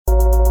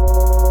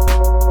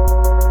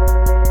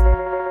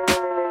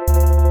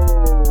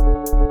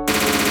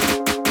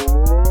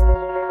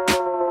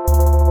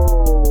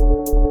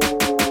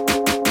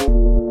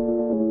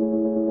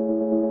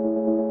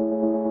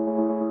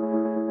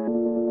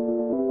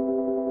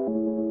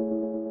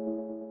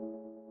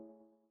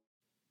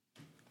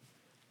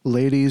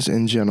Ladies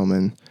and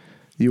gentlemen,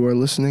 you are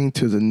listening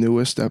to the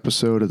newest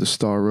episode of the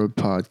Star Road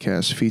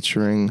podcast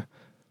featuring,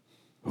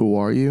 who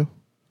are you?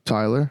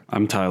 Tyler?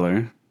 I'm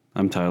Tyler.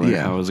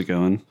 Yeah. How is it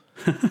going?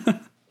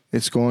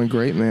 It's going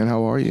great, man.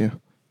 How are you?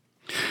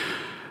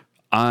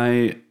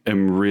 I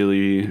am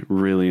really,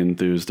 really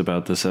enthused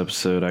about this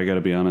episode. I got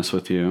to be honest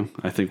with you.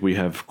 I think we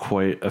have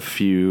quite a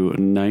few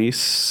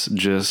nice,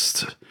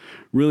 just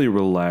really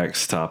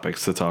relaxed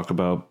topics to talk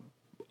about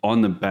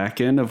on the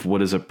back end of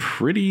what is a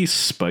pretty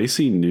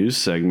spicy news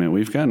segment.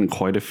 We've gotten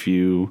quite a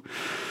few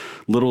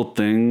little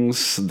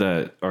things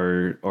that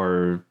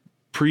are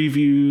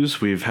previews.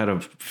 We've had a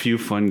few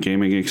fun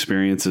gaming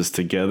experiences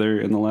together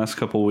in the last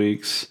couple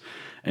weeks.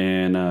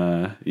 And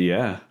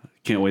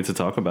can't wait to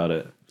talk about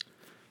it.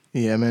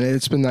 Yeah, man,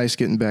 it's been nice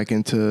getting back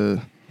into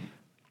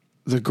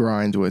the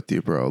grind with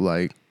you, bro.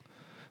 Like,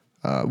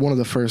 one of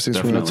the first things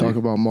we're going to talk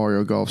about,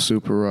 Mario Golf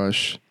Super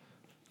Rush.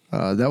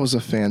 That was a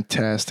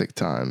fantastic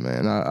time,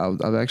 man.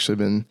 I've actually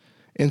been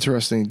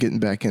interested in getting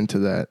back into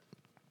that,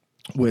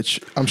 which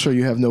I'm sure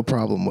you have no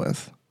problem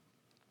with.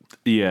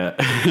 Yeah.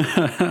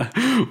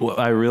 Well,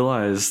 I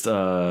realized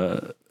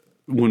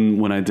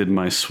when I did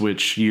my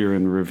Switch year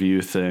in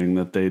review thing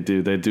that they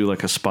do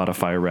like a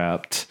Spotify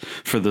Wrapped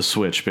for the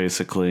Switch,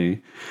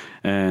 basically.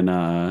 And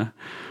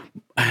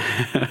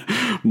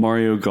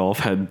Mario Golf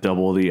had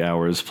double the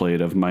hours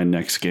played of my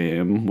next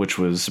game, which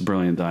was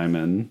Brilliant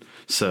Diamond.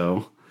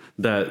 So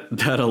that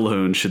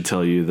alone should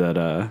tell you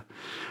that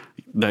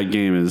that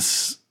game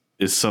is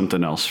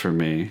something else for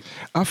me.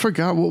 I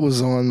forgot what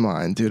was on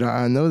mine, dude.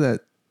 I know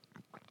that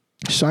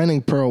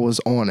Shining Pearl was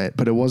on it,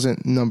 but it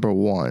wasn't number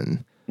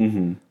one.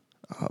 Mm-hmm.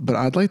 But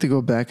I'd like to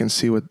go back and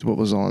see what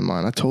was on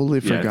mine. I totally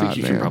forgot, I think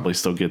you can probably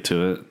still get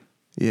to it.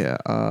 Yeah.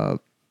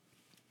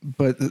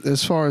 But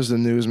as far as the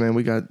news, man,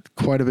 we got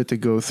quite a bit to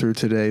go through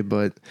today,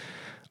 but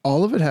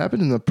all of it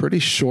happened in a pretty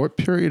short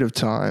period of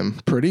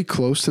time, pretty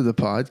close to the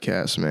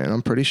podcast, man.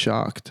 I'm pretty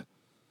shocked.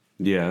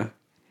 Yeah.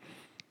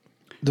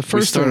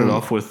 We started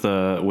off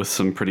with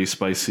some pretty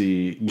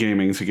spicy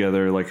gaming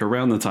together, like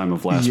around the time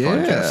of last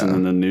podcast, and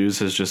then the news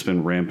has just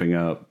been ramping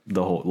up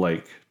the whole,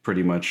 like,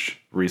 pretty much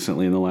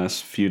recently in the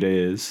last few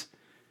days.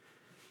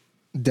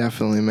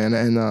 Definitely, man.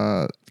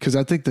 And because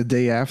I think the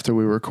day after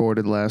we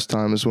recorded last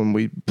time is when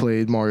we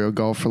played Mario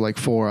Golf for like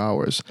 4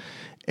 hours.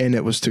 And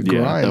it was to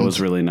grind. Yeah, that was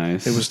really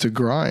nice. It was to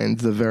grind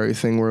the very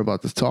thing we're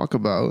about to talk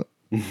about,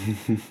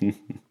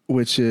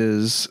 which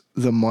is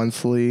the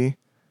monthly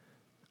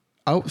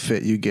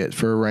outfit you get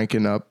for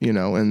ranking up, in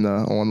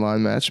the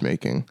online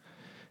matchmaking.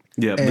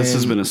 Yeah, this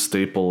has been a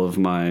staple of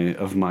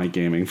my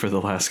gaming for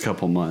the last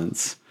couple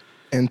months.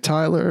 And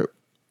Tyler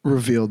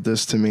revealed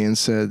this to me and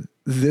said,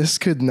 this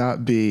could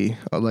not be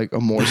a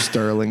more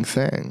sterling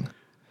thing.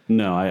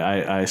 No,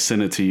 I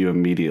sent it to you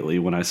immediately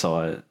when I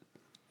saw it.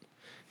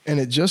 And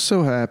it just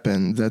so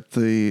happened that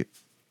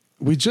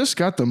we just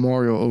got the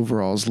Mario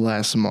overalls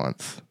last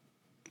month.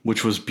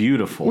 Which was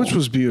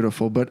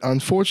beautiful. But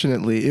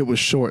unfortunately, it was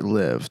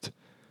short-lived.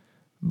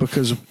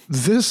 Because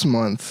this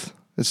month,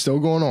 it's still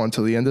going on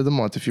till the end of the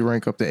month. If you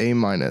rank up to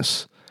A-,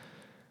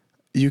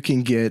 you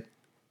can get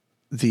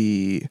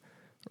the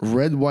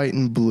red, white,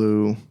 and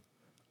blue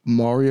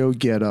Mario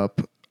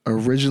getup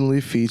originally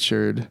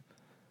featured.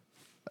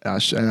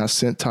 And I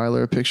sent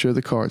Tyler a picture of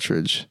the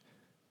cartridge.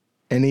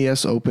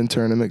 NES Open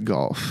Tournament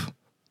Golf.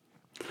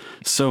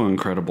 So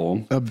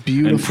incredible. A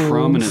beautiful and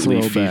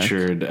prominently throwback.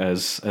 Featured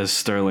as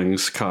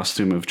Sterling's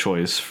costume of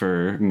choice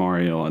for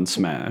Mario on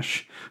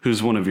Smash,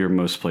 who's one of your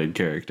most played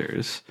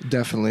characters.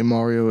 Definitely.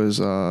 Mario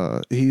is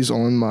he's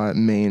on my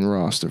main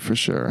roster for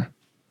sure.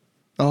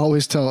 I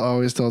always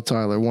tell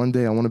Tyler, one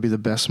day I want to be the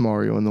best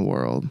Mario in the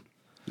world.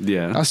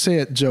 Yeah. I say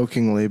it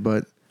jokingly,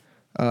 but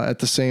at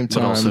the same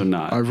time, but also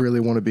not. I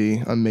really want to be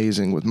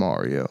amazing with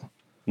Mario.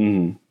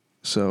 Mm-hmm.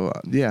 So,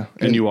 yeah.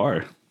 And you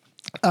are.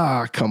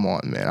 Come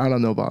on, man. I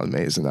don't know about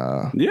amazing.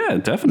 Yeah,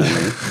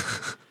 definitely.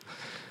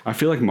 I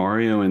feel like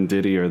Mario and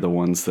Diddy are the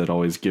ones that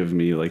always give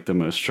me like the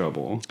most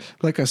trouble.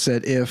 Like I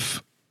said,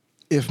 if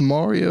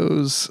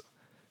Mario's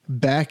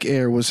back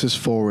air was his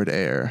forward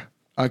air,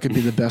 I could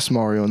be the best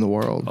Mario in the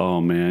world. Oh,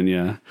 man,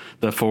 yeah.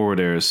 That forward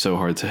air is so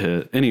hard to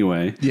hit.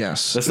 Anyway.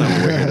 Yes. That's not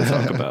what we're here to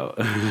talk about.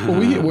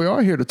 Well, we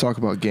are here to talk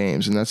about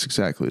games, and that's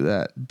exactly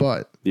that.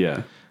 But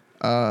yeah,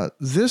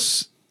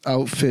 this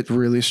outfit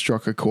really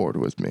struck a chord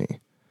with me.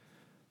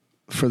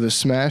 For the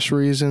Smash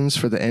reasons,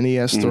 for the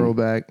NES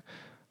throwback,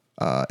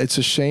 it's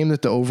a shame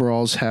that the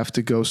overalls have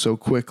to go so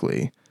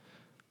quickly.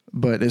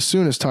 But as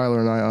soon as Tyler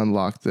and I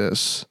unlock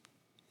this,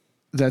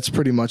 that's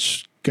pretty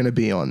much going to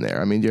be on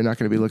there. I mean, you're not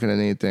going to be looking at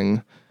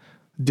anything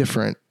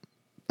different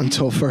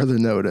until further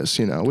notice,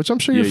 which I'm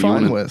sure you're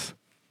fine with.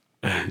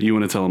 You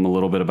want to tell them a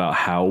little bit about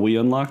how we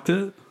unlocked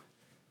it?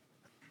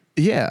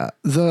 Yeah.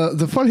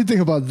 The funny thing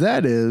about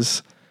that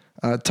is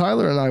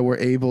Tyler and I were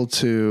able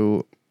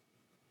to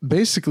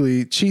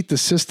basically cheat the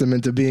system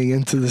into being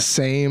into the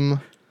same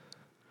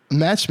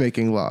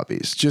matchmaking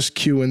lobbies, just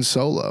queuing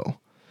solo.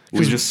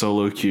 We just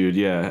solo queued,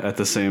 at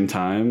the same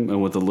time.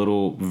 And with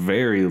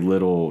very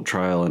little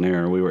trial and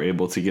error, we were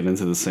able to get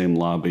into the same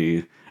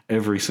lobby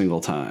every single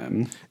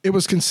time. It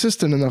was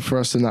consistent enough for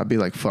us to not be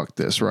like, fuck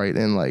this, right?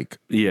 And like,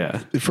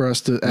 Yeah. for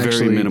us to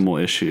actually... Very minimal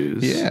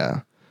issues.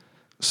 Yeah.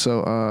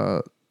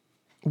 So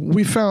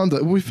we found a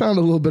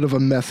little bit of a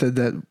method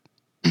that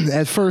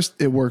at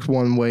first it worked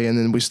one way, and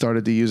then we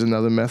started to use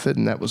another method,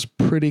 and that was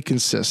pretty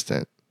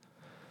consistent.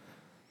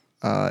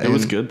 It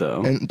was good,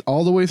 though. And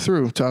all the way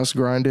through to us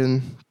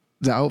grinding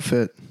the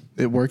outfit,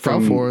 it worked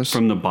out for us.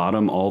 From the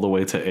bottom all the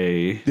way to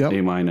A, Yep.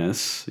 A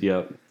minus.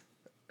 Yep.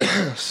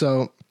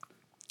 So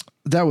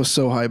that was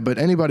so hype. But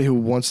anybody who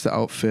wants the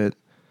outfit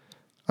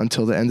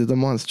until the end of the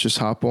month, just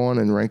hop on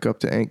and rank up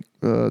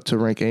to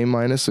rank A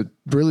minus. It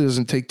really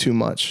doesn't take too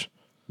much.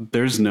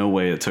 There's no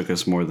way it took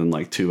us more than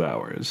like 2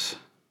 hours.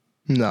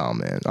 No,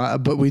 man.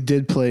 But we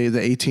did play the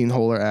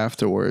 18-holer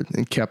afterward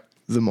and kept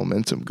the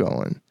momentum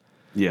going.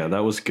 Yeah,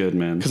 that was good,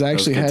 man. Because I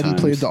actually hadn't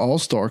played the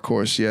All-Star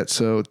course yet,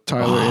 so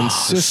Tyler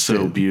insisted.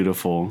 So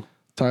beautiful.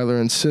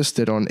 Tyler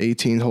insisted on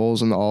 18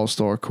 holes in the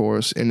All-Star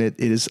course, and it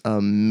is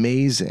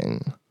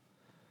amazing.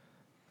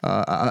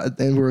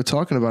 And we were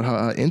talking about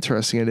how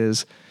interesting it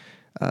is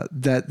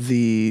that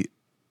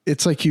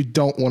it's like you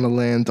don't want to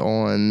land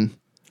on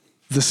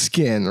the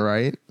skin,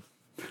 right?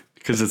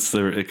 Because it's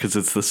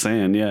the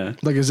sand, yeah.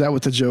 Like, is that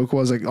what the joke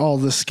was? Like, all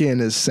the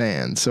skin is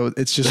sand, so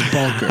it's just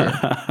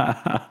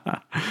bunker.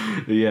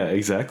 Yeah,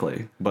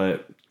 exactly.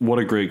 But what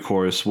a great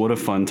course. What a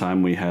fun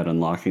time we had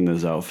unlocking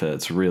those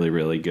outfits. Really,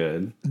 really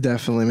good.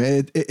 Definitely,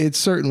 man. It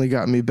certainly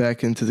got me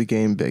back into the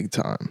game big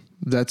time.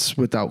 That's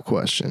without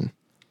question.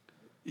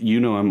 You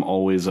know, I'm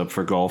always up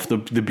for golf. The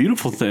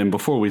beautiful thing,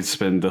 before we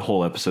spend the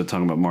whole episode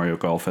talking about Mario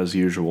Golf as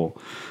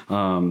usual,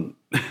 the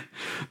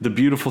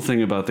beautiful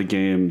thing about the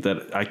game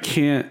that I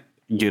can't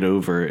get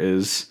over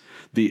is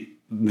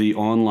the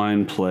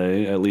online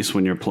play, at least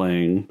when you're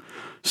playing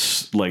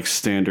like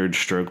standard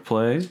stroke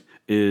play,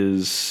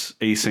 is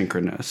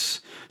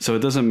asynchronous. So it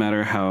doesn't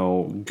matter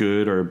how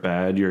good or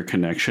bad your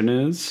connection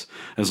is,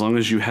 as long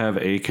as you have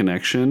a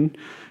connection,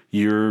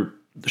 your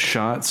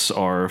shots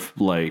are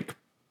like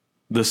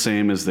the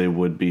same as they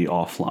would be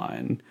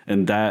offline.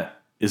 And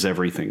that is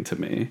everything to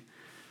me.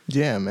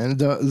 Yeah, man.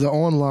 The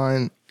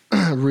online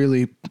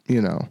really,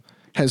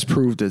 has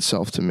proved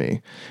itself to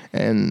me.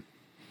 And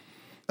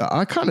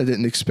I kind of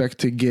didn't expect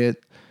to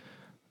get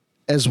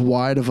as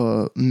wide of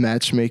a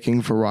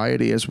matchmaking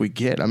variety as we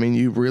get. I mean,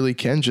 you really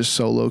can just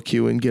solo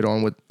queue and get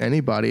on with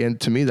anybody.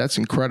 And to me, that's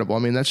incredible. I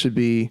mean, that should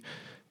be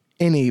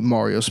any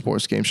Mario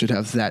sports game should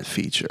have that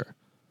feature.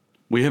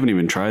 We haven't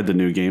even tried the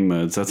new game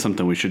modes. That's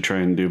something we should try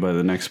and do by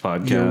the next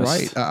podcast. You're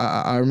right.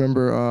 I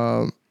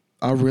remember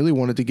I really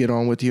wanted to get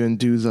on with you and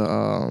do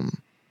the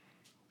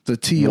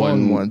tee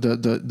on one.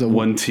 The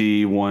one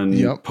tee,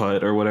 one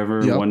putt or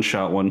whatever. Yep. One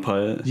shot, one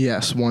putt.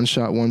 Yes, one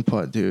shot, one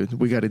putt, dude.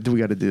 We got to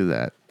do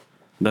that.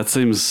 That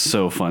seems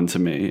so fun to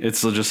me.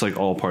 It's just like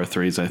all par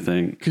threes, I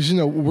think. Because,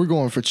 we're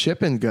going for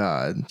Chipping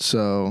God.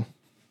 So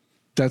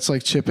that's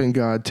like Chipping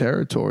God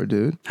territory,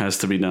 dude. Has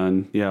to be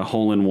done. Yeah,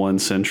 hole in one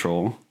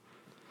central.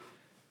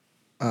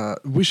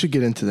 We should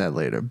get into that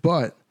later.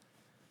 But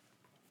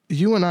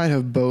you and I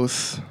have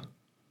both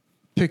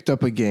picked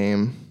up a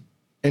game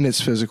in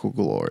its physical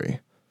glory.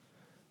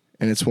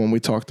 And it's one we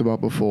talked about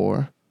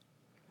before.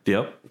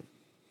 Yep.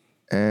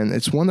 And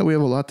it's one that we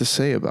have a lot to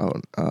say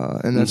about.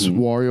 And that's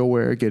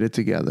WarioWare Get It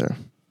Together.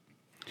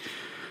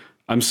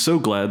 I'm so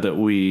glad that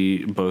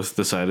we both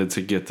decided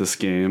to get this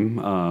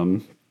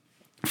game.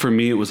 For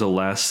me, it was a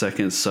last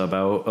second sub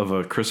out of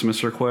a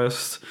Christmas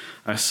request.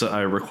 I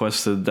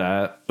requested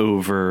that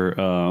over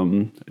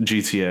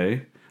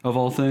GTA, of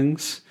all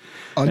things.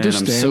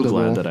 Understandable.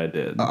 And I'm so glad that I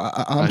did.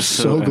 I'm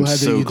so glad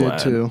that you did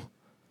too.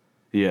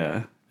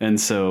 Yeah. And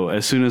so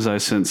as soon as I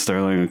sent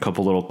Sterling a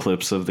couple little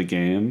clips of the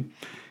game,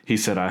 he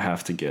said, I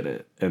have to get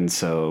it. And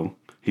so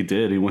he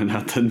did. He went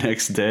out the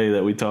next day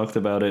that we talked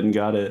about it and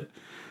got it.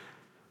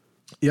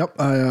 Yep.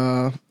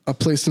 I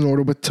placed an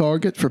order with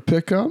Target for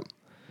pickup.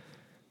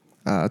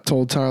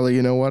 Told Tyler,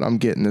 you know what? I'm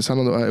getting this. I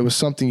don't know. It was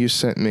something you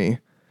sent me.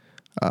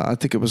 I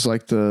think it was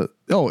like it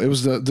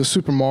was the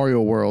Super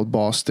Mario World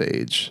boss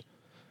stage.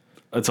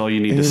 That's all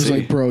you need and to see. It was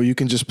like, bro, you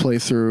can just play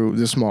through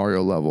this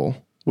Mario level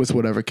with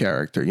whatever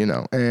character,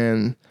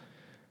 And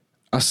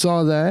I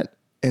saw that,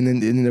 and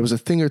then there was a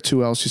thing or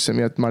two else you sent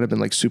me. It might have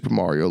been like Super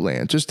Mario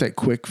Land, just that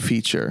quick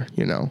feature,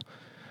 And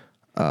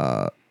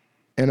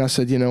I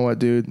said, you know what,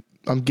 dude?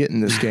 I'm getting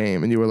this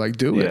game. And you were like,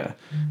 do it. Yeah.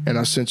 And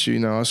I sent you,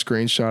 a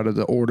screenshot of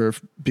the order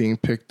being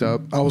picked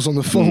up. I was on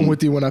the phone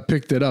with you when I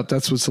picked it up.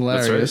 That's what's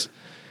hilarious. That's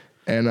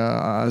right. And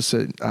I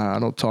said, I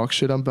don't talk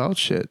shit, I'm about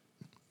shit.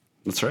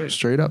 That's right.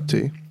 Straight up,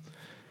 T.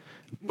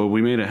 But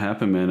we made it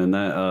happen, man. And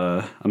that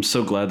I'm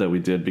so glad that we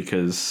did,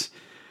 because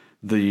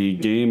the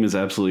game is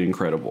absolutely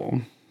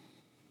incredible.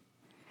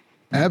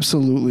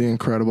 Absolutely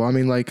incredible. I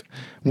mean, like,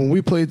 when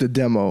we played the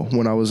demo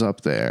when I was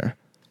up there,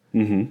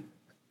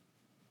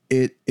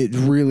 it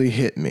really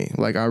hit me.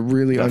 Like, I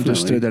really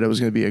understood that it was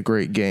going to be a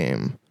great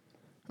game.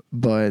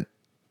 But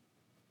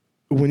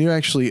when you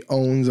actually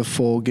own the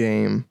full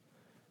game,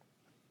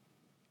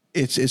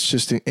 it's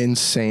just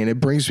insane. It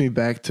brings me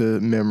back to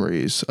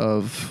memories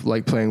of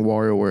like playing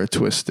WarioWare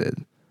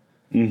Twisted.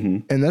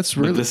 And that's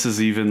really, But this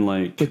is even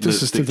like, but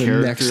this is to the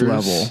next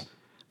characters- level.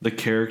 The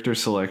character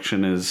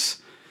selection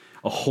is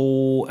a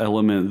whole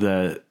element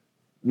that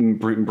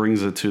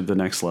brings it to the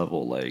next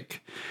level.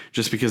 Like,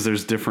 just because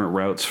there's different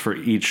routes for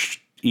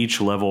each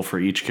level for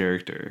each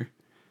character.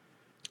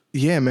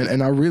 Yeah, man.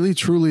 And I really,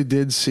 truly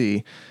did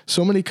see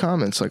so many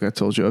comments, like I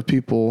told you, of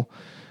people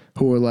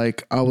who were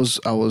like, I was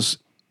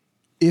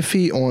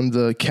iffy on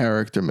the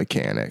character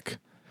mechanic,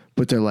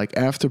 but they're like,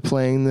 after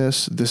playing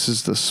this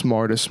is the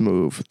smartest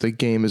move. The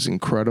game is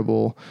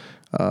incredible.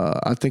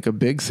 I think a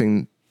big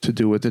thing to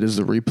do with it is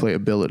the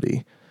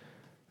replayability.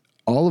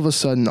 All of a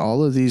sudden,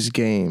 all of these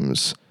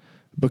games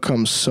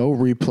become so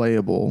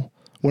replayable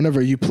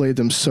whenever you play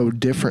them so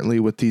differently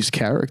with these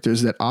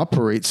characters that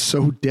operate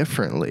so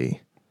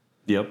differently.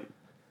 Yep.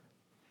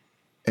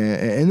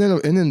 And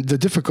then the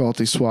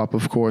difficulty swap,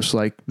 of course,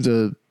 like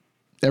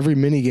every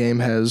mini game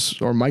has,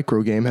 or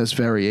micro game has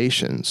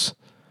variations.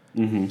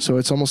 Mm-hmm. So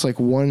it's almost like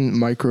one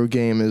micro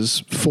game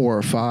is 4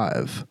 or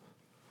 5.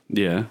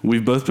 Yeah,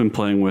 we've both been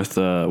playing with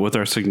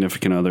our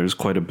significant others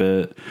quite a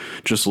bit,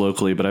 just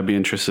locally. But I'd be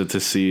interested to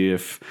see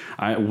if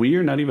we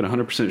are not even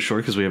 100% sure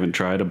because we haven't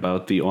tried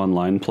about the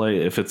online play,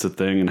 if it's a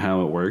thing and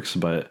how it works.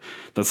 But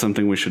that's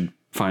something we should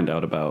find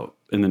out about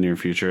in the near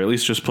future. At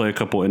least just play a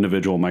couple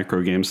individual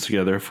micro games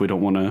together if we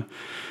don't want to,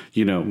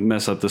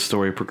 mess up the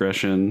story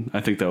progression.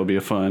 I think that would be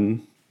a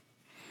fun.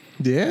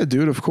 Yeah,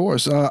 dude, of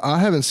course. I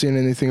haven't seen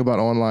anything about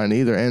online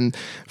either. And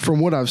from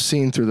what I've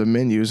seen through the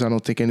menus, I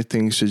don't think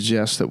anything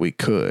suggests that we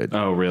could.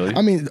 Oh, really?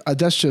 I mean,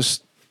 that's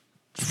just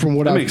from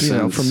what I've,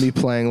 from me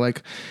playing.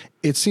 Like,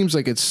 it seems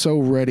like it's so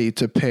ready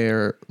to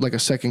pair like a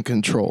second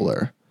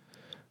controller.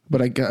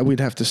 But we'd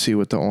have to see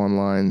what the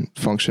online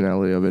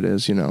functionality of it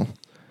is,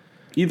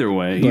 Either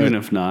way, even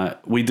if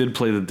not, we did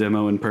play the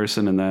demo in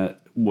person, and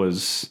that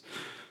was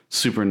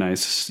super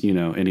nice,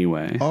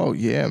 anyway. Oh,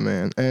 yeah,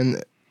 man.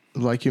 And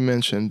like you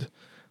mentioned,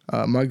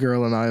 my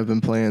girl and I have been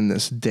playing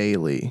this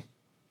daily.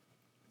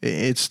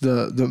 It's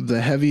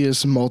the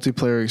heaviest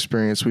multiplayer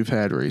experience we've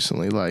had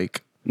recently.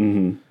 Like,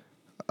 and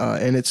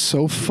it's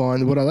so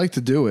fun. What I like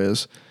to do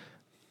is,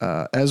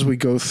 as we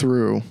go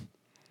through,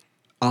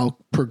 I'll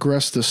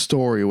progress the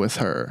story with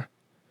her,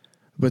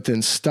 but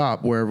then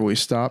stop wherever we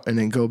stop and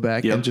then go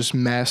back and just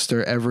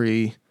master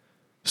every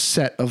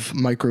set of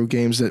micro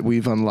games that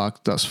we've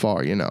unlocked thus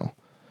far,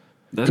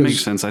 That makes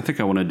sense. I think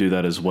I want to do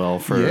that as well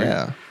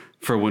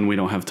for when we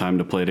don't have time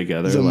to play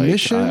together. The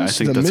missions, I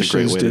think that's a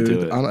great way to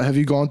do it. Have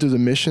you gone through the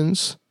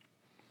missions?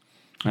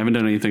 I haven't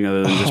done anything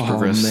other than just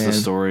progress the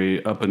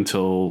story up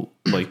until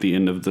like the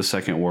end of the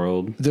second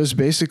world. There's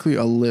basically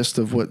a list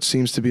of what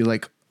seems to be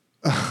like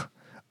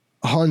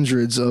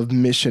hundreds of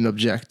mission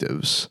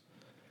objectives,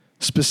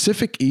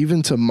 specific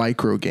even to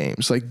micro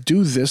games. Like,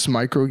 do this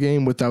micro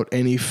game without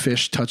any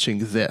fish touching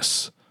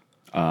this.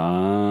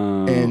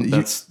 And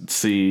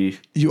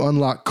you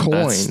unlock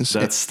coins.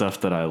 That's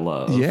stuff that I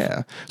love.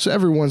 Yeah. So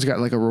everyone's got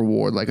like a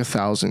reward, like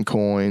 1,000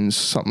 coins,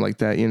 something like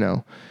that,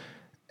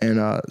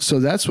 And so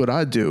that's what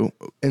I do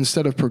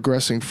instead of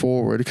progressing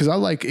forward, because I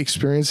like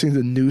experiencing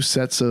the new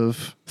sets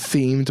of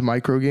themed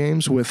micro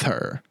games with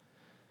her.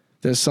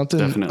 There's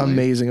something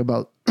amazing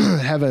about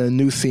having a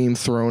new theme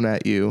thrown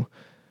at you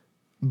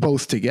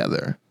both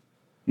together.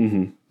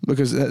 Mm-hmm.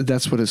 Because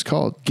that's what it's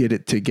called, Get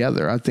It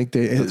Together. I think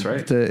that's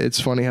right. It's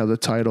funny how the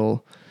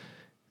title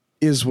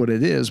is what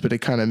it is, but it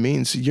kind of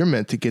means you're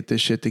meant to get this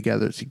shit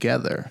together.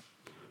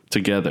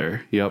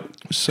 Together, yep.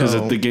 So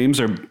because the games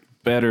are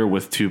better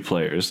with 2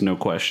 players, no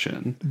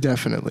question.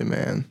 Definitely,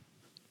 man.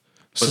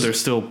 But they're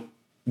still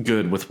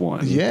good with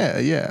 1.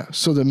 Yeah.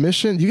 So the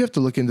mission, you have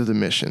to look into the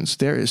missions.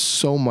 There is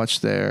so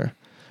much there.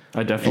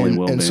 I definitely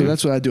will. And so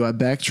that's what I do. I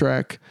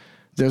backtrack.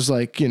 There's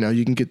like, you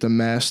can get the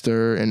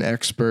master and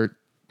expert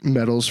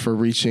medals for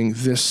reaching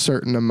this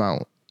certain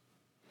amount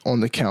on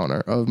the counter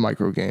of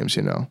micro games,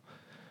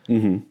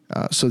 Mm-hmm.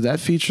 So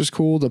that feature's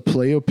cool. The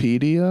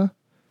Playopedia,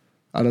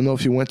 I don't know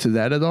if you went to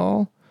that at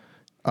all.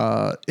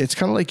 It's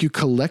kind of like you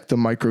collect the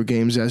micro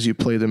games as you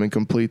play them and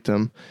complete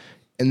them,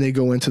 and they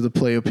go into the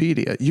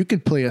Playopedia. You can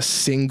play a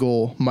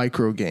single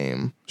micro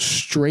game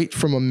straight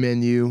from a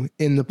menu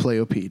in the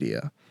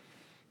Playopedia.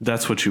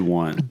 That's what you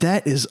want.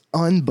 That is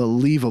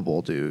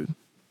unbelievable, dude.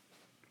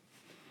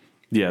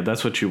 Yeah,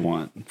 that's what you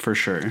want, for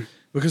sure.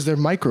 Because they're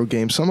micro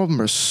games. Some of them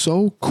are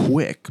so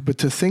quick, but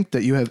to think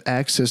that you have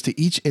access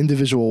to each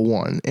individual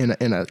one in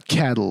a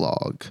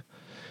catalog.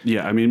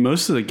 Yeah, I mean,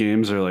 most of the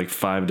games are like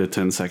 5 to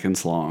 10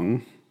 seconds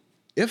long.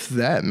 If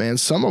that, man.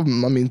 Some of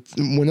them, I mean,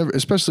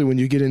 especially when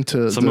you get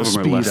into some of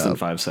them are less up, than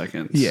 5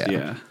 seconds.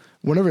 Yeah.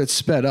 Whenever it's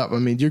sped up, I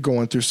mean, you're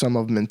going through some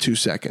of them in 2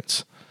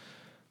 seconds.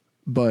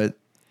 But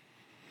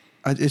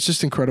it's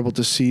just incredible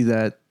to see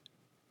that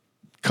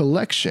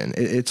collection.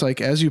 It's like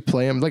as you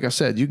play them, like I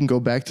said, you can go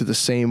back to the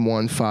same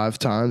one 5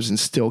 times and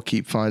still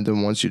keep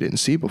finding ones you didn't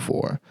see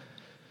before.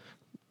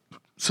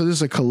 So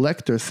there's a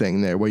collector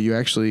thing there where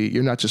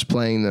you're not just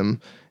playing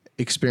them,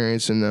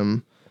 experiencing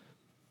them,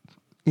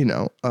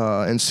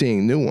 and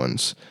seeing new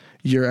ones.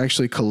 You're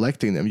actually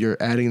collecting them. You're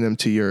adding them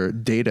to your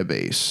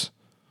database.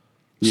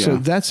 Yeah, So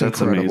that's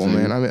incredible,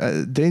 amazing. man. I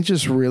mean, they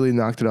just really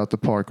knocked it out the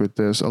park with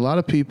this. A lot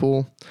of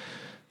people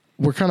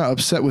were kind of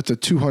upset with the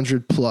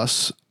 200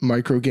 plus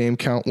micro game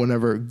count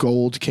whenever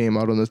Gold came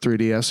out on the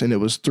 3DS, and it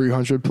was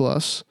 300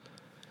 plus.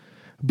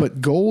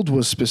 But Gold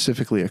was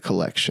specifically a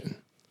collection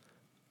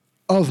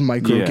of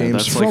micro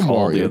games that's from like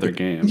all Wario. the other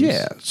games.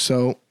 Yeah,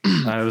 so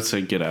I would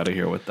say get out of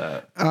here with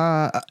that.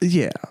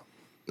 yeah,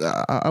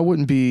 I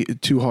wouldn't be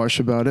too harsh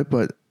about it,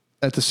 but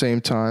at the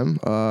same time,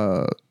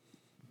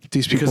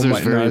 these people Because there's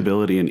might not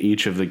variability in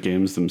each of the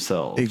games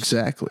themselves.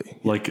 exactly.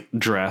 Like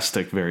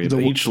drastic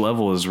variability. Each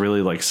level is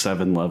really like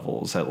 7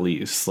 levels at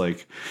least.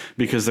 Like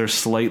because they're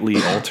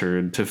slightly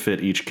altered to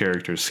fit each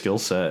character's skill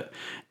set.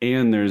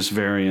 And there's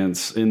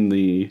variance in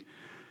the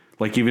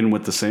like even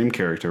with the same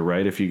character,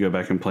 right? If you go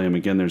back and play them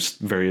again, there's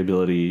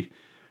variability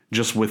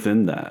just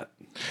within that.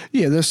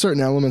 Yeah, there's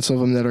certain elements of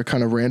them that are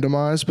kind of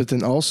randomized, but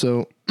then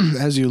also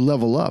as you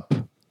level up,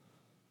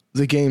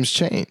 the games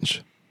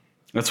change.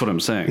 That's what I'm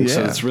saying. So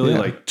Yeah, it's really yeah.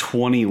 like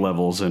 20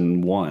 levels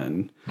in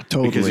one.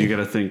 Totally. Because you got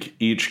to think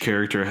each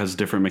character has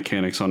different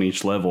mechanics on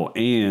each level,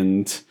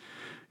 and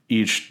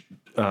each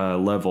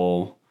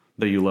level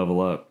that you level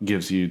up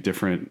gives you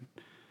different,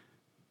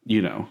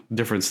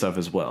 different stuff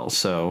as well.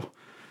 So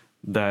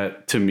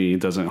that to me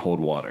doesn't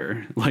hold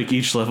water. Like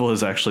each level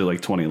is actually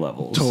like 20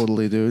 levels.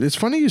 Totally, dude. It's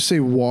funny you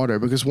say water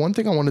because one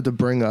thing I wanted to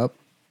bring up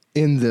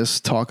in this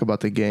talk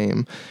about the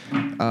game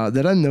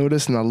that I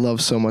noticed and I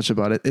love so much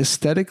about it,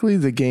 aesthetically,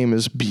 the game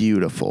is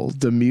beautiful.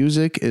 The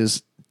music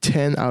is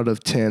 10 out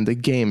of 10. The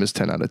game is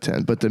 10 out of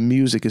 10, but the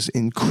music is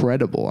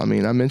incredible. I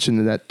mean, I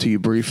mentioned that to you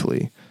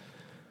briefly.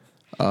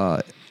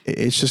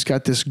 It's just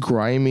got this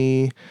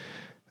grimy,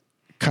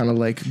 kind of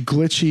like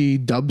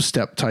glitchy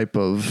dubstep type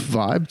of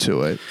vibe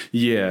to it.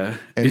 Yeah.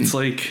 It's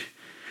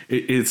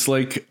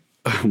like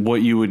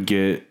what you would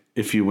get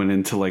if you went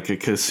into like a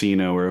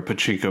casino or a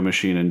pachinko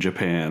machine in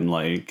Japan,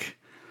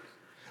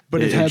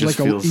 But it had just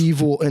like feels-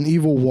 an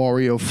evil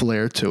Wario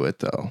flair to it,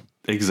 though.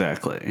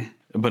 Exactly.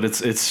 But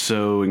it's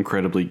so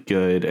incredibly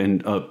good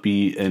and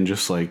upbeat and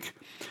just like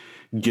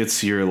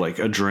gets your like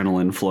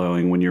adrenaline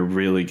flowing when you're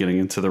really getting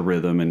into the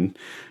rhythm and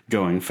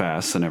going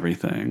fast and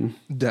everything.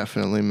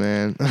 Definitely,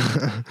 man.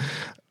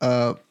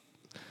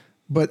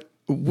 But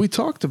we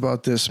talked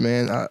about this,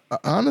 man.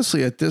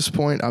 Honestly, at this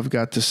point, I've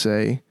got to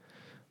say,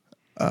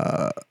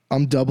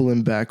 I'm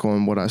doubling back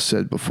on what I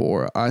said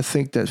before. I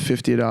think that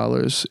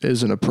 $50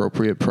 is an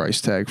appropriate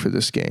price tag for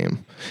this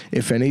game.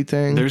 If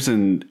anything, There's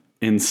an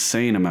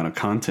insane amount of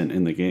content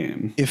in the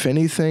game. if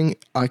anything,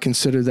 I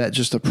consider that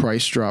just a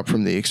price drop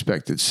from the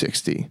expected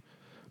 60.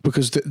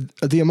 Because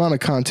the amount of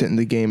content in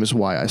the game is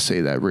why I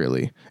say that,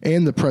 really.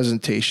 And the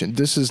presentation.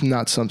 This is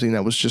not something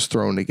that was just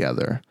thrown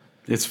together.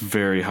 It's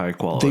very high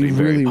quality. They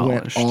very really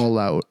polished. went all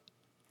out,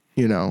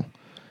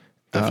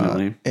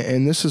 Definitely.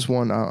 And this is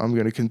one I'm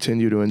going to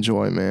continue to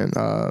enjoy, man.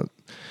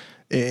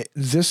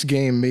 This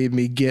game made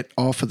me get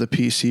off of the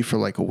PC for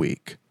like a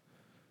week.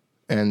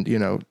 And,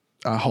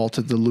 I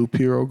halted the Loop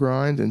Hero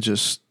grind and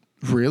just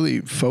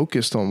really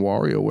focused on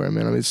WarioWare,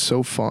 man. I mean, it's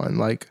so fun.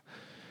 Like,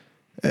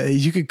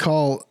 you could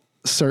call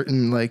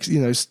certain, like,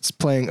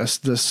 playing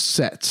the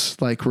sets,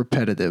 like,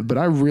 repetitive. But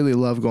I really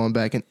love going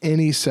back in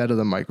any set of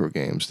the micro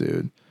games,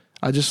 dude.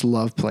 I just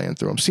love playing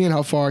through them, seeing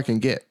how far I can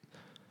get.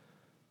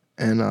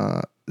 And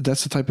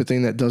that's the type of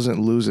thing that doesn't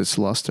lose its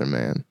luster,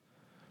 man.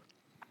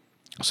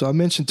 So I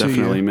mentioned to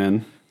Definitely, you,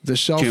 man. the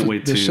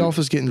shelf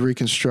is getting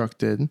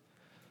reconstructed.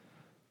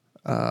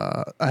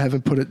 I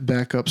haven't put it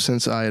back up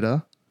since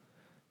Ida.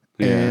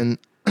 Yeah. And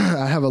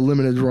I have a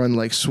limited run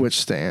like Switch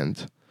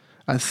stand.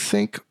 I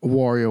think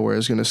WarioWare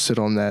is going to sit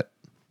on that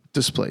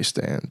display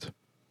stand.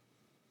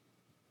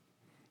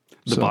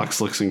 The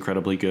box looks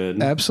incredibly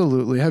good.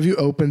 Absolutely. Have you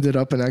opened it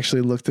up and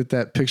actually looked at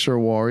that picture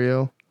of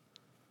Wario?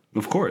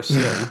 Of course,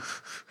 yeah.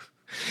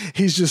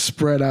 He's just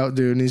spread out,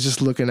 dude, and he's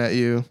just looking at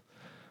you.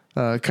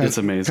 It's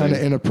amazing. Kind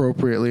of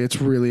inappropriately. It's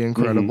really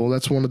incredible.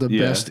 That's one of the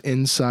best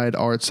inside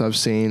arts I've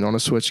seen on a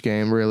Switch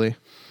game, really.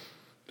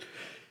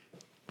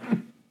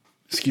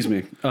 Excuse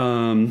me.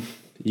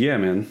 Yeah,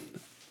 man.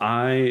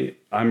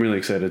 I'm really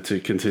excited to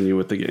continue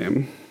with the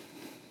game.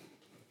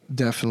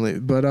 Definitely.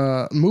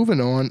 But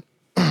moving on,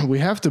 we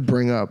have to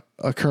bring up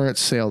a current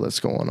sale that's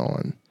going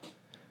on.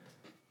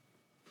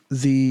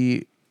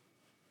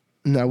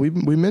 Now, we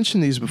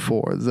mentioned these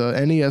before, the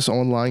NES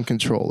Online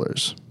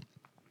controllers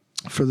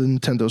for the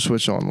Nintendo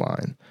Switch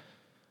Online.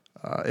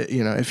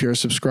 If you're a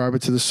subscriber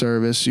to the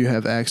service, you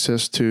have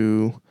access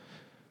to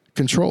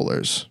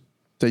controllers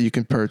that you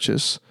can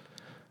purchase.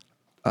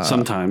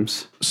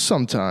 Sometimes,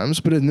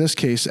 but in this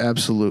case,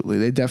 absolutely.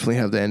 They definitely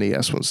have the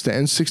NES ones. The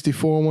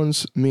N64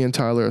 ones, me and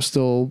Tyler are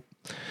still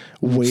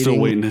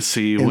waiting to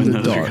see when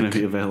those are going to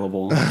be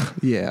available.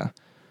 Yeah.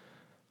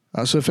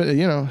 So if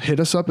hit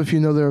us up if you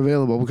know they're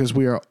available, because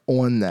we are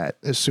on that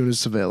as soon as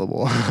it's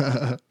available.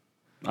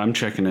 I'm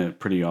checking it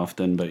pretty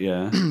often, but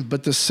yeah.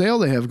 But the sale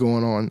they have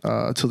going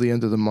on till the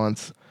end of the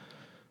month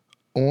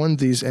on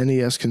these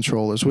NES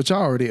controllers, which I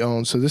already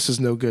own, so this is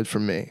no good for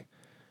me.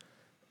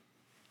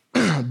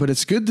 But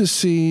it's good to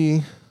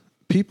see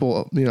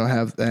people,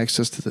 have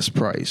access to this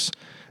price.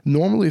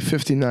 Normally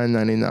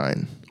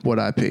 $59.99, what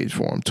I paid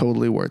for them,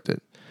 totally worth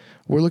it.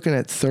 We're looking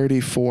at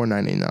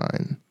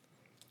 $34.99.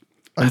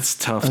 That's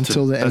tough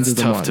until the end of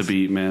the month. That's tough to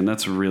beat, man.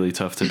 That's really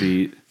tough to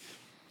beat.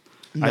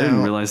 Now, I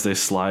didn't realize they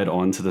slide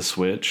onto the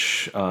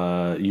Switch.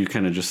 You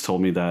kind of just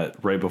told me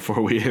that right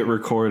before we hit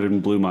record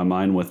and blew my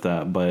mind with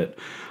that. But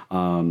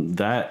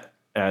that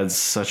adds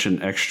such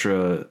an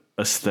extra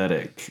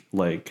aesthetic.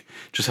 Like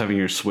just having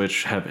your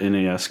Switch have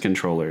NES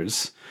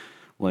controllers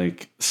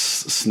like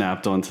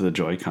snapped onto the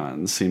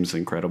Joy-Cons seems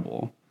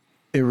incredible.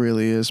 It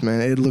really is,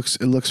 man. It looks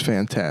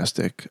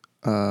fantastic.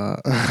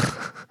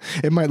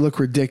 It might look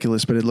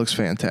ridiculous, but it looks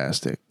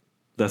fantastic.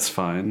 That's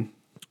fine.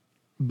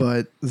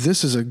 But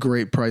this is a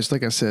great price.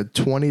 Like I said,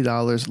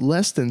 $20,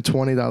 less than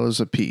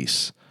 $20 a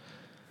piece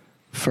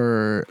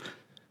for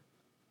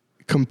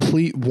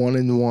complete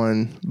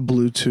 1-in-1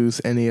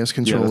 Bluetooth NES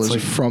controllers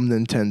from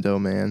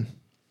Nintendo, man.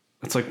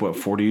 That's like, what,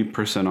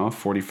 40%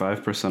 off,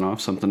 45% off,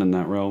 something in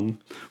that realm?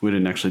 We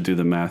didn't actually do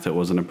the math. It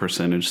wasn't a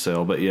percentage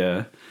sale, but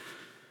yeah.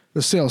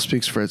 The sale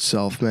speaks for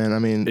itself, man. I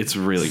mean, it's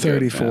really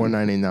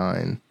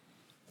 $34.99.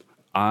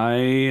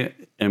 I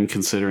am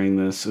considering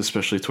this,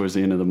 especially towards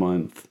the end of the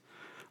month.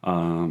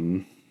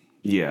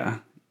 Yeah.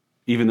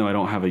 Even though I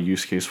don't have a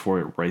use case for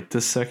it right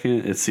this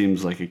second, it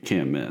seems like it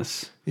can't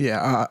miss.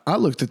 Yeah, I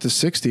looked at the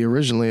 60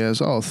 originally as,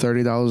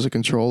 $30 a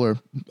controller.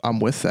 I'm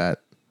with that.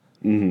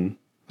 Mm-hmm.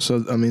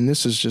 So, I mean,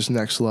 this is just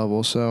next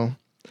level. So,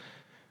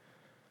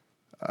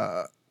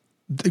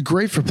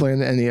 great for playing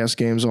the NES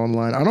games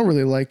online. I don't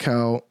really like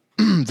how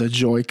the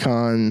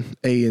Joy-Con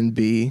A and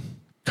B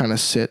kind of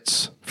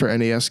sits for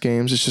NES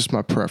games. It's just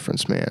my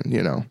preference, man,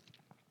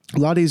 A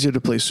lot easier to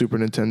play Super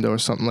Nintendo or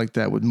something like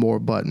that with more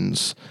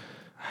buttons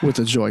with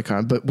the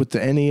Joy-Con. But with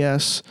the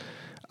NES,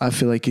 I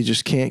feel like you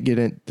just can't get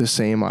it the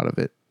same out of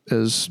it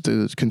as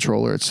the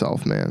controller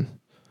itself, man.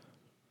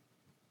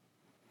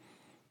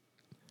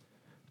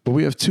 But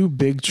we have two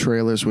big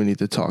trailers we need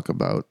to talk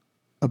about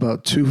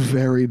two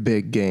very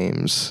big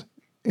games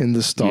in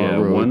the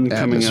Star Road one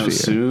coming atmosphere. out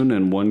soon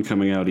and one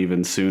coming out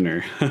even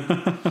sooner.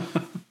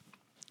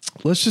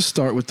 Let's just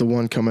start with the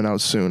one coming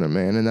out sooner,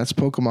 man, and that's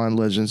Pokemon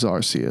Legends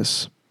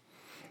Arceus.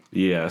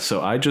 Yeah,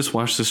 so I just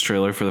watched this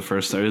trailer for the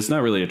first time. It's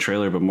not really a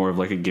trailer, but more of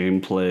like a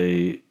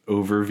gameplay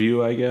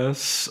overview, I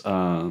guess.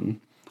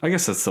 I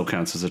guess that still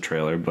counts as a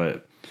trailer,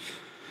 but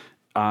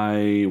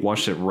I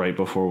watched it right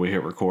before we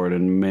hit record,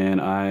 and man,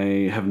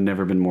 I have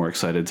never been more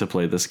excited to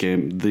play this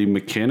game. The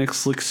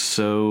mechanics look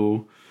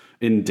so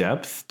in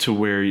depth to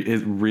where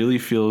it really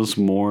feels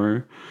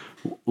more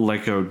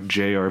like a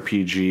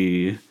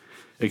JRPG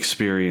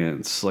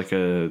experience, like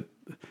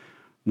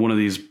one of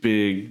these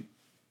big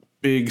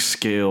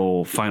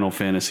scale Final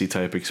Fantasy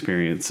type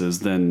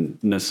experiences than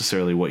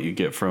necessarily what you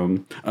get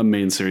from a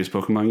main series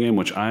Pokemon game,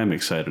 which I'm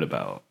excited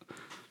about.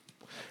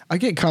 I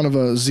get kind of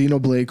a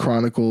Xenoblade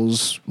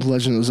Chronicles,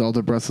 Legend of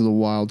Zelda Breath of the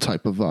Wild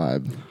type of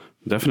vibe.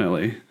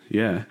 Definitely.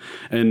 Yeah.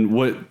 And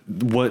what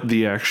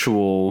the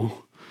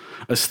actual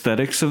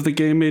aesthetics of the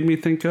game made me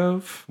think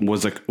of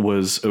was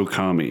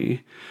Okami,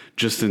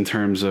 just in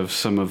terms of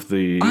some of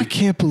the... I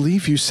can't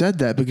believe you said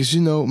that because,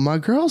 my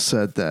girl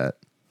said that.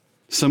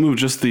 Some of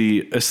just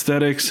the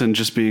aesthetics and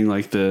just being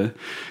like the,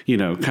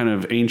 kind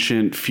of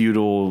ancient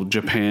feudal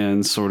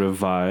Japan sort of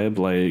vibe.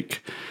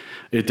 Like,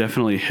 it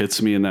definitely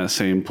hits me in that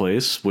same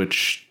place,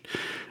 which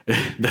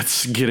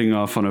that's getting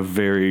off on a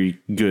very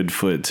good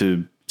foot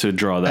to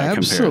draw that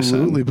comparison.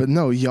 Absolutely. But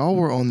no, y'all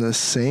were on the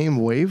same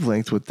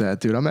wavelength with that,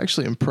 dude. I'm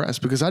actually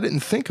impressed because I didn't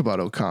think about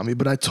Okami,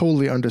 but I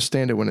totally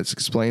understand it when it's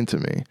explained to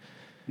me.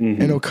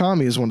 Mm-hmm. And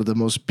Okami is one of the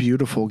most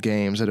beautiful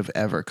games that have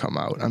ever come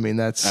out. I mean,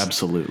 that's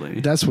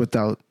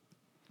without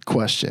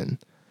question.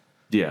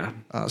 Yeah.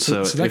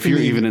 So if you're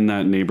even in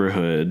that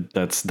neighborhood,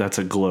 that's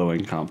a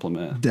glowing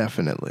compliment.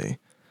 Definitely.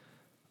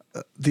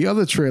 The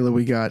other trailer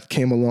we got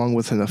came along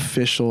with an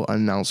official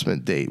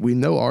announcement date. We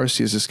know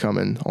Arceus is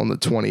coming on the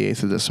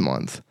 28th of this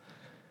month.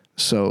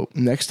 So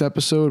next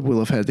episode, we'll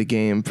have had the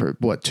game for,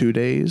 2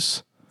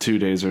 days? 2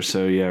 days or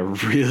so, yeah.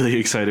 Really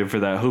excited for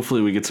that.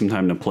 Hopefully we get some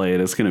time to play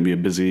it. It's going to be a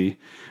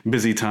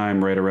busy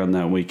time right around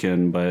that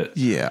weekend. But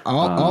yeah,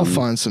 I'll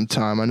find some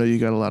time. I know you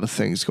got a lot of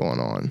things going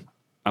on.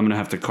 I'm going to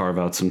have to carve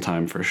out some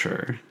time for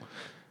sure.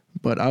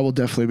 But I will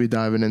definitely be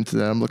diving into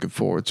that. I'm looking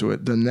forward to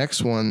it. The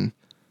next one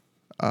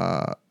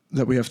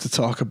that we have to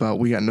talk about,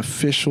 we got an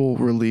official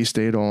release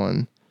date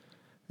on,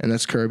 and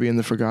that's Kirby and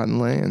the Forgotten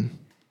Land.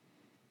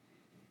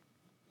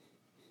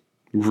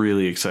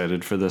 Really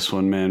excited for this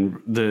one,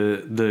 man.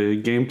 The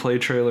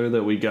gameplay trailer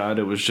that we got,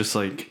 it was just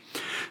like,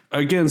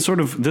 again, sort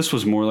of, this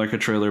was more like a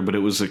trailer, but it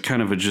was a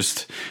kind of a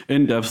just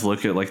in-depth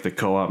look at like the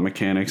co-op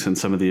mechanics and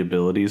some of the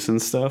abilities and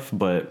stuff.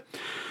 But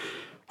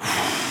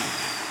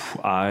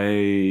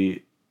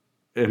I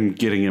am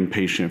getting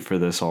impatient for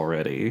this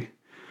already.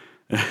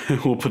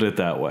 We'll put it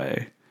that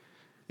way.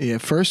 Yeah,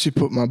 first you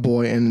put my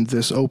boy in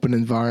this open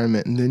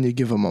environment, and then you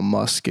give him a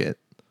musket.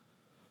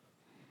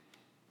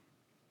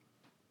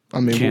 I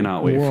mean,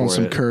 we're on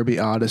some Kirby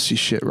Odyssey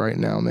shit right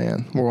now,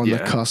 man. We're on the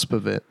cusp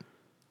of it.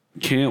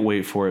 Can't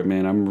wait for it,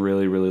 man. I'm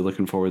really, really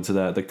looking forward to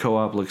that. The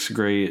co-op looks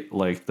great.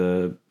 Like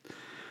the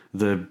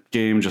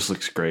game just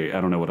looks great.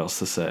 I don't know what else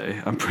to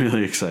say. I'm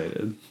really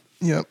excited.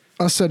 Yep.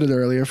 I said it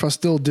earlier. If I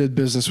still did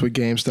business with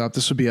GameStop,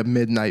 this would be a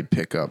midnight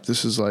pickup.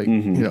 This is like,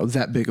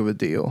 that big of a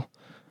deal.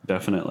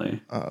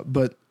 Definitely.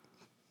 But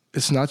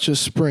it's not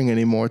just spring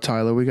anymore,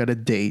 Tyler. We got a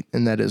date,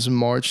 and that is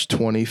March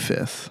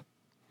 25th.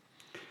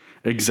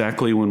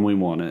 Exactly when we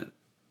want it.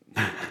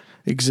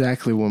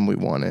 Exactly when we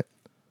want it.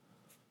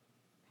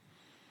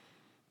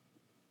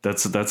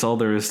 That's all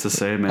there is to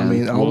say, man. I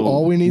mean,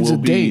 all we need is a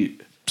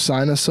date.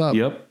 Sign us up.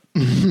 Yep.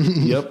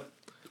 Yep.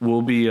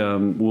 We'll be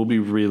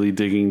really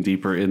digging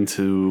deeper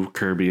into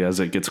Kirby as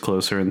it gets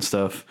closer and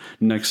stuff.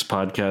 Next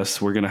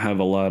podcast, we're gonna have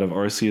a lot of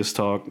Arceus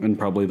talk, and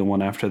probably the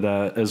one after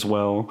that as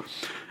well,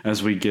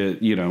 as we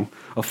get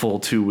a full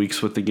 2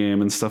 weeks with the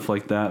game and stuff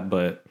like that.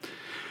 But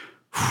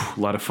a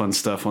lot of fun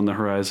stuff on the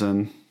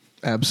horizon.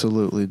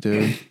 Absolutely,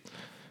 dude.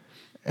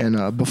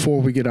 And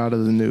before we get out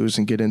of the news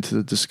and get into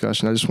the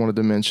discussion, I just wanted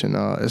to mention,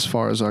 as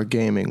far as our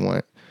gaming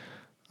went,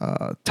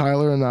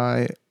 Tyler and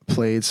I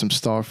played some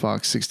Star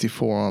Fox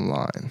 64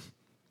 online.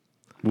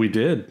 We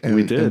did. And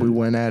we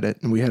went at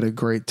it, and we had a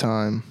great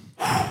time.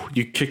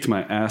 You kicked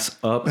my ass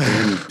up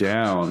and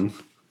down.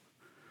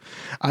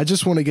 I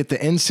just want to get the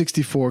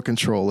N64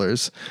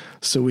 controllers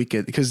so we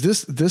could, because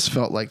this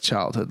felt like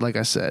childhood, like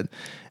I said,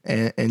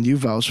 and you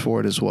vouched for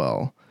it as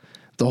well.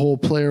 The whole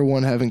player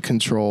one having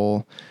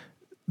control,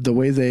 the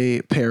way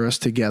they pair us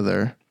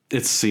together,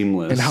 it's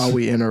seamless, and how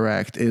we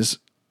interact is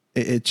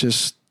it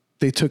just,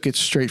 they took it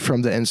straight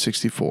from the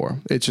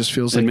N64. It just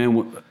feels like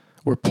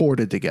we're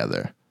ported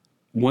together.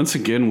 Once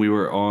again, we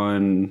were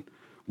on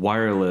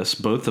wireless,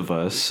 both of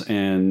us,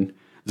 and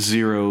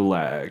zero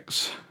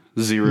lags,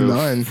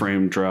 zero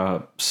frame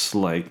drops,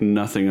 like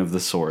nothing of the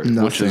sort,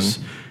 which is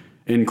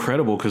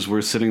incredible because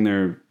we're sitting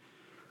there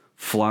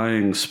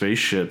flying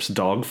spaceships,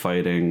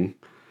 dogfighting,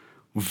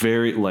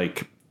 very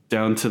like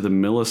down to the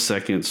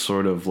millisecond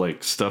sort of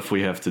like stuff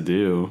we have to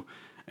do,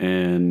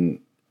 and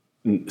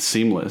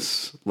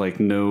seamless, like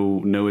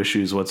no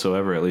issues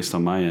whatsoever, at least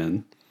on my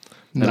end.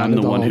 And I'm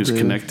the one who's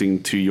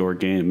connecting to your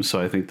game, so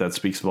I think that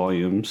speaks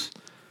volumes.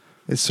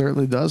 It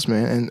certainly does,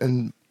 man.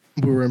 And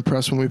we were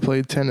impressed when we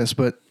played tennis,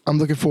 but I'm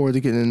looking forward to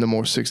getting into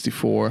more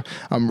 64.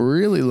 I'm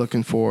really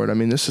looking forward. I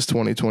mean, this is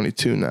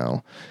 2022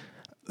 now.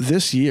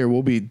 This year,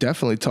 we'll be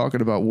definitely talking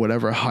about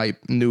whatever hype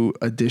new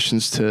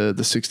additions to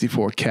the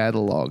 64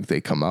 catalog they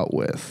come out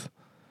with.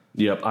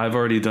 Yep, I've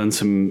already done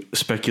some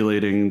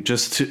speculating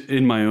just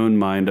in my own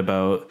mind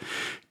about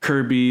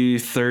Kirby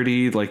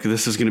 30. Like,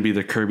 this is going to be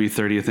the Kirby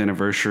 30th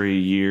anniversary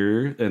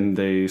year, and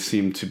they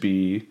seem to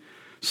be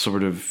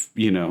sort of,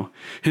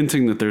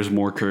 hinting that there's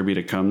more Kirby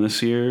to come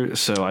this year.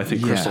 So I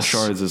think Crystal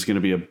Shards is going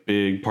to be a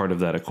big part of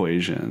that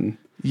equation.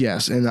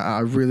 Yes, and I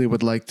really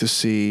would like to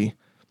see...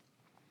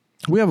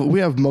 We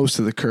have most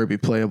of the Kirby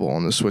playable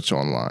on the Switch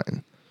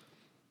Online.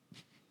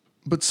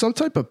 But some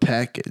type of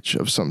package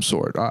of some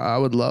sort. I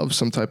would love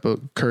some type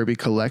of Kirby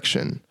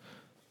collection.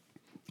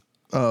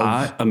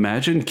 I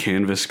imagine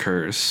Canvas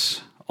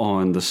Curse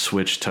on the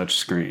Switch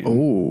touchscreen.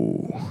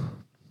 Oh.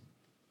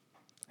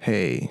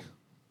 Hey.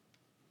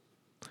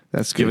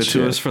 That's good. Give it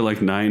to us for like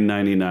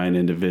 $9.99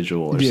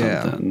 individual or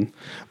something.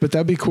 But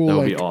that'd be cool. That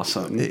would be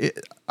awesome.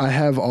 I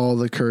have all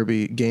the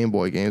Kirby Game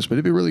Boy games, but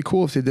it'd be really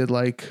cool if they did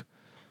like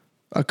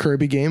a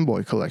Kirby Game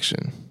Boy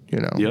collection.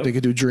 They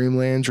could do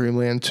Dreamland,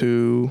 Dreamland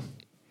 2,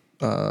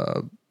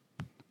 Kirby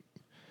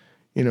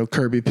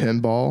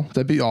Pinball.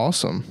 That'd be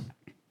awesome.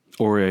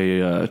 Or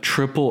a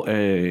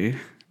AAA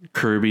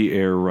Kirby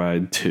Air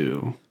Ride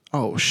 2.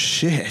 Oh,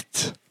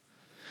 shit.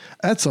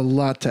 That's a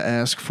lot to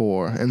ask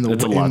for in the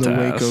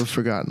wake of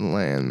Forgotten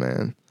Land,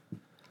 man.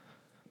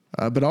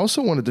 But I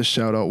also wanted to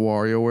shout out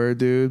WarioWare,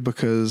 dude,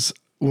 because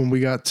when we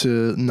got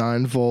to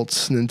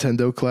 9Volt's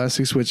Nintendo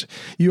Classics, which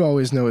you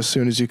always know as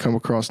soon as you come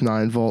across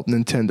 9Volt,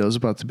 Nintendo's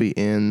about to be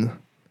in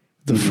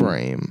the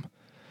frame.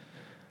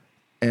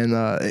 And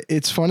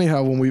it's funny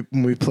how when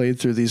we played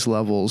through these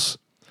levels,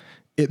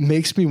 it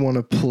makes me want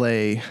to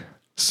play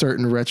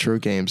certain retro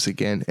games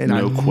again. And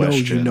I know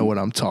you know what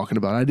I'm talking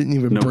about. I didn't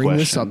even bring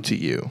this up to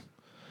you.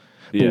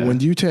 Yeah. But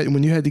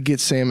when you had to get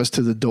Samus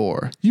to the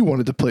door, you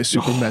wanted to play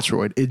Super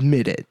Metroid.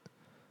 Admit it.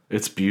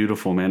 It's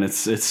beautiful, man. It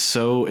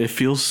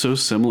feels so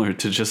similar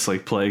to just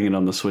like playing it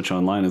on the Switch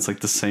Online. It's like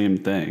the same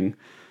thing.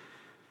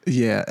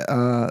 Yeah.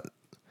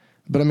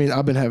 But I mean,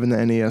 I've been having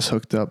the NES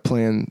hooked up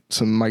playing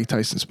some Mike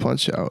Tyson's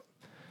Punch-Out.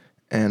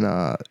 And,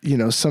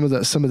 some of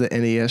the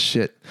NES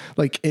shit,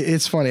 like,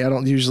 it's funny. I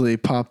don't usually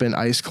pop in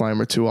Ice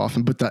Climber too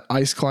often, but that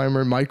Ice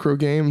Climber micro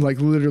game,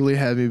 like, literally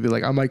had me be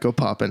like, I might go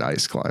pop in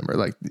Ice Climber.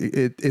 Like,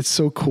 it's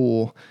so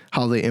cool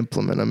how they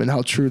implement them and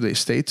how true they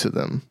stay to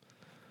them.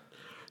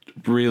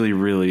 Really,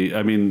 really.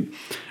 I mean,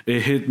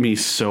 it hit me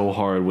so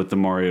hard with the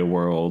Mario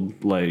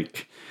World.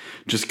 Like,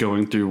 just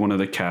going through one of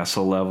the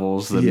castle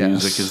levels. The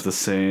music is the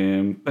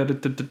same.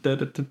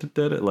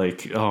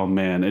 Like, oh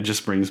man, it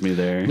just brings me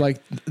there.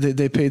 Like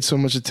they paid so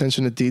much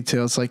attention to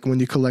details. Like when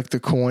you collect the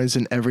coins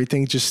and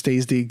everything just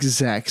stays the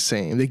exact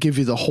same. They give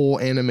you the whole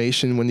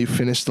animation when you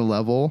finish the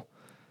level.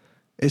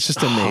 It's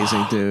just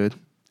amazing, dude.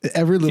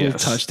 Every little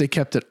touch, they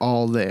kept it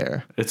all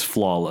there. It's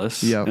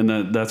flawless. Yeah.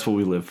 And that's what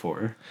we live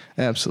for.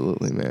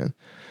 Absolutely, man.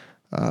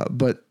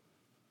 But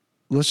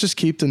let's just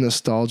keep the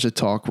nostalgia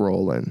talk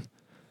rolling,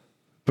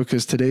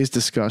 because today's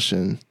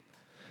discussion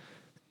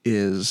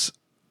is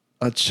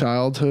a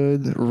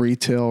childhood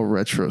retail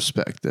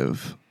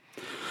retrospective.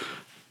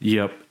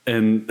 Yep.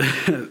 And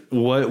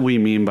what we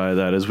mean by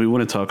that is we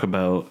want to talk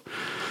about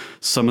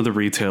some of the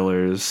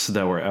retailers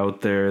that were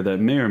out there that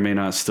may or may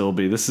not still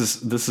be. This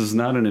is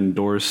not an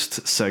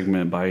endorsed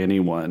segment by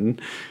anyone.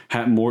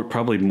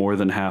 Probably more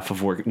than half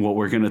of what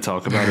we're going to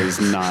talk about is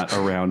not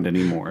around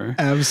anymore.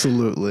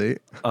 Absolutely.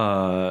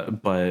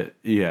 But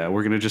yeah,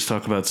 we're going to just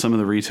talk about some of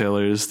the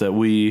retailers that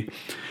we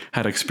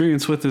had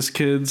experience with as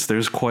kids.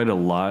 There's quite a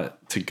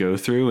lot to go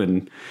through,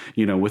 and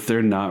with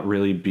there not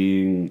really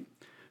being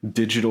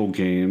digital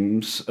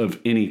games of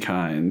any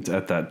kind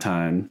at that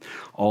time,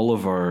 all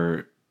of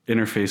our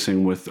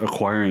interfacing with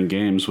acquiring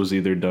games was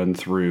either done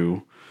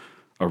through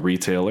a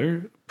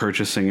retailer,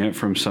 purchasing it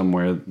from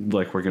somewhere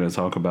like we're going to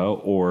talk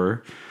about,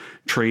 or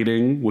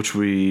trading, which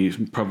we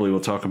probably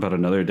will talk about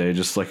another day,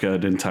 just like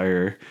an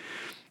entire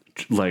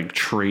like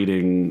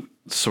trading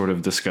sort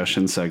of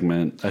discussion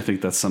segment. I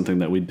think that's something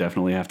that we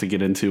definitely have to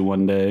get into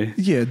one day.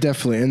 Yeah,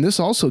 definitely. And this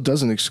also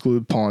doesn't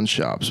exclude pawn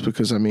shops,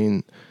 because I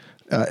mean,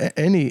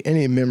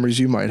 any memories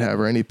you might have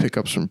or any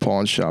pickups from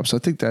pawn shops, I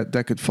think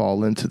that could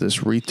fall into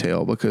this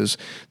retail, because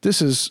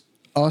this is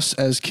us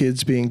as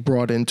kids being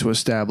brought into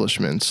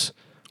establishments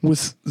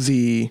with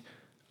the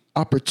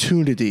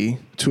opportunity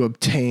to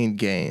obtain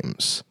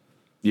games.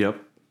 Yep.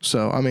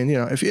 So, I mean,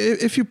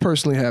 if you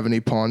personally have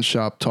any pawn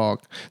shop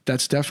talk,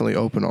 that's definitely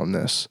open on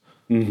this.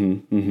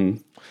 Mm-hmm. Mm-hmm.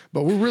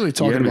 But we're really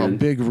talking about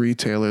big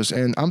retailers,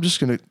 and I'm just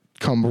going to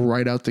come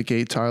right out the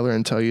gate, Tyler,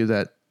 and tell you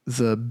that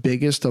the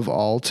biggest of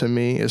all to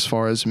me, as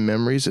far as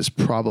memories, is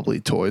probably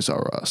Toys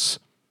R Us.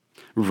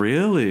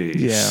 Really?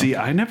 Yeah. See,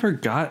 I never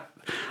got.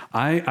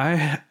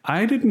 I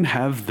didn't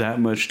have that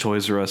much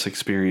Toys R Us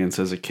experience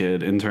as a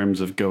kid in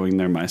terms of going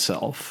there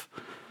myself.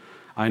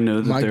 I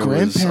know that my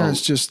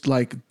grandparents just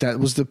like that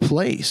was the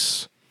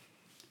place.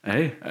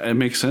 Hey, it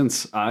makes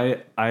sense.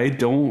 I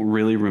don't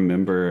really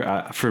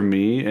remember. For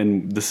me,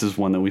 and this is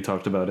one that we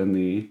talked about in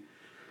the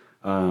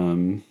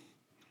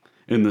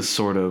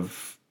sort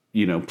of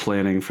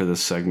planning for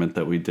this segment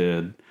that we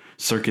did.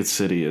 Circuit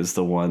City is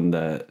the one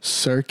that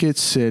Circuit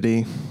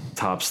City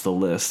tops the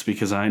list,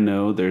 because I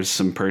know there's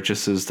some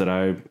purchases that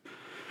I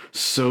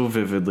so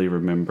vividly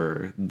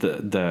remember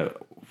that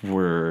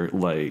were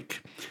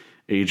like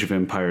Age of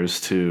Empires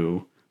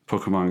 2,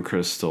 Pokemon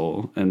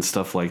Crystal, and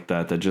stuff like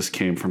that just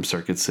came from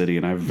Circuit City,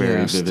 and I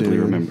very vividly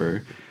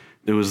remember.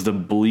 It was the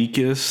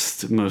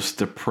bleakest, most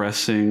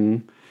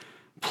depressing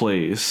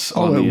place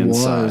on the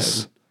inside.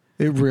 Was.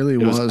 It really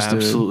was, It was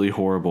absolutely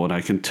horrible, and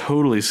I can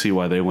totally see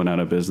why they went out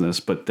of business,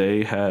 but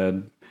they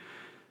had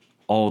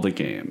all the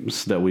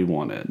games that we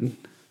wanted.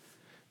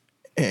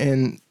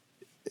 And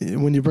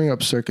when you bring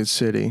up Circuit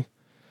City,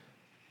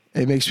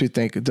 it makes me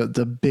think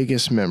the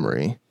biggest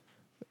memory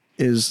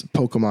is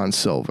Pokemon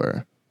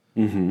Silver.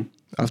 Mm-hmm.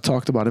 I've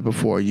talked about it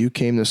before. You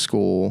came to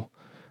school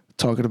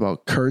talking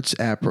about Kurt's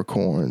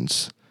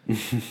Apricorns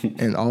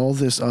and all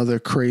this other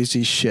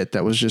crazy shit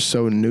that was just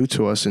so new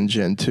to us in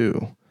Gen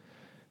 2.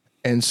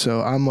 And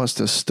so I must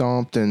have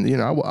stomped,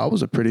 and I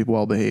was a pretty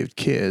well-behaved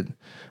kid.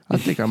 I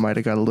think I might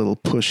have got a little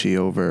pushy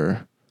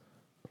over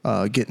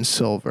getting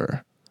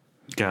Silver.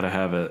 Gotta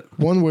have it.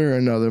 One way or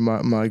another,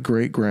 my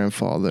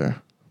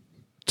great-grandfather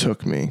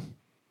took me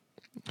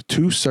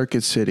to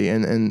Circuit City,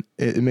 and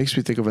it makes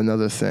me think of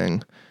another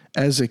thing.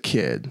 As a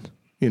kid,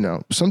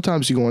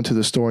 sometimes you go into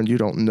the store and you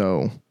don't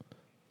know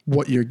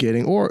what you're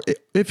getting, or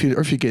if you're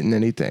getting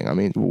anything. I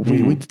mean,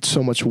 we did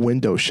so much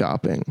window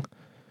shopping.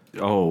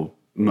 Oh,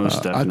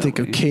 most definitely. I think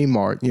of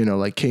Kmart,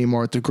 like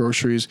Kmart, the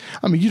groceries.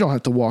 I mean, you don't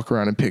have to walk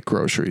around and pick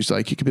groceries.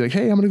 Like, you could be like,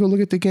 hey, I'm going to go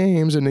look at the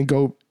games, and then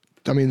go,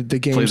 the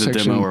game play the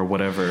section. demo or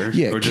whatever.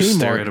 Yeah, or just Kmart,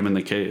 stare at them in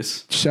the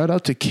case. Shout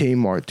out to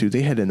Kmart, dude.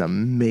 They had an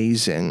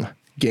amazing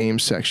game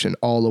section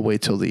all the way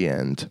till the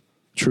end.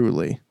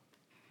 Truly.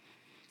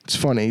 It's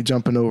funny,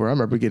 jumping over. I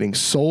remember getting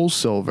Soul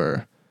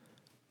Silver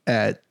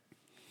at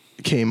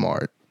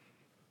Kmart.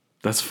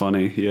 That's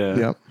funny, yeah.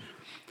 Yep.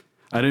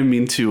 I didn't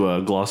mean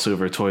to gloss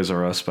over Toys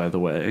R Us, by the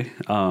way.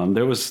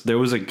 There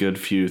was a good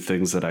few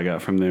things that I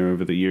got from there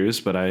over the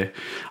years, but I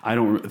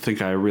don't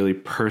think I really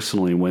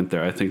personally went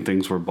there. I think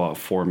things were bought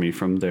for me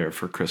from there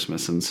for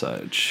Christmas and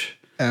such.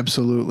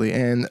 Absolutely.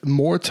 And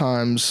more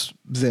times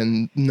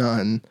than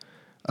none,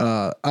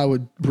 I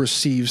would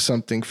receive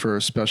something for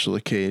special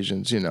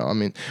occasions. I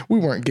mean, we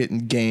weren't getting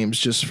games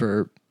just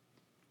for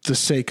the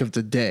sake of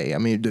the day. I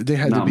mean, they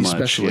had to be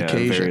special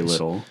occasions. Very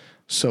little.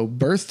 So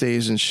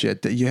birthdays and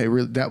shit,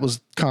 that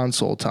was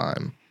console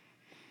time.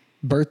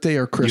 Birthday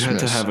or Christmas? You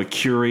had to have a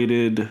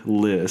curated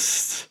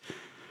list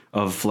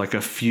of like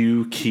a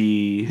few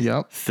key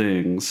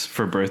things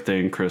for birthday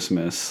and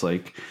Christmas.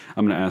 Like,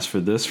 I'm going to ask for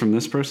this from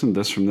this person,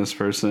 this from this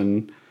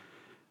person,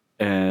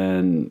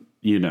 and,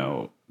 you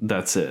know,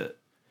 that's it.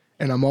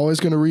 And I'm always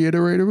going to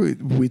reiterate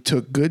it. We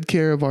took good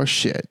care of our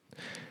shit.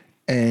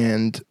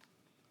 And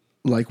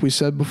like we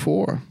said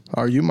before,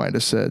 or you might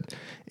have said,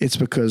 it's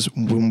because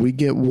when we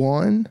get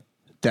one,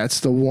 that's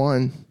the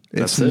one.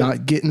 It's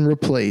not getting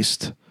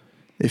replaced.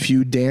 If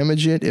you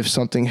damage it, if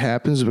something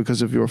happens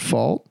because of your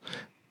fault,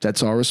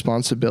 that's our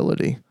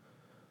responsibility.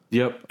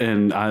 Yep.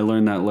 And I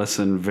learned that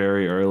lesson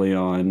very early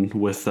on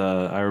with,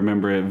 I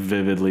remember it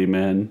vividly,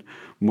 man.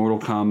 Mortal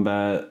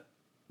Kombat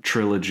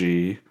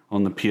Trilogy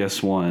on the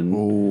PS1.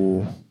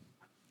 Oh,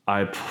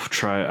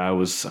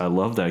 I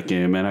love that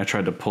game, and I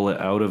tried to pull it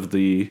out of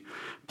the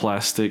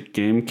plastic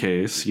game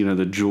case, you know,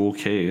 the jewel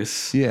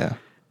case. Yeah.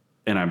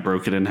 And I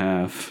broke it in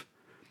half.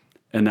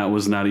 And that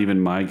was not even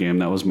my game.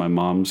 That was my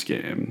mom's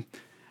game.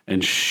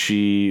 And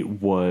she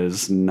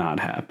was not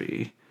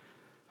happy.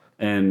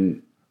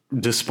 And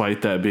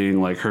despite that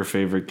being like her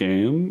favorite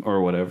game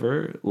or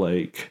whatever,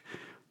 like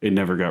it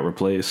never got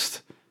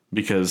replaced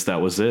because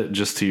that was it.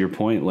 Just to your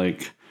point,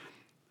 like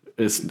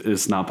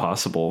it's not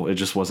possible. It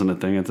just wasn't a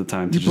thing at the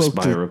time to just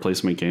buy a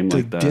replacement game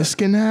like that. The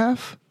disc in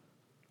half?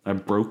 I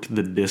broke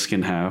the disc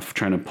in half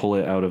trying to pull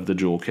it out of the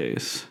jewel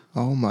case.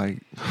 Oh my,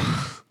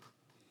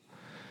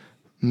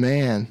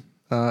 man.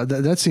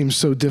 That seems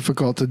so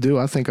difficult to do.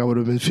 I think I would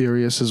have been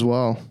furious as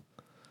well.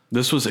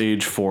 This was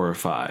age 4 or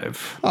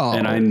 5,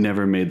 and I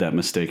never made that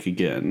mistake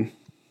again.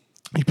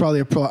 You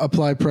probably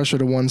applied pressure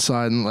to one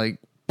side and like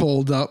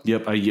pulled up.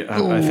 Yep,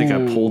 I think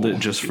I pulled it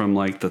just from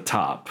like the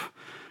top,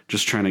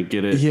 just trying to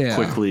get it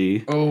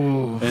quickly.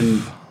 Oh,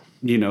 and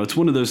you know, it's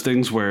one of those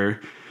things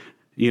where,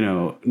 you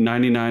know,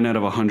 99 out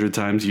of 100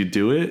 times you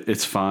do it,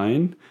 it's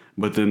fine,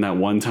 but then that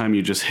one time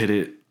you just hit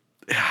it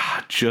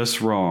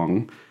just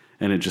wrong.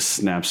 And it just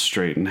snaps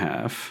straight in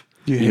half.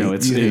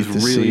 It's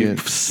really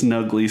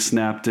snugly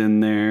snapped in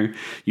there.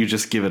 You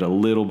just give it a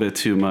little bit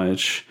too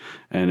much.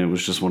 And it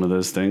was just one of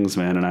those things,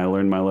 man. And I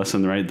learned my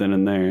lesson right then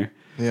and there.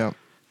 Yeah.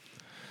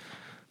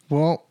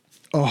 Well,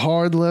 a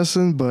hard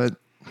lesson, but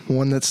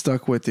one that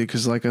stuck with you.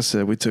 Because like I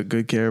said, we took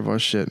good care of our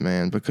shit,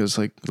 man. Because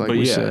like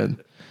we said.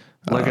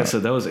 Like I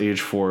said, that was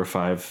age 4 or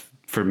 5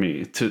 for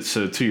me.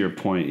 So to your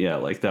point, yeah,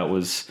 like that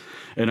was.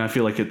 And I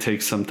feel like it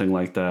takes something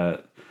like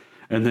that.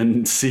 And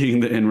then seeing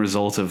the end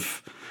result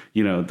of,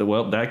 you know,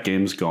 that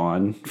game's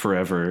gone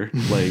forever.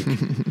 Like,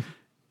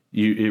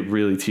 it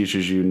really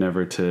teaches you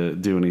never to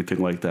do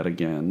anything like that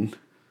again.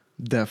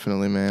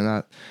 Definitely,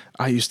 man.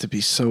 I used to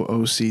be so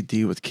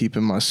OCD with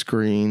keeping my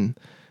screen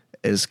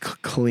as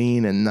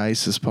clean and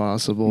nice as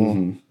possible.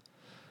 Mm-hmm.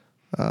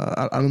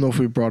 I don't know if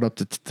we brought up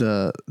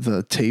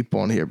the tape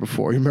on here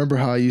before. You remember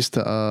how I used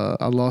to?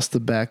 I lost the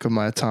back of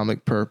my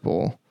Atomic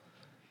Purple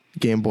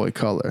Game Boy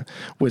Color,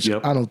 which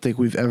I don't think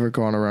we've ever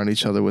gone around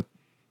each other with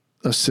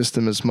a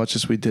system as much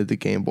as we did the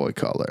Game Boy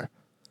Color.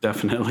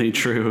 Definitely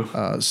true.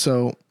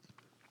 So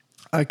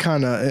I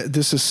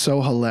this is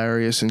so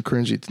hilarious and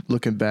cringy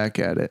looking back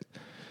at it.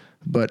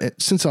 But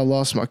since I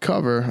lost my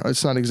cover,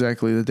 it's not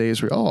exactly the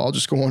days where, I'll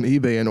just go on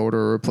eBay and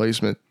order a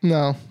replacement.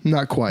 No,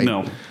 not quite.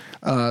 No.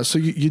 So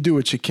you do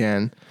what you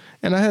can.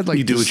 And I had like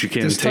you do what you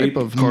can. Tape,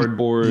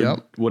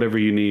 cardboard, whatever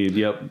you need.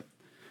 Yep.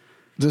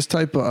 This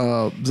type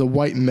of the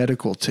white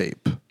medical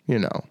tape, you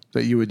know,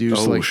 that you would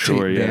use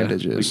tape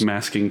bandages. Like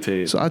masking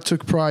tape. So I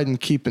took pride in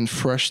keeping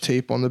fresh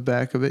tape on the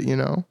back of it, you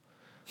know,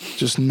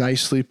 just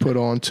nicely put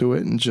onto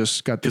it and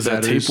just got the batteries.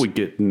 Because that tape would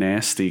get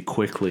nasty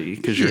quickly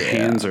because your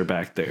hands are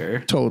back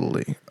there.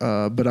 Totally.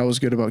 But I was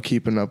good about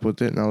keeping up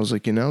with it. And I was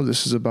like, you know,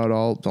 this is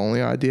about the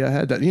only idea I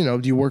had. That, you know,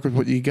 you work with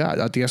what you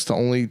got. I guess the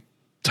only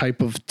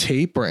type of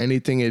tape or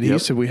anything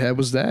adhesive we had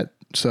was that.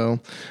 So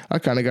I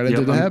kind of got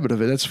into the habit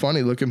of it. That's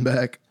funny looking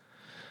back.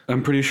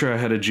 I'm pretty sure I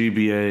had a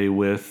GBA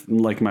with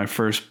like my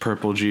first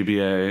purple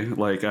GBA.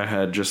 Like I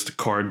had just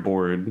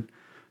cardboard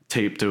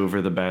taped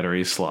over the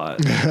battery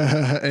slot.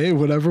 Hey,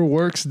 whatever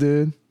works,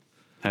 dude.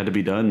 Had to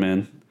be done,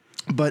 man.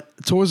 But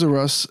Toys R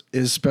Us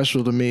is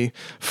special to me.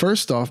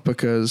 First off,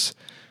 because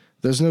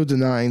there's no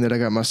denying that I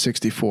got my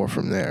 64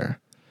 from there.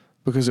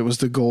 Because it was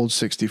the gold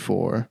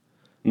 64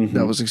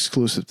 that was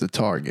exclusive to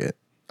Target.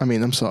 I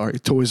mean, I'm sorry,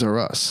 Toys R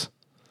Us.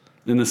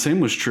 And the same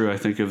was true, I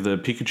think, of the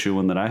Pikachu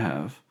one that I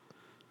have.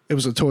 It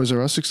was a Toys R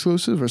Us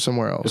exclusive or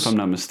somewhere else? If I'm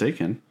not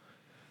mistaken.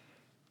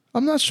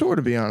 I'm not sure,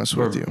 to be honest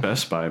with you.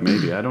 Best Buy,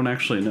 maybe. I don't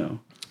actually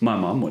know. My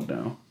mom would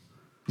know.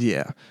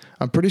 Yeah.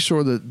 I'm pretty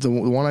sure that the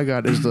one I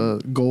got is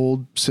the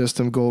gold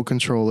system, gold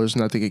controllers,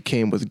 and I think it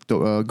came with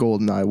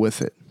GoldenEye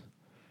with it,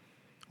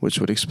 which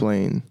would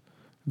explain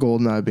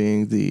GoldenEye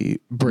being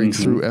the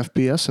breakthrough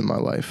FPS in my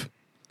life.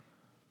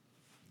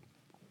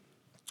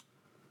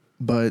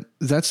 But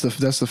that's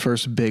the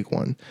first big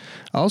one.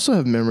 I also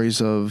have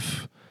memories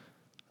of...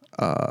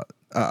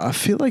 I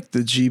feel like the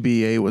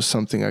GBA was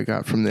something I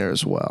got from there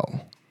as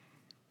well.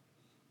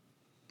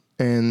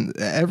 And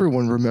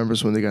everyone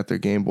remembers when they got their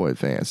Game Boy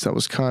Advance. That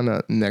was kind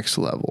of next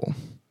level.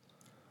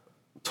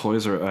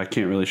 I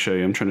can't really show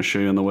you. I'm trying to show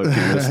you on the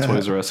webcam. It's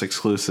Toys R Us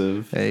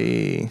exclusive.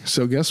 Hey,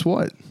 so guess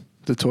what?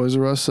 The Toys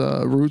R Us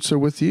roots are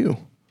with you.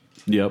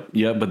 Yep.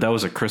 But that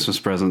was a Christmas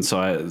present.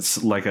 So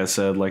like I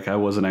said, like I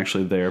wasn't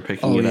actually there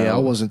picking it out. Oh yeah, I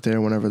wasn't there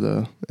whenever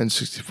the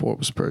N64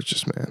 was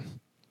purchased, man.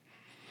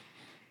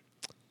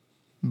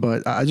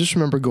 But I just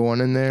remember going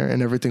in there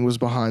and everything was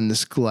behind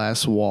this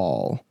glass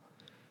wall.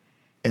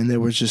 And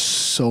there were just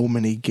so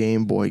many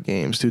Game Boy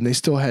games, dude. And they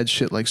still had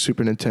shit like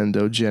Super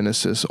Nintendo,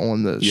 Genesis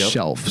on the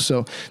shelf.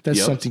 So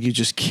that's something you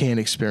just can't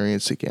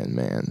experience again,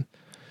 man.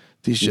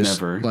 These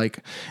just like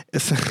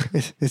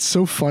it's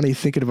so funny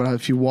thinking about how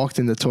if you walked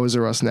into Toys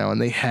R Us now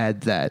and they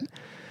had that,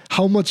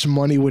 how much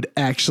money would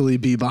actually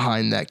be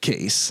behind that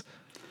case?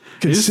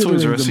 Is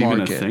Toys R Us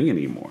even a thing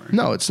anymore?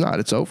 No, it's not.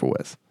 It's over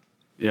with.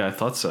 Yeah, I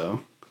thought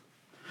so.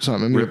 So, I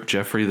mean, Rip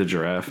Jeffrey the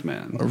Giraffe,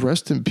 man.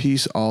 Rest in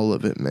peace, all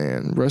of it,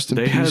 man. Rest in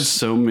peace. They had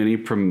so many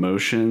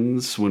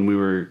promotions when we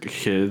were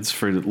kids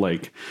for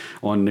like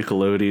on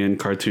Nickelodeon,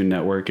 Cartoon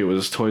Network. It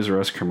was Toys R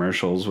Us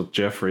commercials with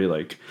Jeffrey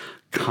like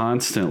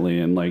constantly,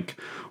 and like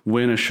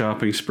win a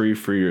shopping spree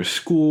for your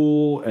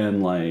school,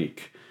 and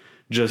like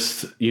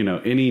just, you know,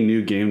 any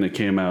new game that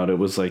came out, it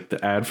was like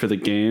the ad for the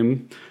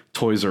game,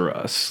 Toys R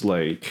Us,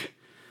 like.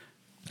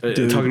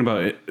 Dude. Talking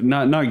about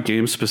not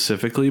games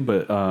specifically,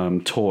 but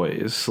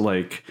toys.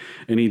 Like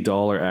any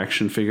doll or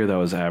action figure that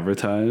was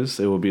advertised,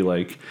 it would be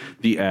like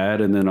the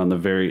ad, and then on the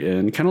very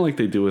end, kind of like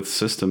they do with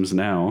systems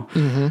now,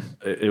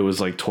 it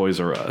was like Toys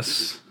R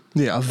Us.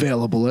 Yeah,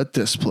 available at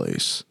this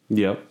place.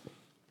 Yep.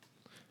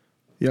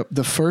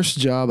 The first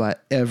job I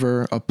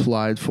ever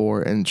applied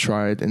for and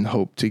tried and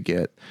hoped to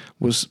get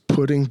was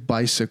putting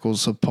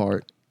bicycles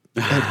apart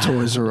at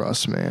Toys R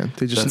Us, man.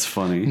 They just That's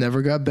funny.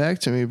 Never got back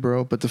to me,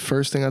 bro. But the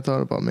first thing I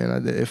thought about,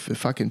 man,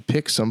 if I can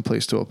pick some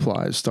place to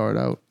apply to start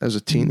out as a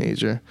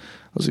teenager,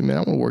 I was like, man, I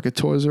want to work at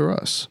Toys R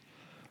Us.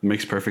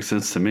 Makes perfect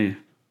sense to me.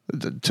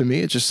 To me,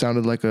 it just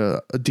sounded like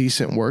a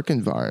decent work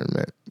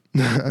environment.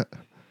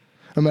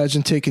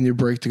 Imagine taking your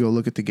break to go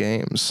look at the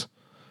games.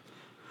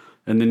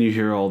 And then you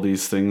hear all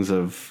these things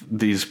of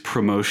these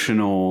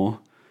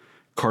promotional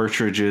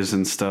cartridges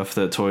and stuff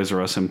that Toys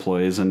R Us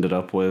employees ended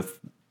up with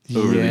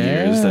over the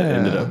years that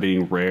ended up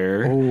being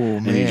rare. Oh,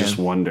 man. And you just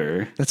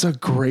wonder. That's a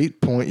great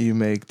point you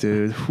make,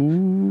 dude.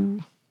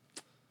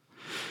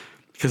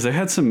 Because they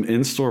had some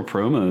in-store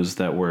promos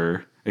that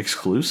were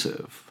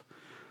exclusive.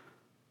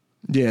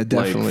 Yeah,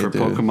 definitely, like for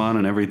dude. Pokemon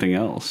and everything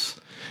else.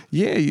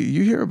 Yeah,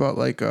 you hear about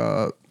like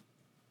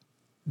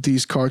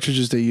these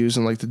cartridges they use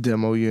in like the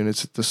demo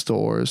units at the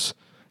stores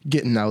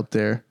getting out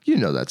there. You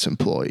know that's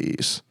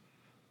employees.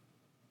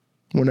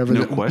 Whenever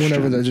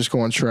they just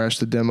go and trash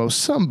the demo,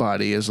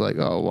 somebody is like,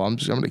 "Oh, well, I'm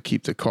going to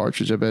keep the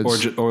cartridge." I bet,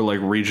 or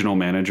like regional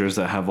managers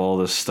that have all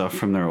this stuff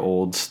from their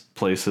old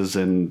places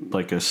in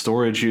like a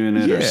storage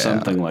unit or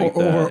something like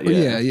that.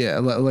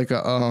 Like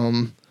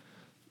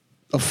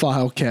a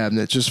file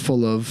cabinet just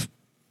full of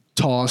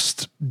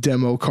tossed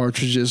demo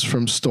cartridges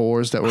from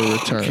stores that were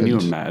returned. Can you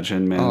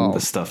imagine, man,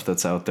 the stuff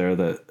that's out there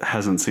that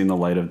hasn't seen the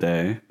light of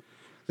day?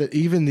 That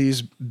even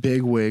these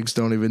big wigs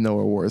don't even know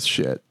are worth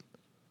shit.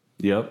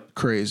 Yep.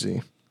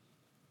 Crazy.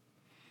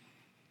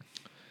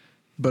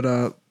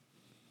 But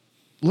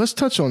let's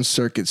touch on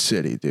Circuit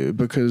City, dude,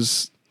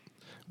 because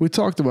we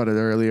talked about it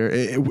earlier,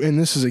 and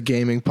this is a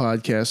gaming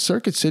podcast.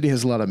 Circuit City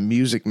has a lot of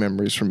music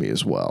memories for me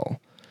as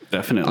well.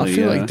 Definitely. I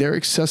feel like their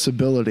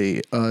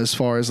accessibility as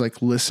far as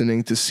like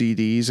listening to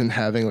CDs and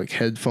having like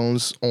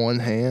headphones on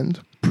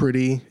hand,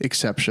 pretty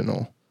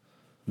exceptional.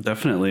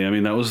 Definitely. I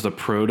mean, that was the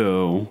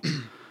proto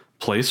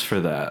place for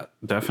that.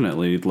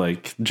 Definitely.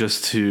 Like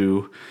just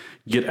to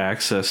get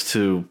access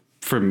to,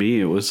 for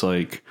me, it was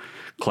like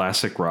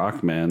classic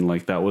rock, man.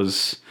 Like that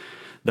was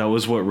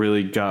what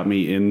really got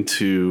me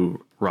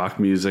into rock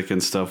music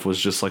and stuff, was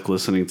just like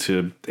listening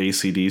to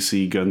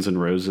AC/DC, Guns N'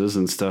 Roses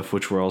and stuff,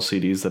 which were all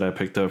CDs that I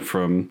picked up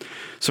from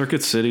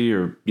Circuit City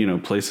or, you know,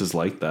 places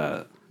like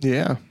that.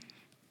 Yeah.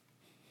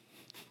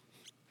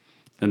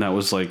 And that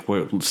was like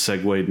what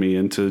segued me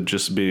into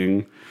just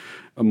being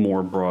a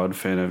more broad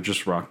fan of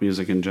just rock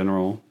music in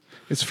general.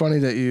 It's funny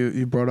that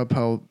you brought up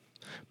how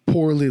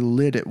poorly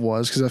lit it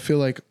was, because I feel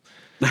like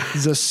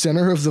the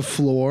center of the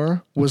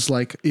floor was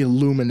like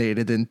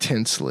illuminated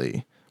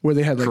intensely, where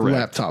they had like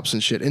laptops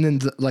and shit, and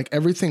then like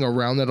everything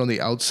around that on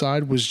the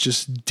outside was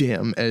just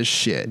dim as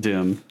shit.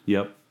 Dim.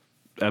 Yep.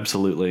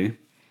 Absolutely.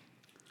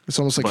 It's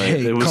almost like,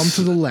 hey, come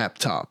to the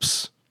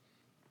laptops.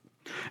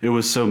 It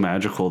was so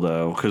magical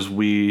though, because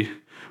we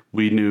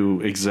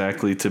knew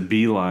exactly to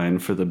beeline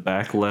for the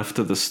back left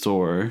of the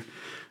store.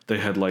 They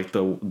had like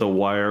the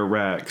wire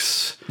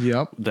racks.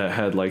 Yep. That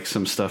had like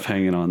some stuff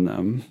hanging on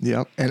them.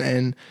 Yep.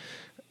 And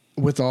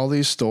with all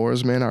these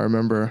stores, man, I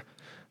remember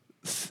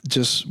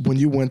just when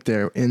you went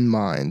there in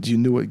mind, you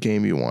knew what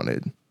game you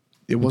wanted.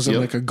 It wasn't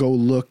like a go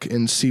look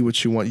and see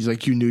what you want.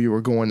 Like you knew you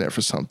were going there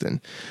for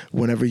something.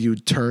 Whenever you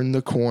turn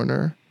the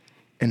corner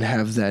and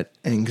have that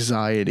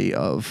anxiety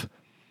of,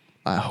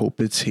 I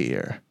hope it's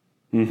here.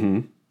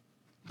 Mm-hmm.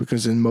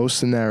 Because in most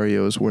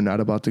scenarios, we're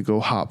not about to go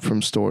hop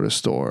from store to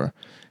store.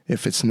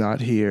 If it's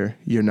not here,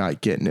 you're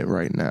not getting it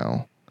right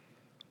now.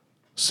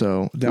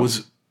 So that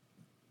was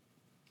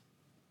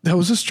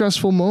a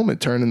stressful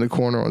moment turning the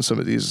corner on some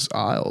of these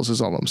aisles,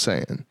 is all I'm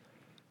saying.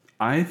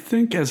 I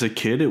think as a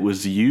kid, it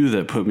was you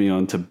that put me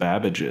onto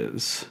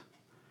Babbage's.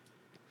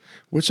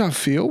 Which I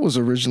feel was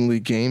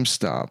originally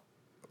GameStop.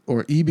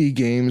 Or EB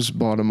Games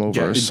bought them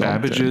over or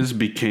something. Babbage's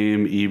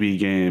became EB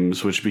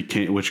Games,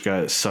 which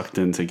got sucked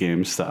into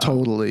GameStop.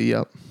 Totally,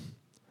 yep.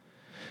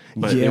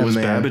 But it was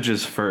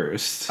Babbage's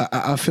first.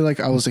 I feel like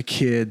I was a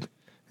kid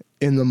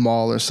in the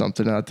mall or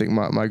something. And I think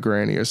my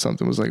granny or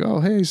something was like, "Oh,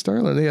 hey,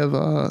 Sterling,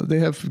 they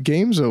have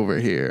games over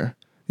here.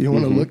 You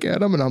want to look at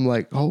them?" And I'm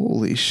like,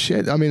 "Holy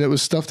shit!" I mean, it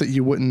was stuff that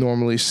you wouldn't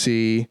normally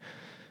see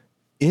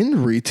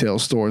in retail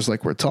stores,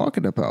 like we're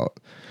talking about.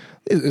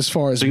 As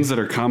far as things that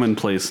are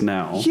commonplace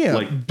now,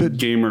 like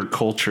gamer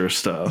culture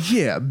stuff.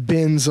 Yeah,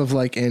 bins of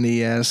like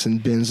NES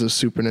and bins of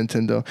Super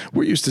Nintendo.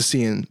 We're used to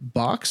seeing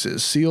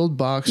boxes, sealed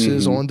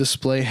boxes on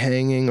display,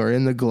 hanging or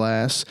in the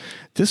glass.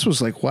 This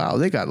was like, wow,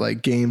 they got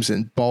like games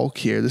in bulk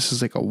here. This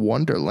is like a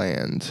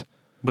wonderland.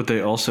 But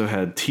they also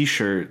had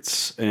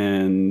T-shirts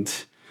and,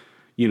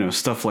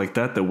 stuff like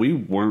that we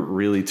weren't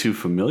really too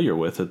familiar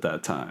with at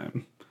that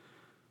time.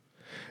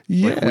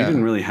 Yeah, like, we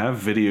didn't really have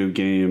video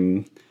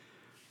game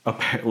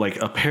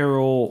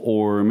apparel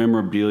or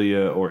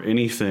memorabilia or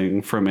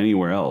anything from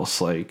anywhere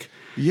else. Like,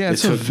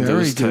 it's a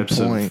very good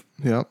point.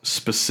 Yep.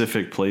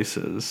 Specific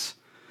places.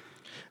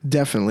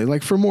 Definitely.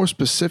 Like for more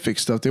specific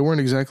stuff, they weren't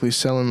exactly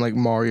selling like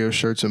Mario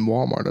shirts in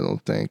Walmart, I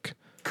don't think.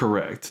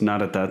 Correct.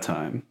 Not at that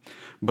time.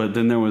 But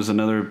then there was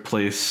another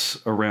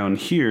place around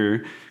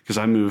here, because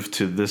I moved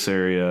to this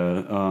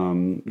area,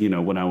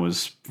 when I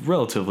was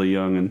relatively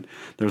young, and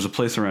there was a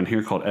place around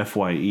here called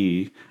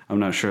FYE. I'm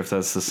not sure if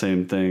that's the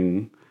same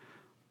thing,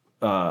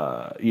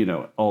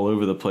 all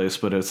over the place,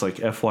 but it's like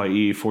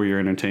FYE, for your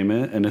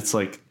entertainment, and it's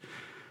like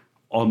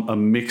a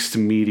mixed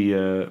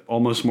media,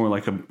 almost more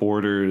like a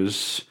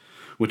Borders,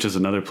 which is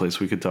another place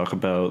we could talk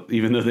about,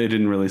 even though they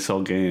didn't really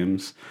sell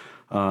games.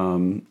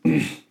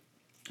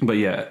 But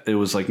yeah, it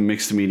was like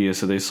mixed media,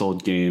 so they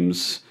sold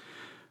games,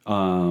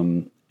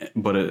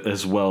 but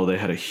as well, they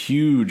had a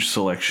huge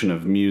selection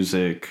of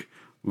music,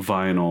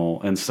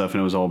 vinyl, and stuff, and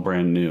it was all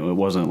brand new. It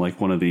wasn't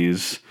like one of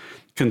these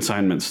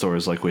consignment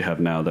stores like we have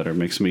now that are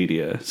mixed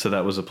media. So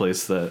that was a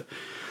place that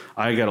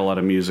I got a lot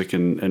of music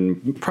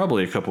and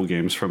probably a couple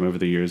games from over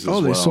the years as well.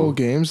 Oh, they sold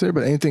games there,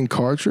 but anything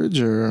cartridge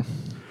or?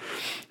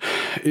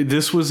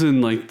 This was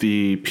in like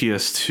the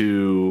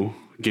PS2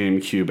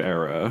 GameCube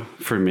era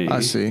for me.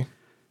 I see.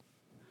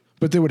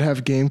 But they would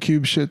have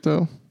GameCube shit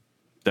though?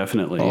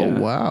 Definitely. Oh, yeah.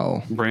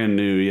 Wow. Brand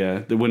new, yeah.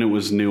 When it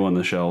was new on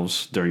the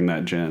shelves during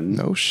that gen.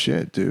 No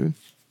shit, dude.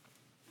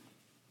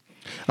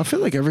 I feel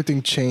like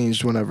everything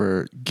changed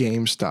whenever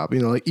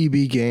GameStop, like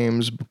EB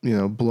Games,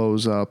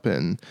 blows up,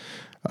 and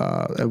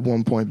at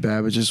one point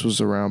Babbage's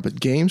was around, but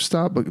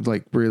GameStop,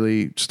 like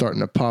really starting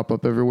to pop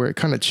up everywhere. It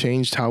kind of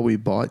changed how we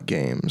bought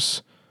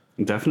games.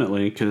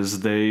 Definitely, because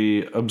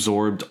they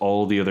absorbed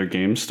all the other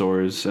game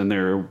stores, and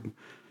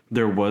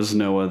there was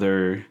no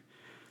other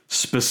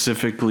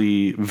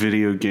specifically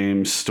video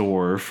game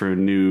store for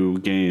new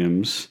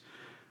games.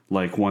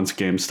 Like once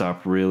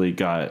GameStop really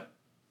got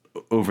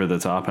over the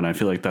top, and I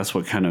feel like that's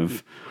what kind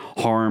of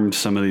harmed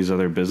some of these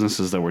other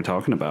businesses that we're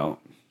talking about.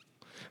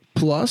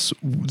 Plus,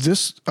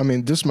 this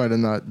might have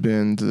not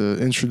been the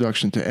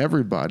introduction to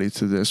everybody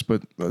to this,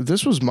 but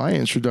this was my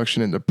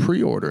introduction into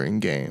pre-ordering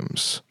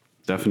games.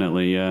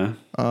 Definitely, yeah.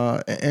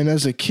 And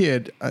as a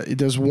kid,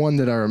 there's one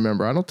that I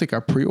remember. I don't think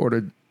I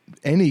pre-ordered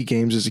any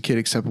games as a kid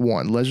except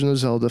one, Legend of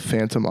Zelda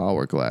Phantom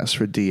Hourglass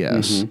for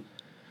DS.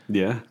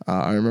 Yeah.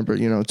 I remember,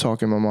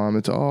 talking my mom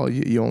into,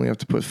 you only have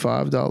to put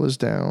 $5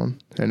 down,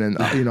 and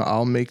then,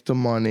 I'll make the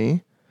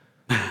money.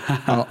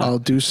 I'll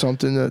do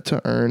something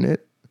to earn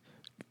it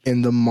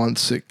in the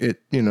months that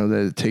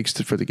it takes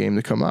for the game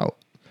to come out.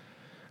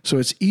 So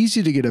it's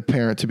easy to get a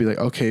parent to be like,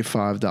 okay,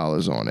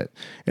 $5 on it.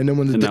 And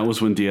then that was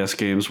when DS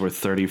games were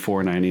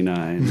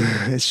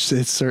 $34.99.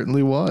 It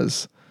certainly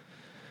was.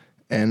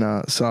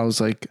 And so I was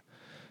like,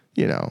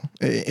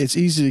 it's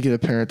easy to get a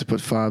parent to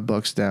put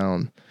 $5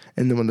 down.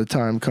 And then when the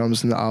time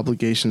comes and the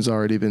obligation's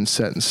already been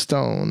set in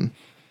stone,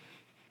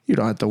 you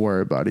don't have to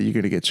worry about it. You're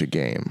going to get your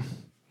game.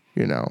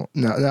 Now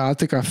I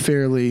think I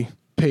fairly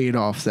paid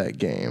off that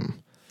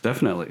game.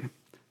 Definitely.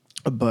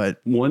 But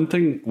one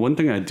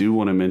thing I do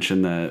want to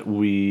mention that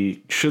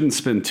we shouldn't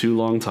spend too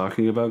long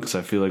talking about, because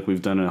I feel like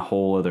we've done a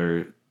whole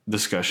other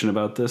discussion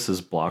about this,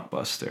 is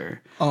Blockbuster.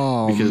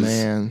 Oh, because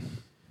man.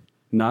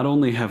 Not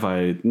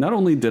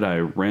only did I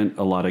rent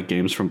a lot of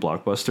games from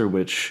Blockbuster,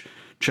 which,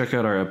 check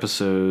out our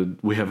episode.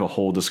 We have a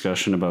whole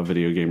discussion about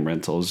video game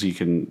rentals.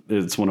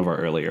 It's one of our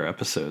earlier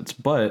episodes.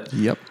 But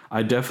yep.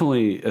 I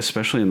definitely,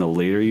 especially in the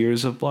later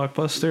years of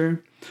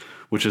Blockbuster,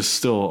 which is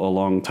still a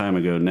long time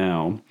ago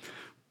now,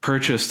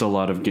 purchased a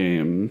lot of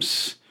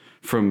games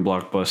from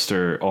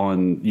Blockbuster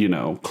on,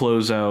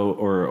 closeout,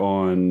 or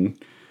on,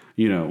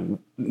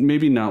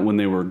 maybe not when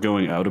they were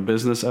going out of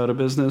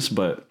business,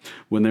 but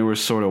when they were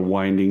sort of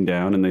winding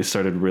down and they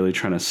started really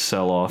trying to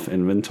sell off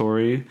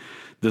inventory,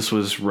 This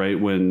was right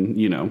when,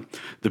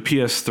 the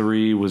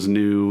PS3 was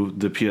new,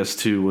 the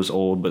PS2 was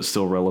old but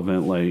still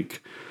relevant.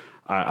 Like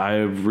I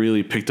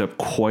really picked up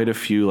quite a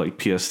few like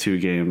PS2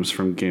 games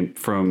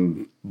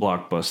from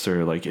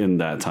Blockbuster like in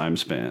that time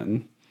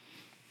span.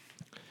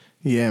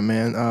 Yeah,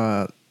 man.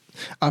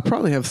 I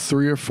probably have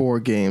 3 or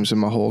 4 games in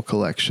my whole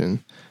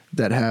collection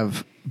that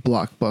have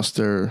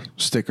Blockbuster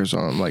stickers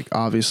on them. Like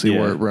obviously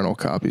we're rental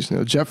copies.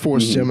 Jet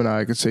Force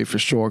Gemini, I could say for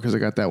sure because I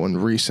got that one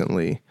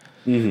recently.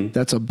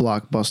 That's a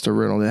Blockbuster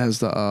rental. It has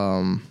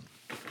the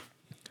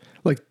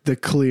like the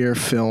clear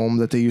film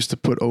that they used to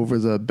put over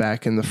the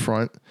back and the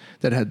front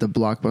that had the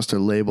Blockbuster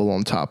label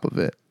on top of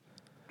it.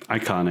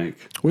 Iconic.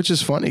 Which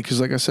is funny because,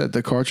 like I said,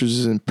 the cartridge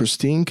is in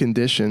pristine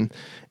condition,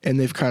 and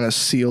they've kind of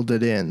sealed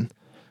it in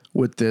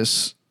with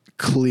this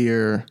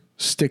clear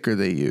sticker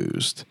they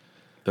used.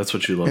 That's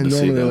what you love and to see.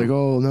 And normally they're like,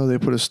 oh, no, they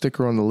put a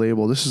sticker on the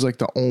label. This is like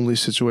the only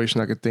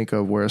situation I could think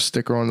of where a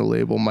sticker on the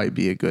label might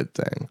be a good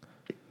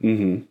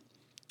thing.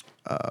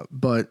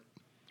 But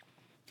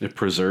it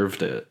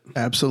preserved it.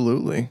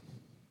 Absolutely.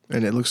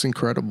 And it looks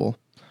incredible.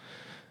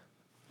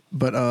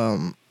 But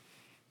on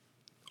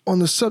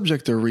the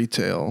subject of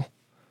retail,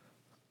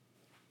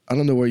 I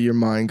don't know where your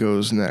mind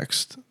goes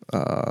next.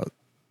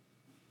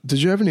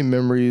 Did you have any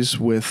memories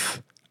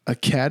with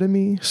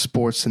Academy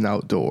Sports and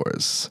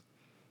Outdoors?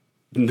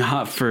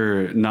 Not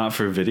for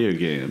video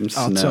games.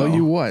 I'll tell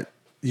you what,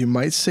 you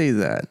might say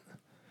that,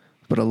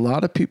 but a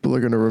lot of people are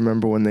going to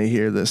remember when they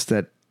hear this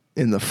that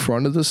in the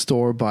front of the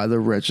store by the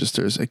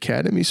registers,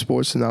 Academy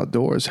Sports and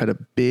Outdoors had a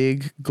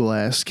big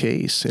glass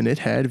case and it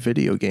had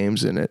video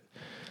games in it.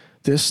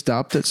 This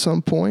stopped at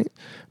some point,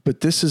 but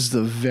this is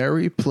the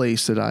very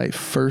place that I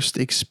first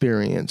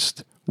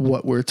experienced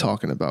what we're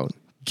talking about,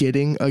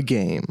 getting a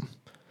game.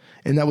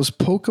 And that was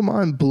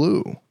Pokemon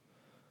Blue.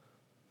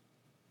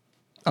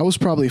 I was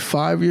probably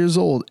 5 years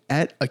old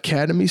at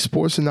Academy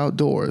Sports and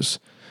Outdoors.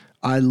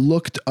 I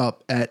looked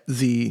up at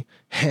the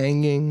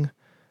hanging,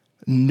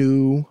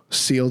 new,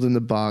 sealed in the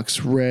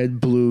box,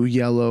 red, blue,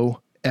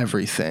 yellow,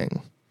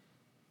 everything.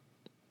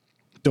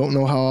 Don't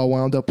know how I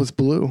wound up with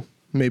blue.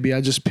 Maybe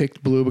I just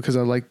picked blue because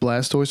I like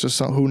Blastoise or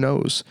something. Who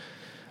knows?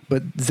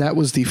 But that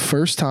was the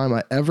first time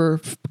I ever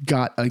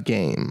got a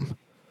game.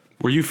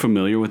 Were you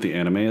familiar with the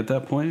anime at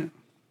that point?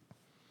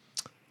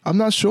 I'm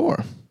not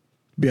sure.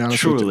 Be honest.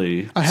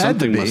 Surely, I had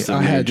to be.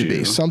 I had to you.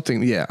 be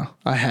something. Yeah,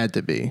 I had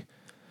to be.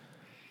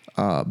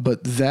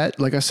 But that,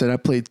 like I said, I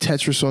played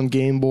Tetris on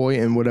Game Boy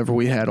and whatever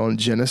we had on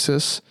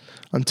Genesis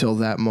until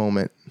that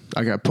moment.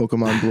 I got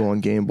Pokemon Blue on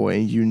Game Boy,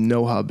 and you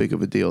know how big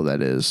of a deal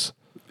that is.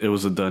 It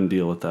was a done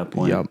deal at that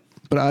point. Yep.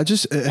 But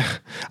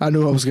I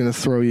knew I was going to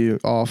throw you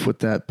off with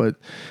that. But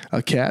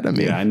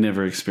Academy. Yeah, I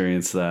never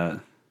experienced that.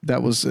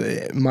 That was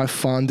my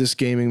fondest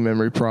gaming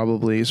memory,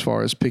 probably, as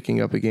far as picking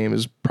up a game,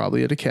 is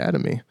probably at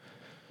Academy.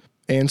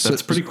 And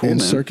that's pretty cool, and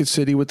man. Circuit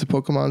City with the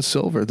Pokemon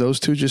Silver. Those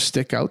two just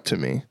stick out to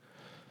me.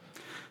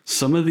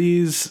 Some of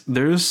these,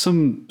 there's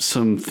some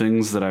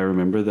things that I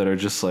remember that are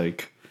just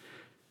like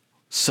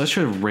such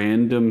a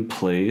random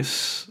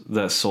place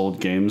that sold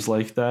games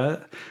like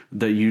that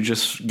you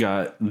just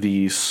got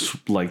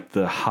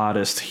the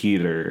hottest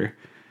heater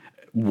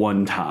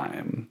one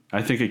time.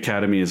 I think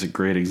Academy is a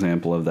great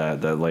example of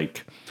that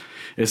like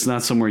it's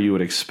not somewhere you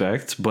would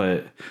expect,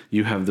 but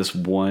you have this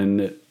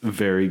one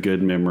very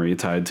good memory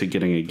tied to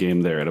getting a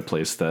game there at a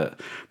place that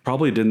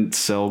probably didn't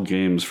sell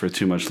games for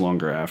too much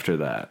longer after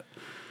that.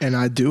 And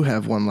I do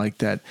have one like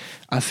that.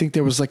 I think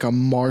there was like a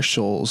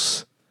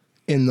Marshall's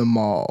in the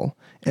mall,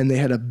 and they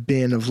had a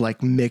bin of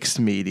like mixed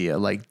media,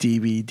 like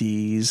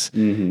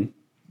DVDs,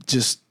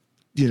 just,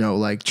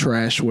 like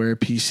trashware,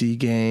 PC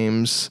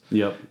games.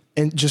 Yep.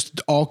 And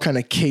just all kind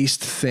of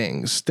cased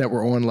things that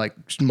were on like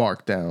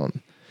markdown.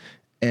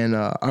 And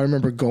I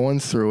remember going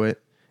through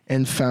it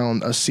and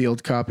found a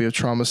sealed copy of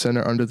Trauma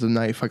Center Under the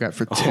Knife I got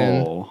for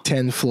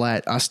 10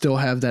 flat. I still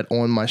have that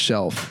on my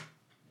shelf.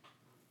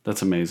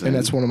 That's amazing. And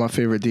that's one of my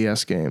favorite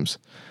DS games.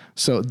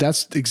 So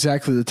that's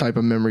exactly the type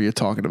of memory you're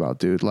talking about,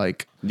 dude.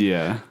 Like,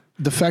 yeah,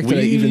 the fact that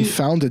I even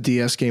found a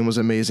DS game was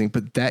amazing,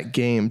 but that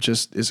game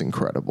just is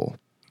incredible.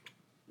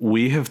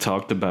 We have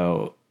talked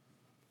about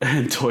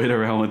and toyed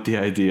around with the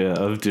idea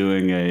of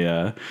doing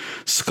a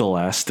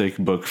Scholastic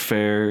Book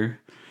Fair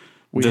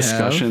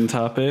discussion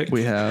topic.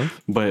 We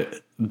have.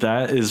 But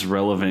that is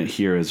relevant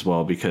here as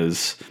well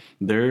because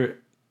they're,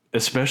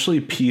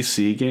 especially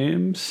PC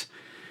games,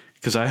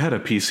 because I had a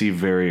PC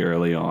very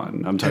early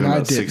on. I'm talking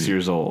about 6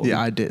 years old.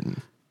 Yeah, I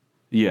didn't.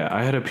 Yeah,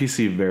 I had a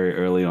PC very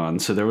early on.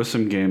 So there were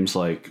some games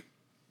like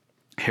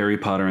Harry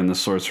Potter and the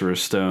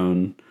Sorcerer's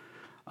Stone,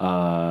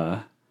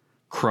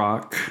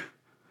 Croc.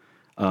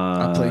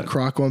 I played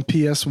Croc on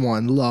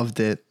PS1. Loved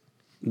it.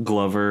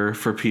 Glover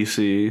for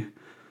PC.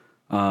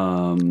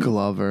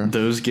 Glover.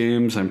 Those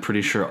games, I'm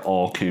pretty sure,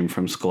 all came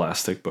from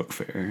Scholastic Book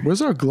Fair.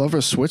 Where's our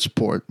Glover Switch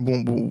port?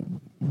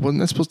 Wasn't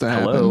that supposed to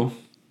happen?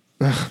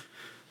 Hello.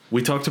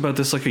 We talked about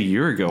this like a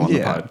year ago on the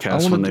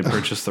podcast when they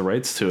purchased the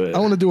rights to it. I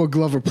want to do a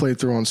Glover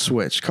playthrough on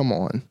Switch. Come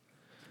on.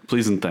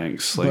 Please and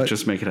thanks.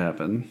 Just make it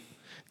happen.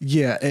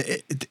 Yeah.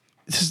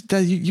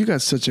 You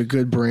got such a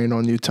good brain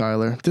on you,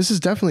 Tyler. This is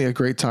definitely a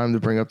great time to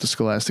bring up the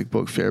Scholastic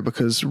Book Fair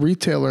because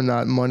retail or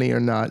not, money or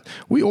not,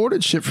 we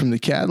ordered shit from the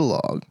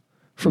catalog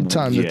from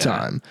time to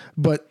time.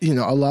 But,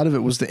 a lot of it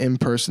was the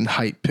in-person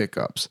hype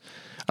pickups.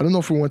 I don't know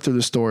if we went through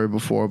the story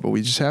before, but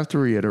we just have to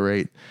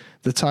reiterate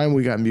the time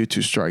we got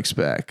Mewtwo Strikes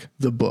Back,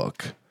 the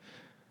book.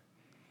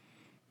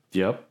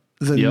 Yep.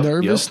 The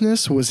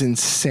nervousness was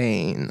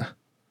insane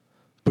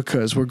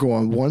because we're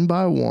going one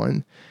by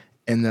one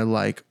and they're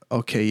like,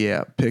 okay,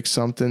 yeah, pick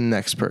something,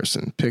 next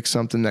person, pick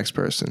something, next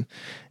person.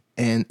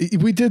 And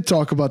we did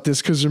talk about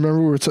this because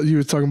remember you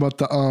were talking about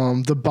the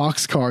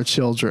boxcar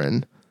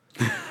children.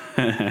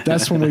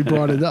 That's when we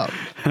brought it up.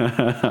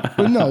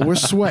 But no, we're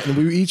sweating.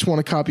 We each want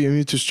a copy of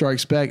Mewtwo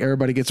Strikes Back.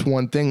 Everybody gets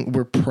one thing.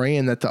 We're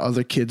praying that the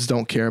other kids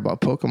don't care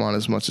about Pokemon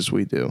as much as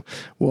we do.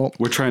 Well,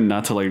 we're trying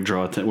not to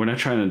draw attention. We're not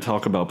trying to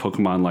talk about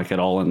Pokemon at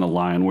all in the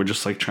line. We're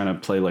just trying to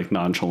play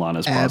nonchalant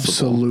as possible.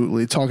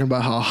 Absolutely. Talking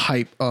about how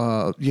hype,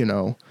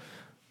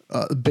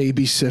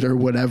 babysitter,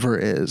 whatever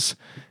is.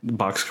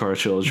 Boxcar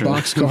children.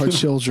 Boxcar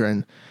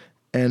children.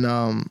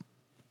 And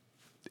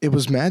it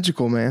was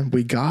magical, man.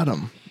 We got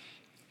them.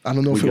 I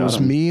don't know if it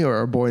was me or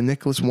our boy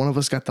Nicholas. One of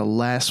us got the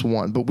last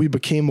one, but we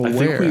became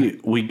aware. I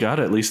think we got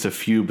at least a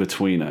few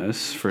between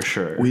us, for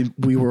sure.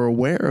 We were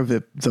aware of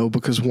it, though,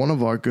 because one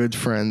of our good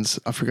friends,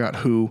 I forgot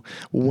who,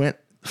 went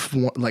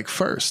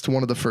first,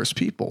 one of the first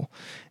people.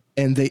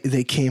 And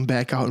they came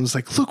back out and was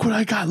like, look what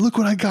I got, look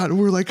what I got. And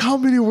we were like, how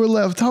many were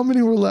left? How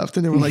many were left?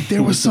 And they were like,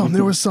 there were some.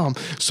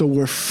 So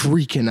we're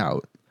freaking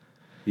out.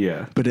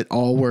 Yeah. But it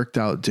all worked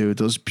out, dude.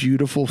 Those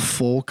beautiful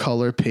full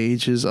color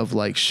pages of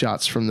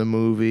shots from the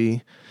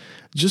movie.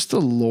 Just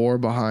the lore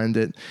behind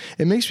it.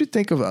 It makes me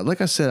think of, like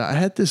I said, I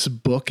had this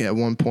book at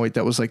one point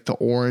that was the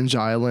Orange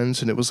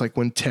Islands. And it was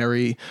when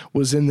Terry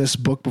was in this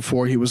book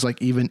before he was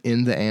even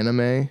in the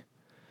anime.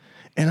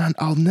 And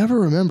I'll never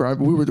remember.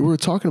 We were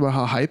talking about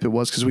how hype it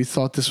was because we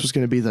thought this was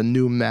going to be the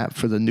new map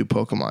for the new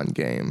Pokemon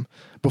game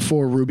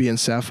before Ruby and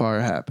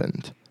Sapphire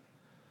happened.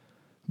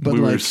 But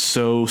we were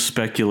so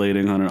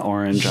speculating on an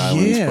Orange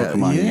Islands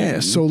Pokemon game. Yeah,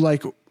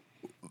 so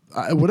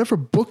whatever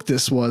book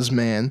this was,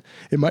 man,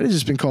 it might have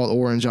just been called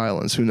Orange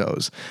Islands. Who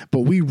knows?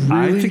 But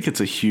I think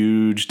it's a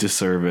huge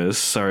disservice.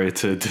 Sorry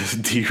to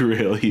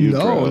derail you.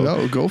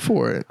 No, go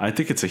for it. I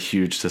think it's a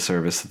huge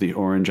disservice that the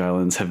Orange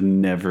Islands have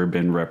never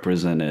been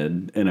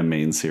represented in a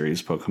main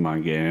series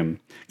Pokemon game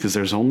because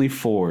there's only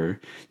 4.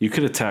 You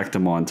could have tacked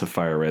them on to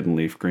Fire Red and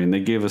Leaf Green.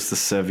 They gave us the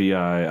Sevii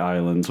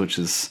Islands, which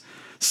is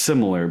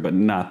similar but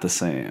not the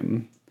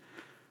same.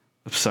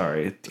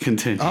 Sorry,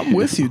 continue. I'm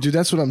with you, dude.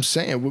 That's what I'm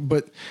saying.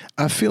 But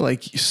I feel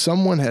like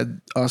someone had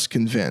us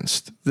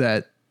convinced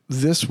that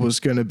this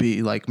was going to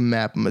be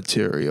map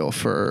material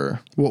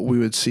for what we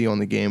would see on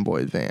the Game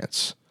Boy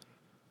Advance.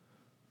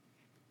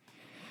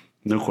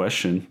 No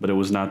question, but it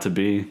was not to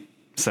be,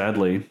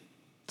 sadly.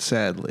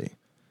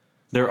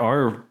 There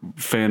are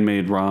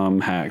fan-made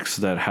ROM hacks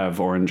that have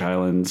Orange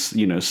Islands,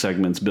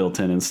 segments built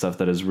in and stuff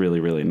that is really,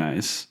 really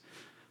nice.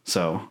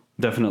 So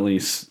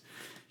definitely,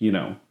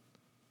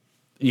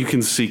 you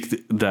can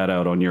seek that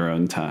out on your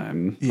own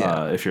time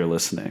if you're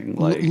listening.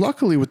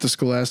 Luckily, with the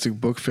Scholastic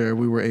Book Fair,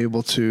 we were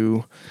able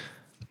to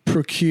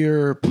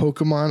procure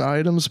Pokemon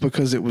items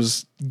because it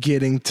was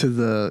getting to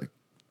the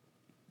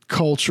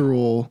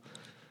cultural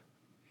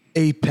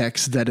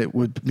apex that it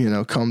would,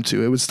 come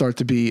to. It would start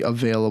to be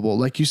available.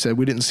 Like you said,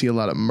 we didn't see a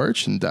lot of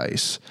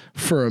merchandise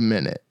for a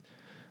minute.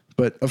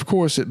 But, of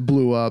course, it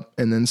blew up,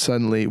 and then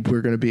suddenly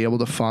we're going to be able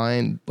to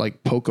find,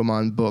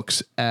 Pokemon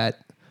books at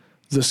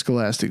the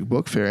Scholastic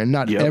Book Fair, and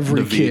not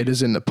every kid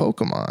is into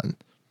Pokemon.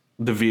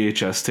 The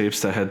VHS tapes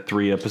that had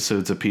 3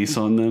 episodes apiece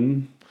on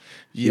them.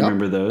 You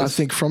remember those? I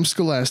think from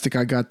Scholastic,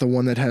 I got the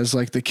one that has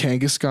the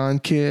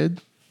Kangaskhan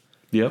kid.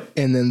 Yep.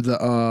 And then the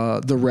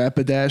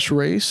Rapidash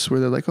race where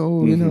they're they're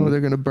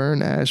going to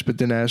burn Ash, but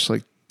then Ash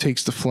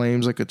takes the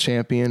flames like a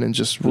champion and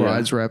just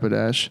rides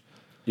Rapidash.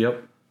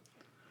 Yep.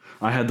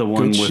 I had the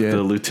one with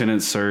the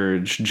Lieutenant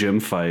Surge gym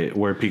fight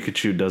where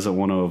Pikachu doesn't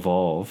want to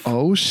evolve.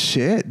 Oh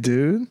shit,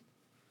 dude.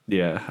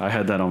 Yeah, I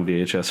had that on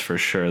VHS for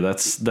sure.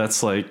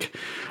 That's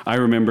I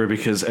remember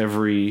because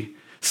every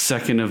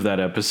second of that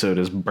episode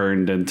is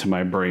burned into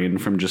my brain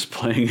from just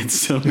playing it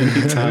so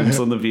many times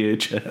on the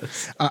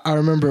VHS. I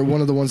remember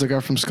one of the ones I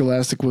got from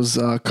Scholastic was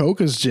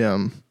Koka's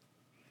Gym.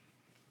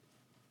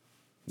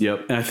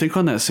 Yep, and I think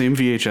on that same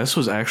VHS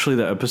was actually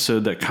the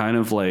episode that kind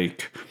of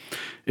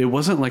it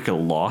wasn't a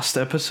lost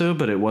episode,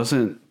 but it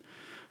wasn't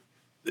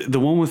the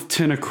one with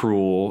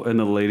Tentacruel and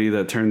the lady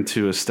that turned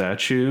to a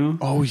statue.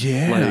 Oh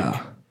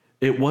yeah.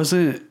 It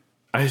wasn't,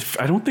 I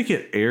don't think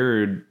it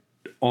aired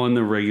on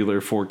the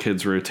regular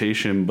 4Kids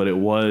rotation, but it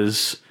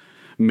was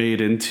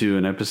made into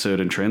an episode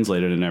and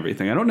translated and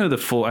everything. I don't know the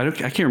full, I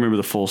can't remember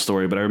the full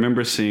story, but I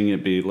remember seeing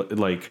it be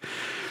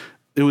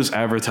it was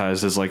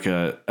advertised as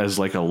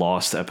a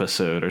lost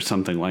episode or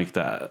something like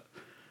that.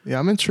 Yeah,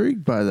 I'm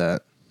intrigued by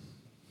that.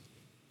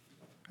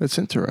 It's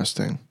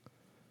interesting.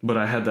 But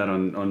I had that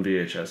on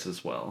VHS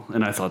as well,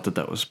 and I thought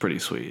that was pretty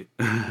sweet.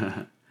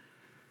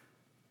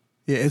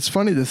 Yeah, it's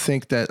funny to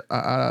think that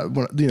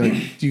when,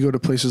 you go to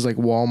places like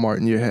Walmart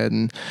in your head,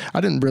 and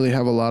I didn't really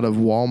have a lot of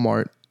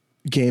Walmart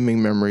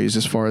gaming memories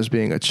as far as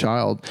being a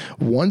child.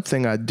 One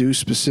thing I do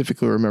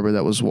specifically remember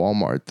that was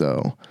Walmart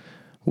though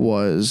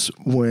was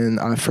when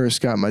I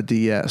first got my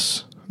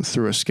DS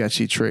through a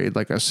sketchy trade,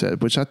 like I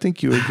said, which I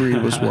think you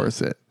agreed was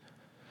worth it.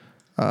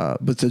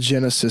 But the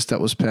Genesis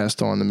that was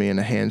passed on to me in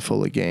a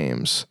handful of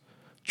games,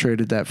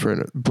 traded that for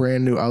a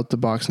brand new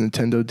out-the-box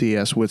Nintendo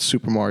DS with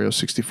Super Mario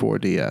 64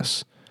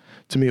 DS.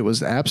 To me, it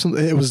was a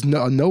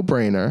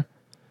no-brainer.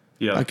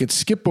 Yeah. I could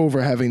skip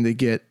over having to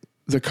get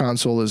the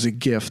console as a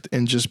gift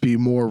and just be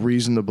more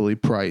reasonably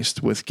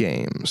priced with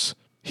games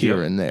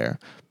here and there.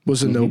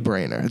 Was a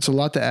no-brainer. It's a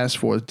lot to ask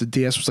for. The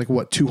DS was like,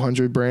 what,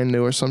 200 brand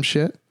new or some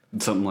shit?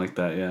 Something like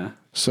that, yeah.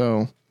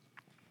 So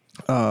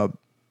I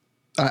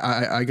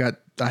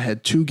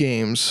had 2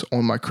 games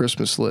on my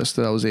Christmas list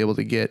that I was able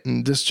to get,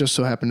 and this just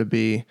so happened to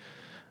be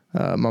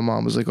my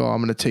mom was like, "Oh,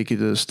 I'm going to take you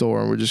to the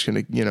store, and we're just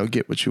going to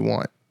get what you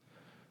want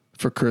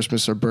for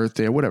Christmas or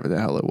birthday or whatever the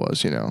hell it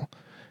was,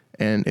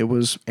 And it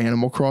was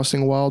Animal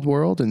Crossing Wild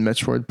World and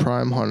Metroid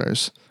Prime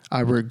Hunters.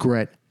 I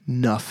regret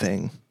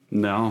nothing.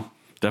 No,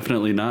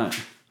 definitely not.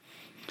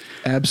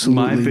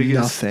 Absolutely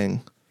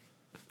nothing.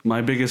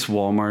 My biggest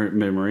Walmart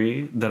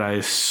memory that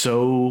I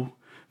so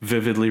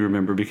vividly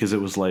remember because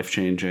it was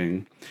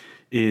life-changing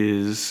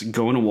is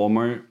going to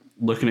Walmart,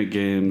 looking at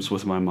games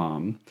with my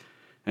mom,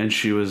 and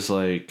she was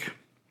like,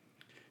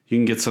 you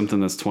can get something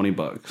that's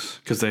 $20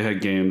 because they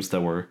had games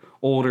that were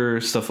older,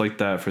 stuff like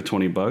that for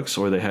 $20,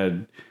 or they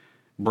had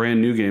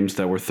brand new games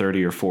that were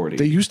 30 or 40.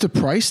 They used to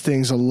price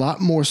things a lot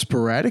more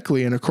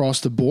sporadically and across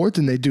the board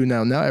than they do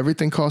now. Now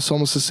everything costs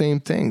almost the same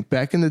thing.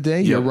 Back in the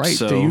day, you're right.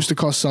 They used to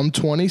cost some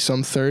 20,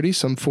 some 30,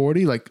 some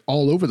 40, like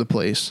all over the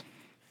place.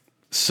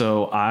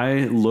 So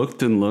I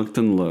looked and looked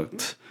and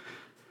looked,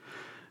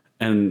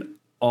 and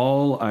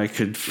all I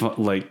could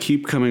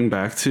keep coming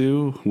back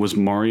to was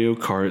Mario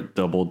Kart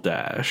Double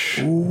Dash.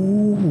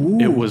 Ooh.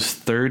 It was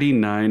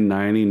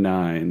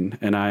 $39.99,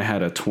 and I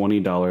had a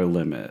 $20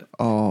 limit.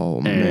 Oh,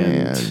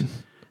 man.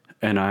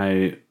 And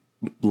I,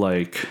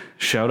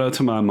 shout out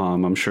to my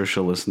mom. I'm sure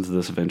she'll listen to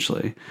this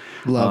eventually.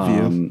 Love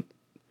you.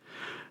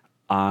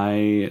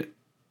 I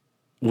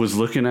was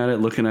looking at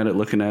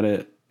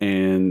it,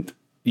 and,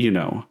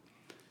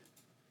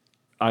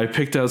 I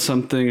picked out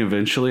something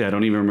eventually. I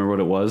don't even remember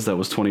what it was. That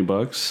was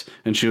 $20.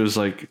 And she was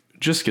like,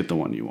 just get the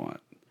one you want.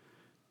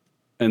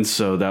 And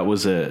so that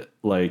was it.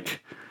 I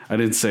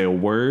didn't say a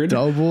word.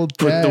 Double Dash.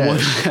 Put the one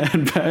I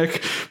had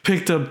back,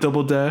 picked up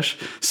Double Dash,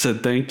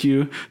 said thank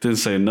you. Didn't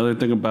say another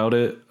thing about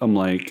it. I'm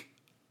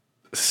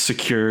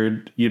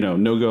secured,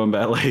 no going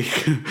back.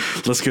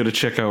 Let's go to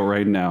checkout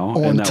right now.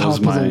 On and that top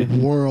was my of the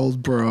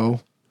world,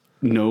 bro.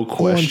 No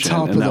question. On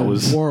top and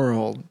of the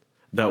world.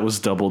 That was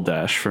Double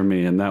Dash for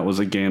me, and that was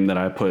a game that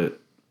I put,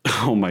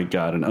 oh my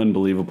God, an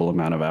unbelievable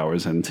amount of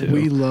hours into.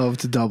 We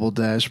loved Double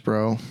Dash,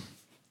 bro.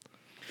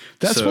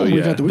 That's what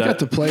we got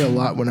to play a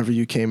lot whenever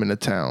you came into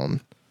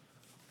town.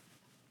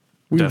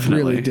 We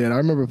Definitely. really did. I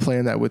remember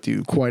playing that with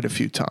you quite a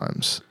few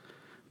times.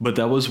 But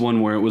that was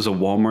one where it was a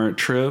Walmart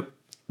trip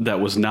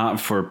that was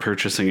not for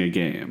purchasing a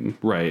game,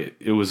 right?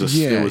 It was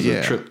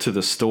a trip to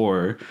the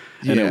store,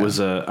 and it was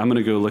I'm going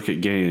to go look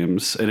at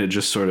games, and it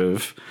just sort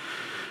of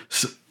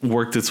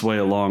worked its way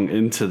along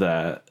into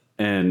that.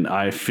 And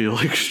I feel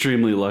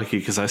extremely lucky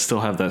because I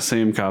still have that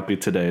same copy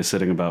today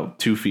sitting about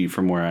 2 feet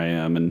from where I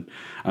am, and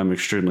I'm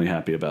extremely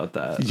happy about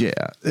that.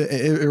 Yeah,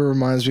 it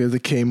reminds me of the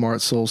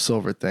Kmart Soul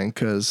Silver thing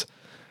because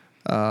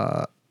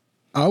I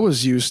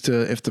was used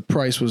to, if the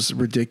price was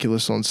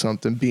ridiculous on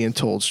something, being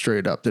told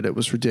straight up that it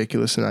was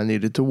ridiculous and I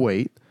needed to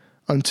wait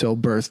until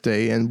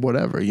birthday and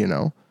whatever,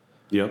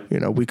 Yep.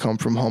 We come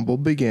from humble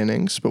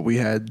beginnings, but we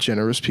had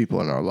generous people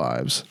in our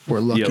lives. We're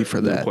lucky for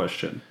that. No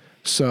question.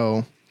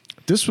 So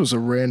this was a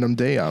random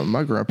day.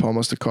 My grandpa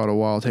must have caught a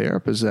wild hair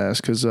up his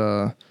ass because,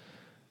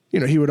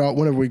 he would,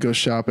 whenever we go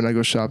shopping, I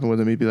go shopping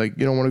with him. He'd be like,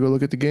 "You don't want to go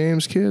look at the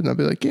games, kid?" And I'd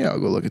be like, "Yeah, I'll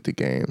go look at the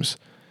games."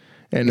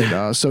 And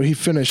then, so he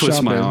finished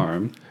Twist shopping. my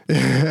arm.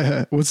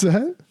 What's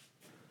that?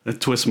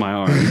 Twist my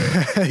arm.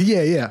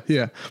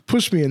 Yeah.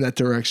 Push me in that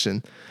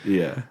direction.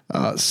 Yeah.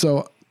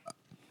 So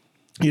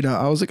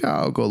I was like,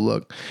 I'll go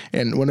look.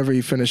 And whenever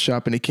he finished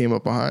shopping, he came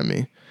up behind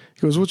me.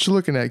 He goes, "What you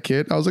looking at,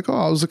 kid?" I was like,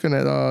 I was looking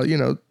at,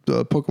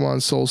 the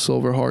Pokemon Soul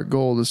Silver Heart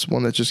Gold. This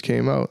one that just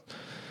came out.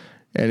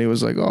 And he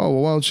was like, "Oh,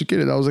 well, why don't you get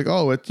it?" I was like,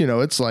 "Oh,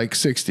 it's like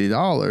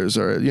 $60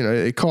 or,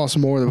 it costs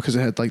more because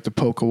it had like the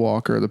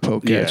Pokewalk or the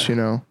Poketch,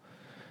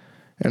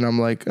 And I'm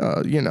like,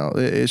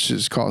 it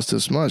just cost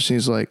this much. And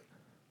he's like,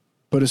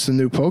 "But it's the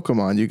new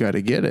Pokemon. You got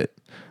to get it."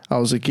 I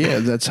was like, "Yeah,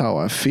 that's how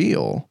I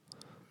feel.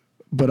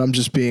 But I'm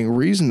just being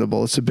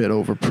reasonable. It's a bit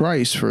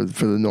overpriced for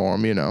the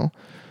norm,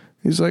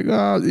 He's like,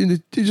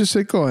 he just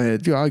said, "Go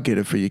ahead. I'll get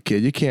it for you,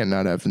 kid. You can't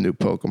not have the new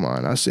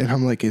Pokemon."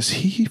 I'm like, is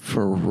he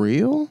for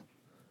real?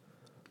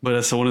 But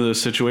it's one of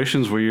those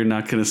situations where you're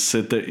not going to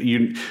sit there.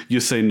 You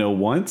say no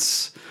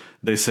once,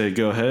 They say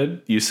go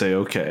ahead, you say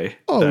okay.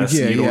 Oh,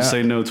 yeah, you don't yeah.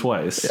 say no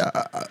twice.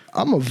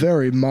 I'm a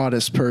very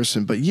modest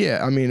person, but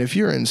yeah, I mean, if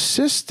you're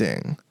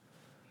insisting,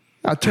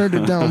 I turned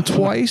it down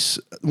twice.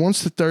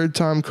 Once the third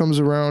time comes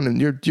around and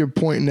you're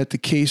pointing at the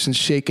case and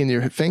shaking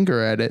your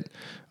finger at it,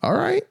 all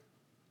right.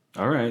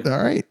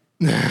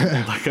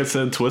 Like I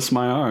said, twist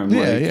my arm.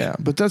 Yeah.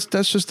 But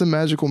that's just the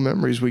magical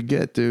memories we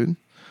get, dude.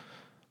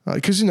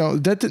 Because,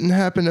 that didn't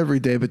happen every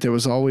day, but there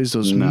was always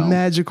those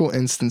magical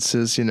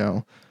instances,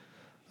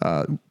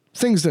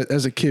 things that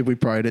as a kid we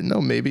probably didn't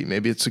know. Maybe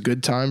it's a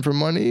good time for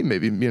money.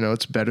 Maybe,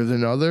 it's better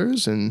than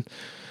others. And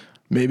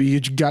maybe you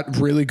got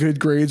really good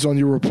grades on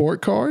your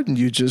report card and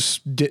you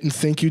just didn't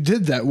think you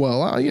did that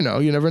well. You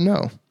never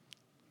know.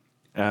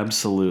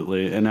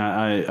 Absolutely. And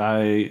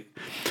I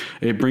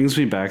it brings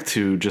me back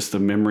to just the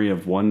memory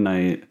of one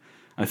night.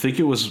 I think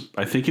it was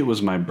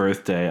my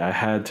birthday. I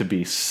had to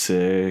be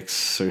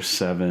 6 or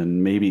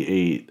 7, maybe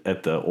 8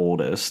 at the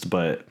oldest,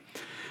 but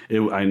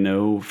I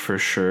know for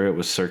sure it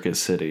was Circuit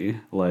City.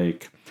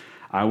 Like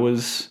my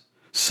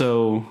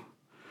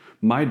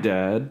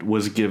dad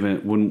was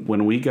given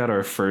when we got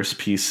our first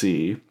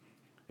PC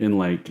in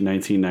like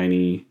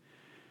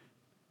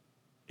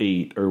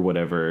 1998 or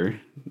whatever.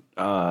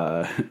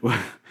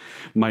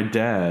 My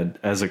dad,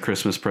 as a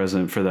Christmas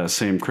present for that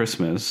same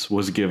Christmas,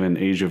 was given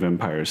Age of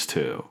Empires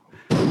 2.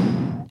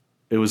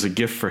 It was a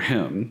gift for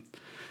him.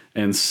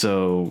 And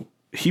so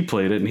he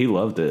played it and he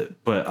loved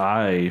it, but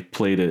I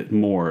played it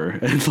more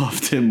and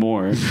loved it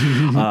more,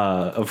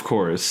 of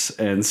course.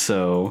 And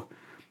so,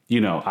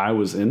 I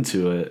was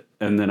into it.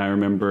 And then I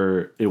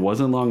remember it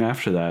wasn't long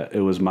after that.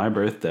 It was my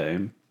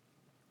birthday.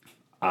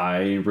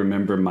 I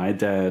remember my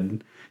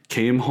dad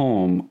came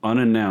home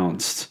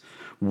unannounced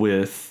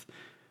with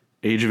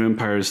Age of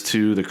Empires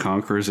 2, The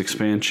Conqueror's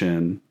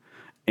expansion,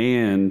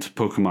 and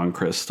Pokemon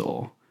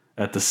Crystal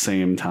at the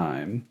same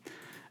time.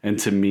 And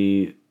to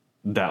me,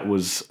 that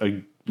was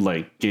a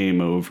game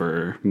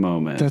over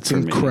moment. That's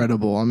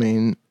incredible. I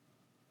mean,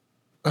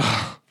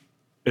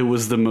 it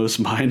was the most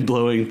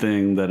mind-blowing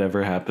thing that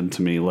ever happened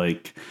to me.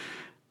 Like,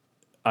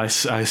 I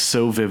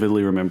so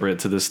vividly remember it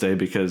to this day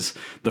because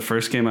the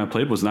first game I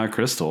played was not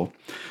Crystal.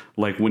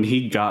 Like, when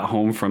he got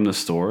home from the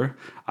store,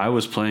 I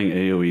was playing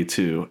AoE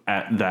 2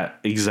 at that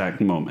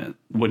exact moment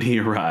when he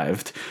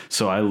arrived.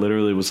 So I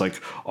literally was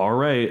like, all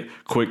right,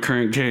 quick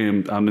current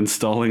game. I'm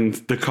installing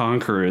the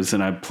Conquerors,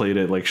 and I played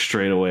it like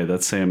straight away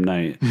that same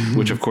night,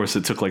 which of course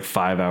it took like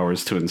 5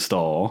 hours to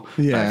install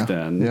back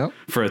then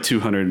for a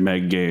 200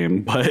 meg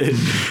game. But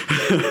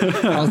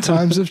how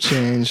times have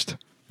changed.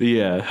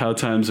 Yeah, how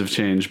times have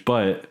changed.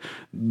 But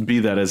be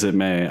that as it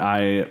may,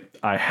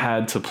 I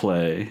had to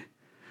play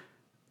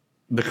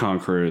the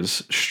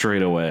Conquerors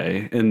straight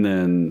away, and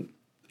then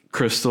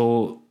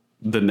Crystal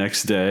the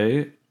next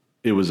day,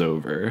 it was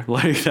over.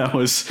 Like that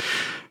was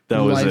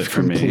life it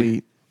for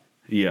complete.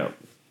 Me. Yep.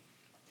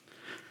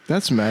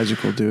 That's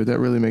magical, dude. That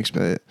really makes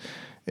me.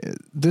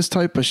 This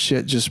type of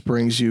shit just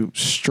brings you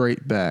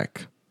straight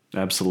back.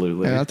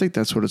 Absolutely. And I think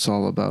that's what it's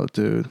all about,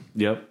 dude.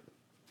 Yep.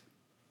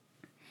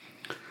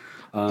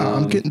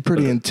 I'm getting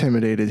pretty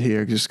intimidated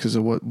here just because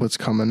of what's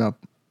coming up.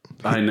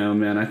 I know,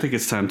 man. I think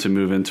it's time to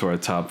move into our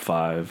top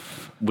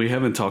 5. We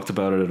haven't talked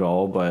about it at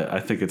all, but I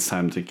think it's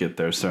time to get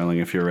there, Sterling,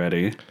 if you're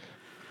ready.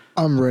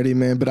 I'm ready,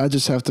 man, but I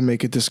just have to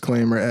make a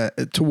disclaimer.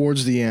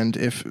 Towards the end,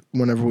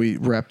 whenever we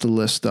wrap the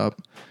list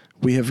up,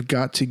 we have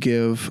got to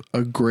give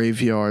a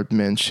graveyard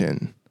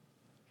mention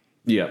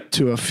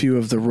to a few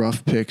of the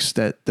rough picks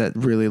that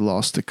really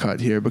lost the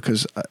cut here,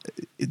 because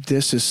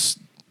this is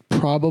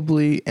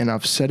probably, and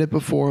I've said it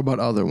before about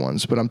other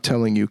ones, but I'm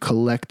telling you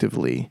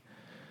collectively,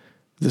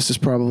 this is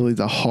probably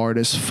the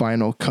hardest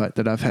final cut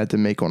that I've had to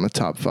make on the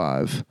top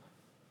 5.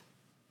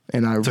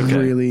 And I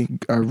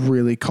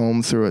really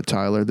combed through it,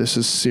 Tyler. This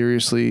is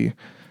seriously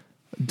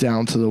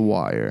down to the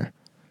wire.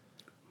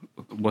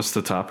 What's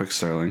the topic,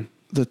 Sterling?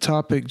 The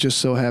topic just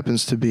so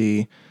happens to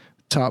be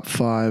top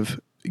 5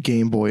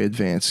 Game Boy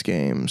Advance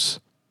games.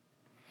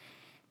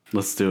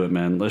 Let's do it,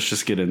 man. Let's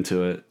just get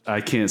into it.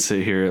 I can't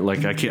sit here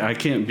I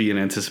can't be in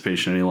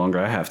anticipation any longer.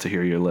 I have to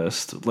hear your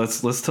list.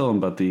 Let's tell them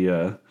about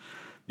the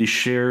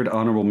shared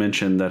honorable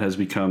mention that has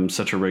become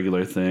such a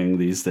regular thing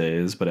these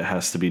days, but it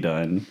has to be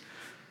done.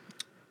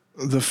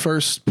 The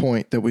first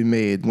point that we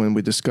made when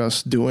we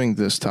discussed doing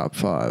this top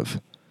 5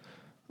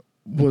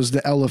 was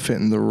the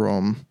elephant in the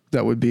room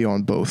that would be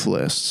on both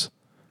lists.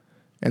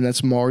 And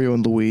that's Mario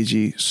and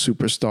Luigi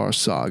Superstar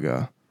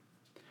Saga.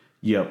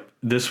 Yep.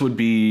 This would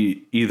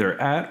be either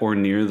at or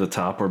near the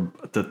top or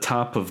the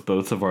top of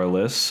both of our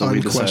lists. So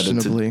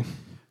unquestionably.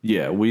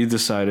 We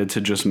decided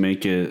to just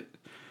make it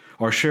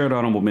our shared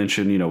honorable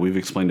mention. We've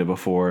explained it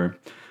before,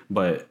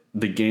 but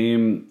the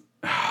game,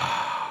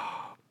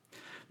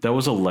 that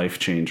was a life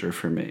changer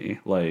for me.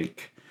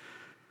 Like,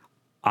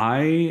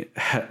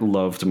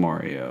 loved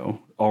Mario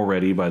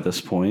already by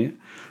this point,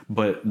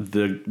 but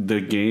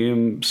the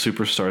game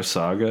Superstar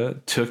Saga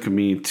took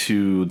me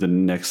to the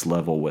next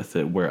level with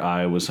it, where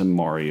I was a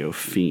Mario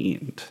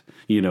fiend.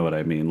 You know what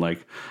I mean?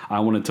 Like, I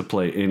wanted to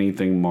play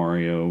anything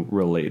Mario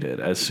related.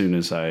 As soon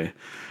as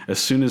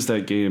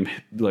that game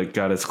like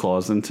got its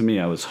claws into me,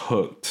 I was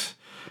hooked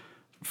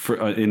for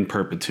in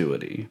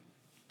perpetuity.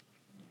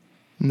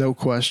 No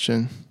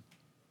question.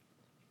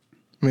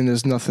 I mean,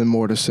 there's nothing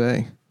more to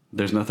say.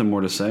 There's nothing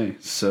more to say.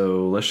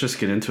 So let's just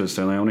get into it,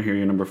 Stanley. I want to hear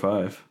your number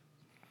 5.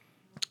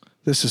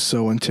 This is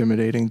so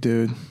intimidating,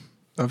 dude.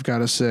 I've got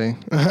to say.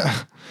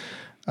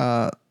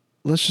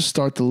 Let's just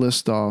start the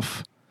list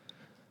off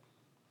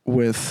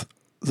with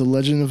The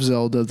Legend of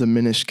Zelda: The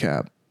Minish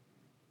Cap.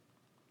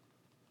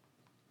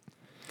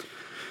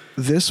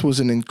 This was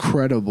an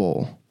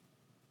incredible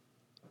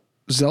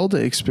Zelda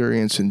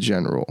experience in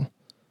general.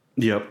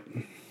 Yep.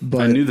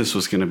 But I knew this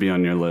was going to be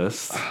on your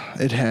list.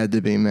 It had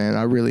to be, man.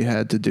 I really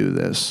had to do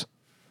this.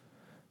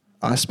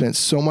 I spent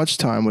so much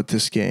time with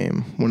this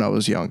game when I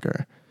was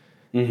younger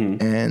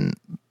and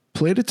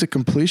played it to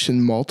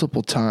completion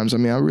multiple times. I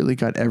mean, I really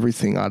got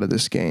everything out of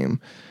this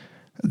game.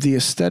 The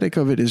aesthetic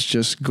of it is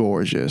just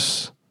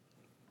gorgeous.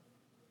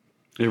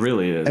 It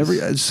really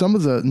is. Some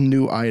of the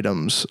new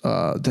items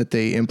that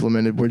they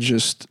implemented were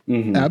just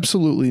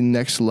absolutely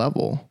next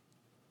level.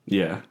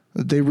 Yeah.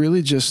 They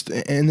really just,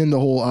 and then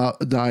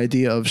the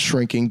idea of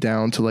shrinking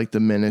down to like the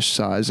Minish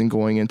size and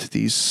going into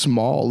these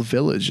small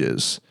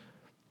villages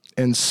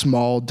and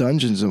small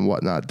dungeons and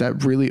whatnot,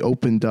 that really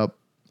opened up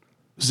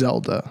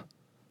Zelda.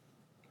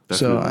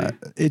 Definitely.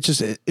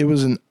 So it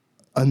was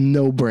a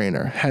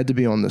no-brainer. Had to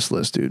be on this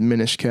list, dude.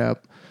 Minish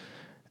Cap.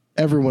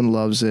 Everyone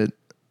loves it.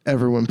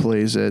 Everyone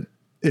plays it.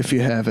 If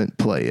you haven't,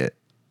 play it.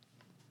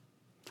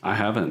 I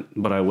haven't,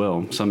 but I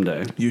will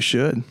someday. You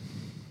should.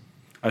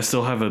 I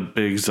still have a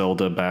big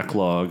Zelda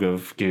backlog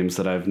of games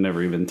that I've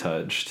never even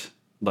touched,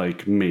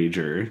 like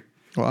major.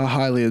 Well, I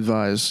highly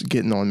advise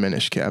getting on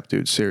Minish Cap,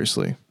 dude.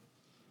 Seriously.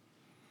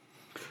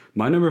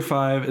 My number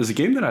 5 is a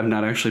game that I've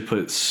not actually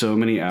put so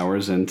many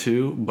hours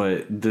into,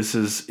 but this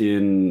is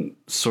in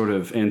sort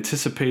of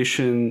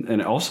anticipation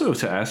and also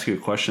to ask you a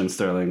question,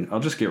 Sterling.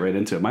 I'll just get right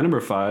into it. My number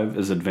 5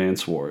 is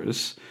Advance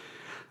Wars.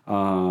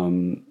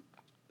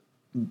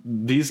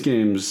 These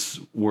games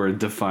were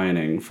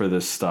defining for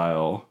this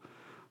style.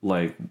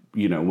 Like,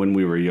 you know, when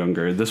we were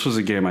younger, this was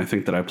a game I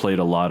think that I played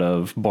a lot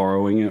of,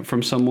 borrowing it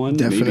from someone.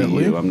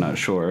 Definitely. Maybe you, I'm not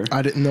sure.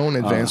 I didn't know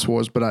Advance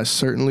Wars, but I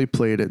certainly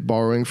played it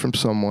borrowing from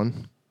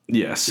someone.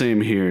 Yeah,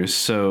 same here.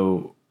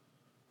 So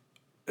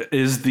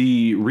is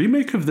the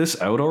remake of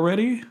this out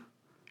already?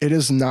 It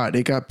is not.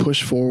 It got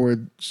pushed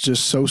forward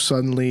just so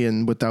suddenly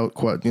and without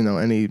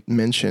any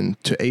mention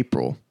to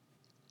April.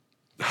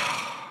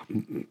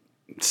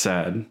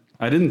 Sad.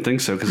 I didn't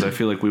think so because I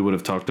feel like we would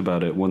have talked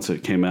about it once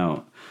it came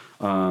out.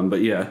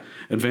 But yeah,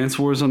 Advance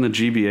Wars on the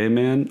GBA,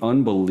 man,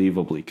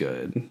 unbelievably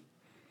good.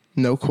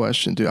 No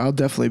question, dude. I'll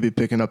definitely be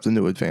picking up the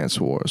new Advance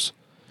Wars.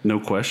 No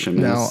question,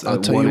 man. Now, I'll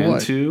tell you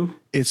what, 2.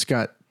 It's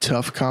got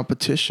tough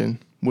competition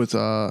with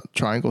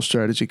Triangle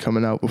Strategy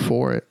coming out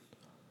before it.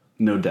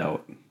 No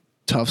doubt.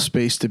 Tough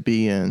space to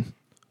be in.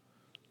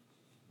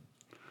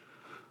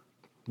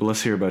 But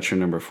let's hear about your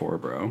number 4,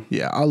 bro.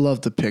 Yeah, I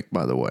love the pick,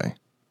 by the way.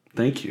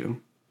 Thank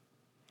you.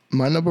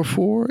 My number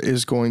 4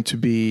 is going to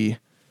be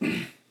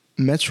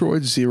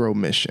Metroid Zero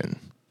Mission.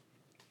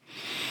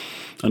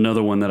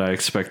 Another one that I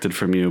expected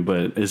from you,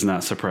 but is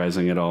not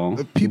surprising at all.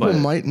 People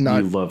might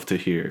not. You love to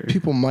hear.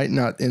 People might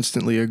not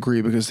instantly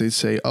agree because they'd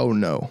say, "Oh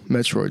no,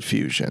 Metroid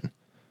Fusion."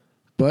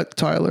 But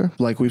Tyler,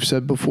 like we've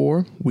said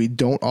before, we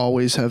don't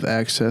always have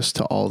access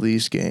to all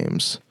these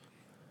games.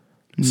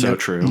 So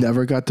true.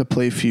 Never got to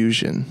play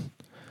Fusion.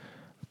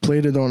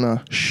 Played it on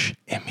a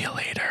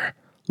emulator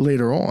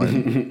later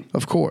on,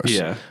 of course.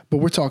 Yeah. But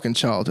we're talking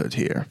childhood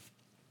here.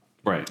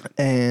 Right.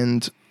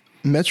 And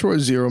Metroid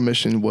Zero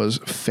Mission was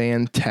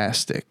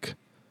fantastic.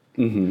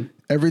 Mm-hmm.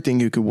 Everything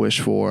you could wish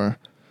for.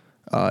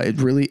 It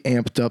really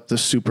amped up the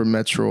Super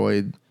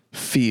Metroid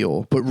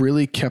feel, but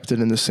really kept it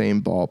in the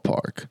same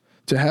ballpark.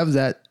 To have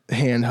that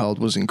handheld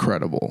was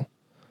incredible.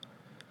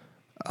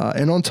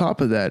 And on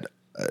top of that,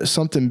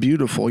 something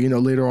beautiful. You know,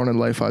 later on in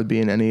life, I'd be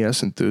an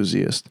NES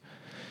enthusiast.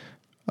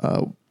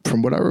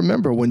 From what I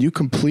remember, when you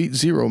complete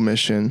Zero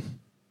Mission,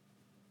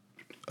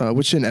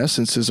 which in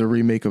essence is a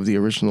remake of the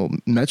original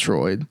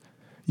Metroid,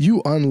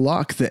 you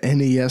unlock the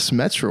NES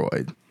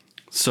Metroid.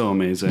 So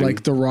amazing.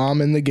 Like the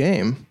ROM in the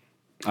game.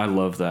 I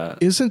love that.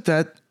 Isn't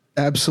that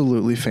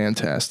absolutely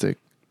fantastic?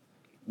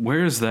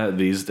 Where is that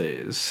these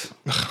days?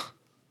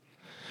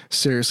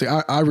 Seriously,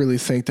 I really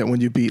think that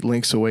when you beat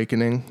Link's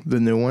Awakening, the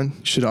new one,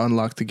 you should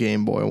unlock the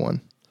Game Boy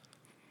one.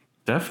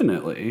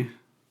 Definitely.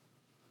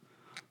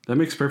 That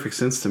makes perfect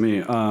sense to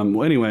me.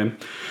 Well, anyway,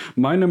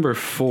 my number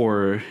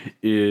 4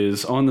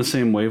 is on the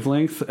same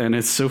wavelength, and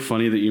it's so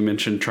funny that you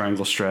mentioned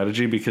Triangle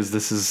Strategy because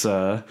this is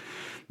a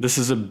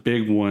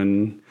big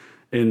one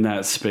in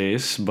that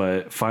space.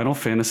 But Final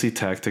Fantasy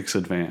Tactics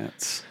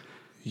Advance.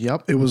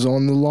 Yep, it was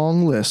on the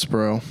long list,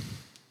 bro.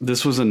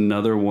 this was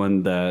another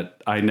one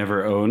that I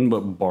never owned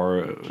but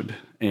borrowed.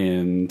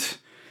 And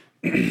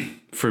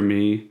for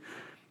me,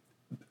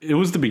 it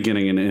was the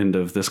beginning and end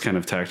of this kind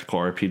of tactical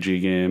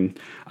RPG game.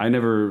 I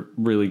never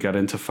really got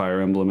into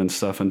Fire Emblem and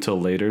stuff until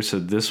later, so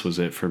this was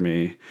it for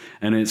me.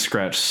 And it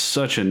scratched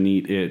such a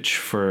neat itch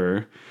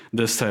for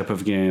this type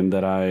of game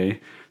that I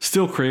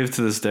still crave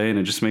to this day, and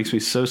it just makes me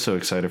so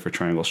excited for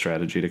Triangle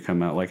Strategy to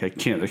come out. Like, I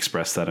can't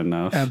express that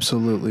enough.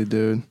 Absolutely,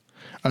 dude.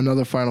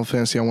 Another Final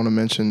Fantasy I want to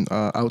mention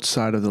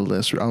outside of the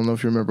list. I don't know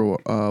if you remember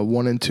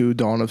 1 and 2,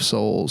 Dawn of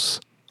Souls.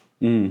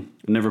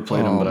 Never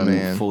played them, but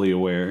I'm fully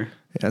aware.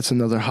 Yeah, that's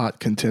another hot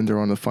contender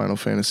on the Final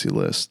Fantasy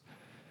list.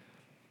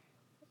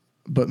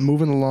 But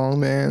moving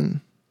along,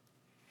 man,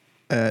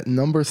 at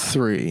number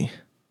 3,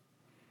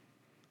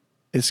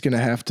 it's going to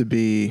have to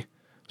be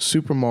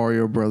Super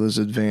Mario Brothers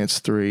Advance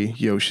 3,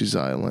 Yoshi's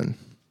Island.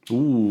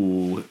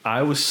 Ooh,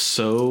 I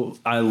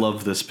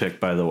love this pick,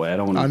 by the way. I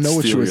don't want to I know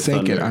what you were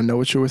thinking. Thunder. I know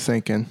what you were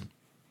thinking.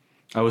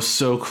 I was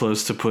so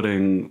close to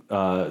putting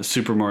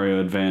Super Mario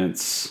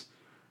Advance,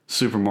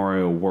 Super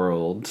Mario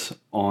World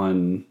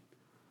on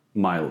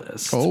my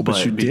list. Oh,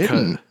 but you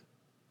didn't.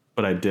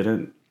 But I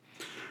didn't.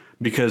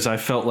 Because I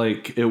felt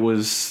like it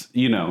was,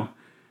 if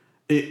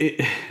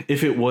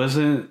it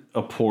wasn't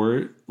a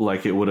port,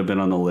 like, it would have been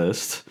on the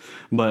list.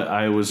 But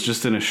I was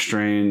just in a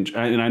strange,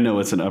 and I know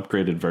it's an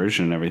upgraded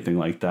version and everything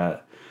like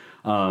that.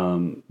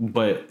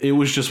 But it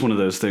was just one of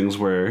those things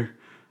where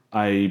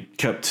I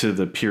kept to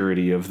the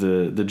purity of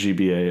the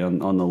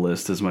GBA on the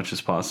list as much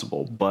as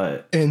possible.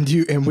 But and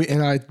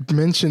I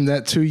mentioned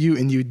that to you,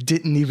 and you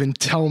didn't even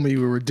tell me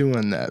we were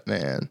doing that,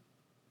 man.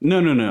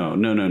 No.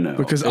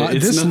 Because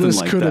this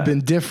list could have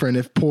been different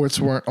if ports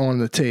weren't on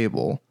the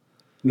table.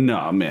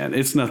 No, man,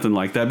 it's nothing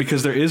like that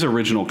because there is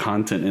original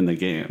content in the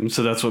game.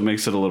 So that's what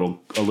makes it a little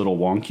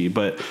wonky,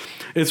 but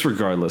it's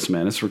regardless,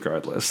 man. It's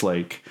regardless.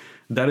 Like,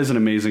 that is an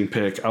amazing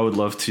pick. I would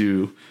love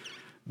to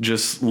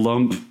just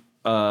lump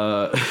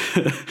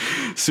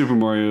Super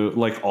Mario,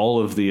 like all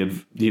of the,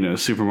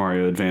 Super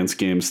Mario Advance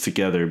games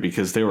together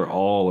because they were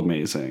all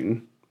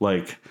amazing.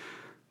 Like,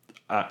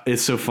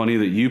 it's so funny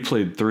that you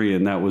played 3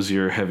 and that was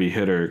your heavy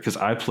hitter because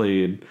I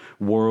played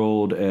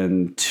World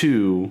and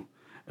 2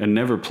 and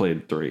never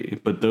played 3,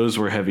 but those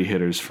were heavy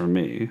hitters for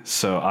me.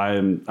 So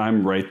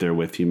I'm right there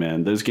with you,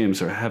 man. Those games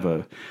have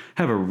a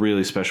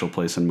really special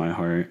place in my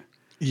heart.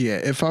 Yeah,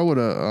 if I would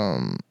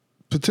have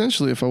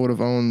potentially if I would have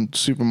owned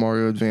Super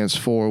Mario Advance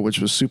 4, which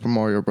was Super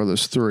Mario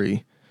Brothers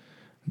 3,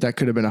 that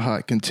could have been a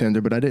hot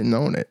contender, but I didn't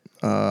own it.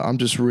 I'm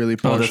just really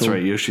partial. Oh, that's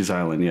right, Yoshi's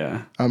Island,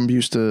 yeah. I'm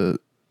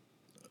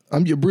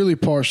really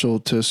partial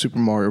to Super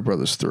Mario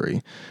Brothers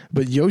 3,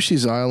 but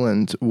Yoshi's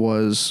Island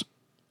was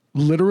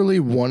literally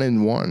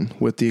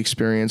 1-in-1 with the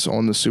experience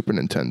on the Super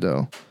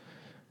Nintendo.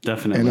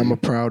 Definitely. And I'm a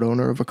proud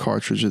owner of a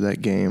cartridge of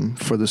that game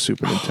for the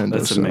Super Nintendo.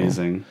 That's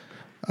amazing.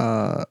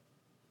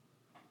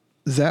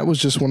 That was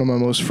just one of my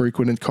most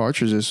frequented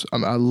cartridges.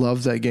 I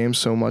love that game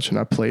so much, and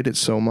I played it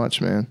so much,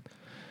 man.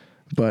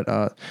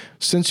 But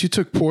since you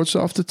took ports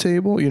off the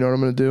table, you know what I'm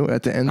going to do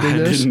at the end of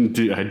this?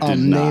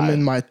 I'm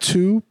naming my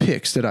 2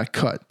 picks that I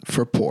cut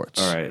for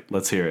ports. All right,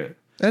 let's hear it.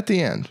 At the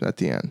end.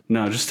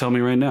 No, just tell me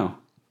right now.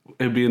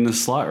 It'd be in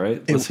this slot,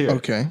 right? Let's hear it.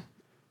 Okay.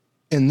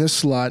 In this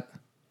slot,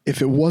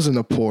 if it wasn't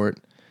a port,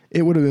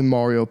 it would have been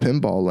Mario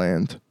Pinball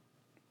Land.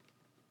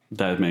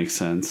 That makes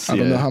sense. I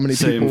don't know how many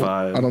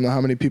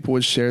people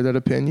would share that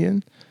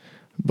opinion,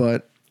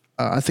 but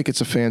I think it's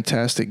a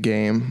fantastic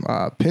game.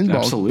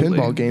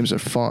 Pinball games are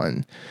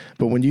fun,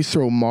 but when you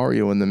throw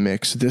Mario in the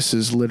mix, this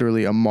is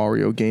literally a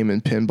Mario game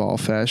in pinball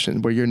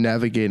fashion where you're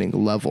navigating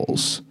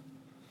levels.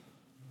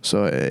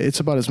 So it's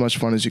about as much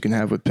fun as you can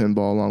have with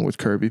pinball, along with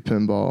Kirby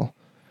Pinball.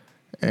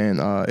 And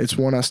it's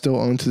one I still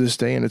own to this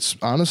day. And it's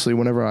honestly,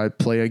 whenever I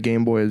play a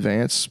Game Boy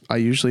Advance, I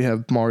usually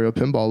have Mario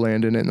Pinball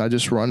Land in it, and I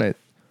just run it.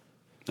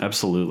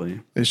 Absolutely.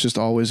 It's just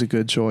always a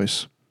good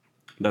choice.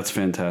 That's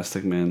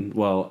fantastic, man.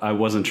 Well, I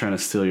wasn't trying to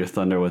steal your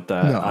thunder with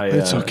that. No,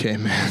 it's okay,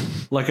 man.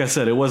 Like I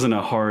said, it wasn't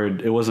a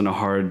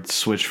hard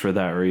switch for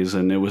that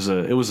reason. It was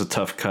a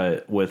tough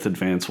cut with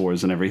Advance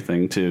Wars and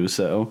everything too.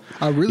 So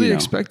I really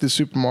expected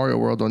Super Mario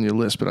World on your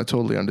list, but I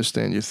totally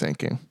understand your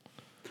thinking.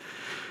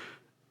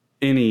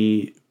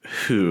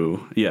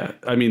 Yeah.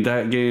 I mean,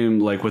 that game,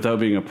 like, without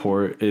being a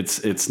port,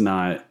 it's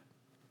no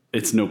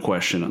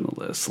question on the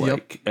list.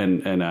 Like,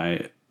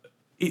 yep.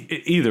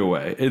 Either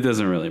way, it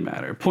doesn't really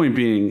matter. Point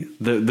being,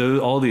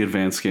 all the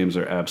advanced games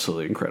are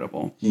absolutely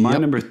incredible. Yep. My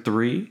number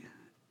 3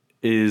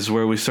 is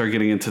where we start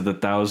getting into the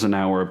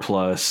 1,000-hour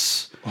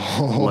plus,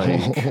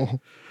 like,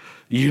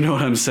 you know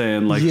what I'm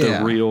saying? Like,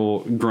 the real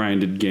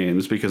grinded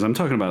games, because I'm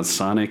talking about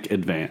Sonic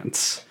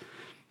Advance.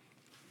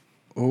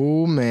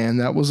 Oh, man,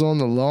 that was on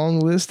the long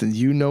list, and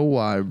you know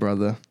why,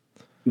 brother.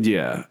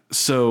 Yeah.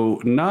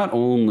 So not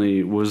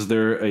only was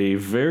there a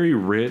very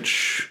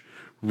rich,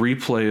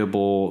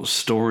 replayable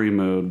story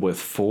mode with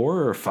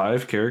 4 or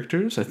 5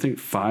 characters, I think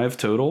 5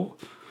 total,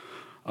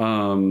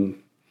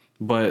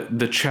 but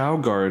the Chow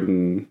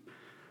Garden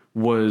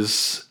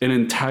was an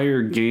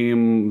entire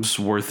game's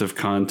worth of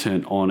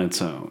content on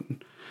its own.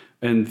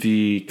 And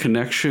the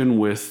connection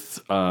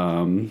with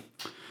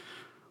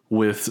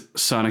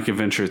Sonic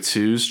Adventure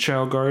 2's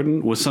Chow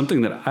Garden was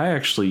something that I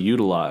actually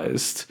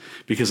utilized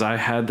because I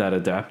had that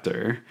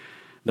adapter.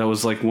 That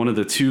was like one of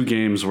the 2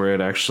 games where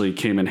it actually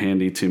came in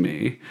handy to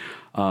me.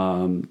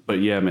 But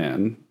yeah,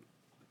 man,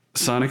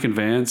 Sonic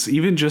Advance,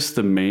 even just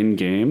the main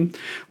game,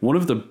 one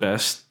of the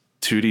best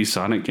 2D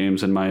Sonic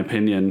games in my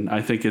opinion.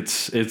 I think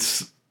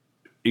it's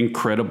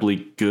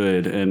incredibly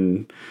good,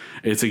 and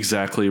it's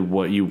exactly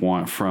what you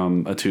want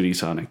from a 2D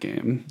Sonic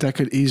game. That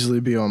could easily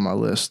be on my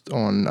list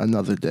on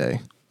another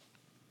day.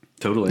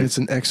 Totally. It's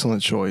an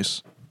excellent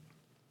choice.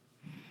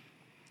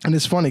 And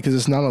it's funny because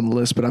it's not on the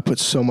list, but I put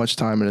so much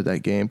time into that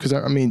game. Because,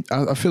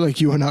 I feel like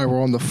you and I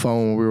were on the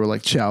phone when we were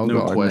like Chow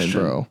Garden,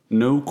 bro.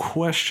 No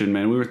question,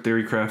 man. We were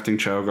theory crafting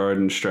Chow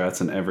Garden strats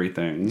and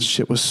everything.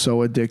 Shit was so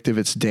addictive.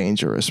 It's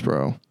dangerous,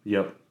 bro.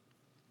 Yep.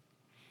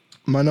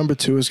 My number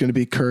 2 is going to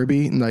be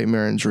Kirby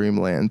Nightmare in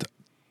Dreamland.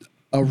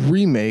 A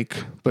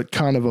remake, but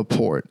kind of a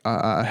port.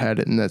 I had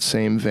it in that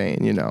same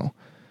vein,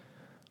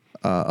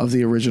 of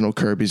the original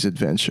Kirby's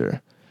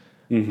Adventure.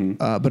 Mm-hmm.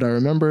 But I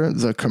remember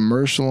the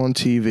commercial on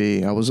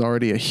TV. I was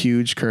already a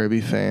huge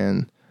Kirby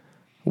fan.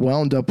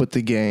 Wound up with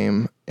the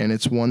game, and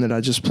it's one that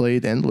I just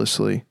played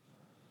endlessly.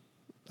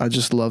 I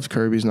just loved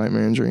Kirby's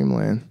Nightmare in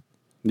Dreamland.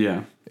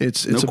 Yeah.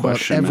 It's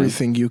about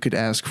everything you could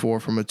ask for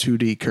from a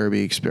 2D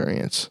Kirby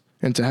experience.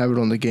 And to have it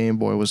on the Game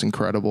Boy was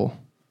incredible.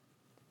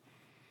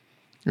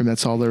 And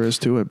that's all there is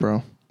to it,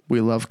 bro. We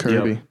love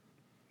Kirby. Yep.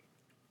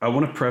 I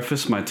want to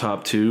preface my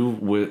top 2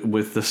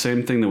 with the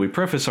same thing that we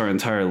preface our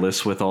entire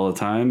list with all the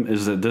time,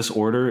 is that this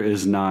order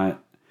is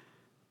not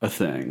a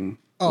thing.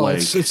 Oh,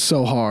 it's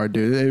so hard,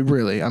 dude. It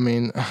really,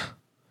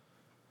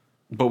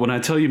 But when I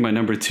tell you my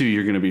number 2,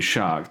 you're going to be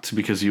shocked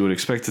because you would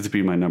expect it to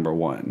be my number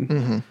 1.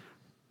 Mm-hmm.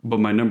 But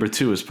my number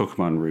 2 is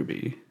Pokemon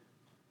Ruby.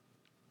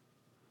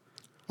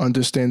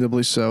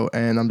 Understandably so.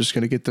 And I'm just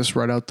going to get this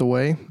right out the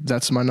way.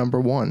 That's my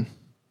number 1.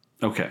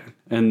 Okay.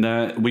 And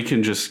that we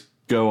can just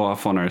go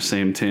off on our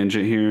same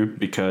tangent here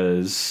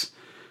because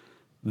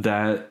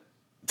that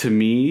to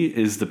me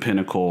is the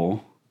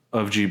pinnacle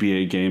of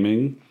GBA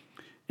gaming.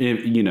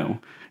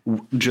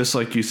 Just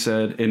like you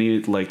said,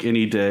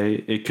 any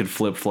day it could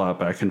flip flop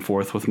back and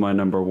forth with my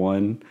number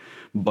 1,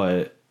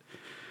 but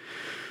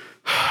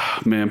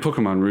man,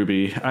 Pokemon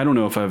Ruby, I don't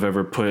know if I've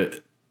ever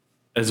put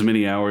as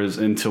many hours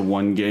into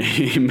one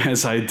game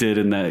as I did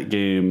in that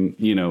game,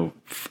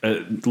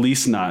 at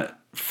least not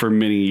for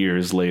many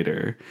years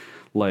later.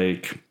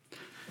 Like,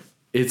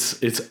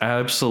 it's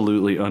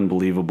absolutely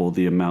unbelievable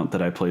the amount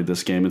that I played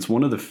this game. It's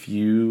one of the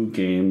few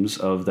games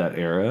of that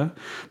era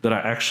that I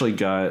actually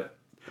got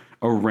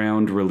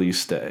around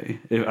release day.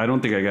 I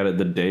don't think I got it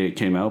the day it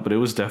came out, but it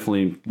was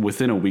definitely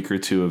within a week or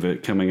 2 of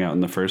it coming out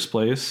in the first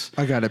place.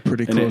 I got it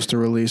pretty close to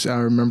release. I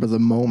remember the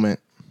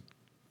moment.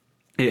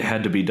 It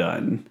had to be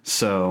done.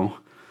 So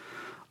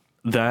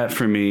that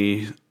for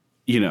me,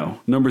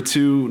 number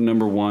 2,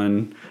 number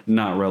 1,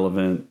 not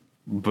relevant.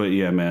 But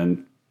yeah,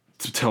 man,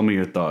 tell me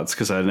your thoughts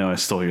because I know I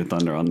stole your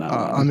thunder on that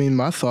one.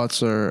 My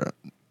thoughts are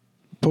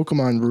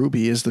Pokemon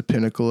Ruby is the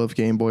pinnacle of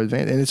Game Boy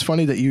Advance. And it's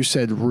funny that you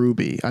said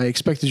Ruby. I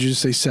expected you to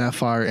say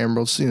Sapphire,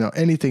 Emeralds,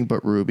 anything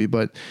but Ruby.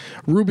 But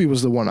Ruby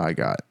was the one I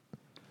got.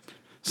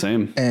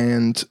 Same.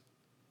 And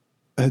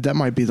that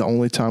might be the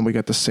only time we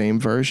got the same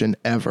version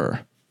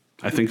ever.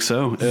 I think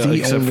so.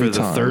 Except for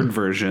the third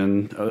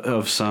version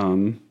of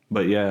some.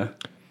 But yeah.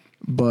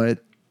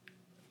 But,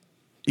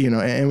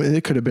 and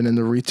it could have been in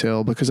the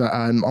retail because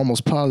I'm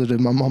almost positive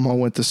my mama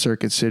went to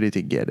Circuit City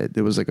to get it.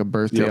 It was like a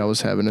birthday I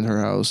was having in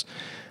her house.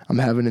 I'm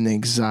having an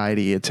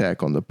anxiety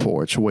attack on the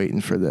porch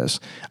waiting for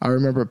this. I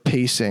remember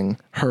pacing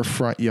her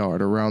front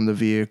yard around the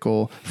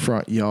vehicle,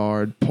 front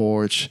yard,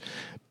 porch,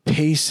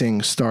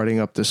 pacing starting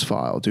up this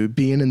file, dude,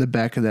 being in the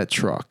back of that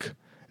truck,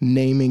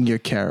 naming your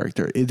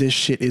character. This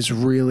shit is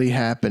really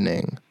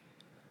happening.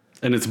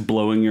 And it's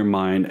blowing your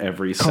mind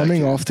every second.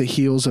 Coming off the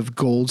heels of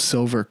Gold,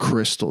 Silver,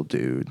 Crystal,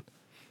 dude.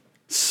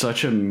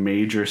 Such a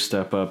major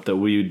step up that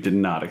we did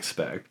not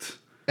expect.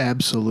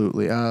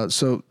 Absolutely.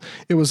 So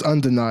it was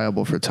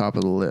undeniable for top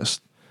of the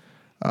list.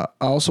 I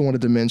also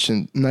wanted to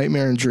mention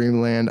Nightmare in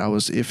Dreamland. I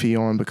was iffy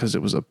on because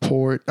it was a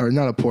port, or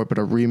not a port, but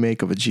a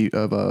remake of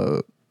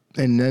an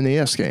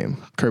NES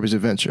game, Kirby's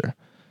Adventure.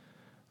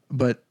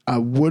 But I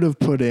would have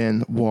put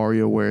in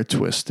WarioWare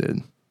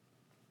Twisted.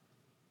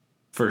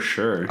 For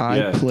sure.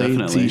 I played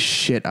the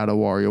shit out of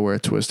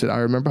WarioWare Twisted. I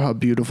remember how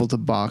beautiful the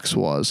box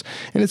was.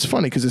 And it's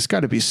funny because it's got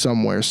to be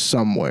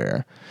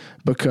somewhere.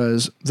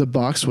 Because the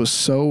box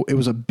was it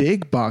was a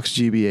big box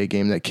GBA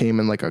game that came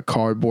in like a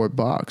cardboard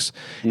box.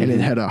 Mm-hmm. And it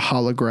had a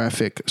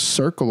holographic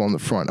circle on the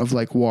front of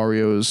like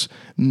Wario's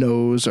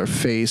nose or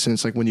face. And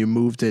it's like when you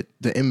moved it,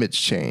 the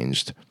image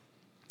changed.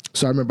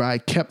 So I remember I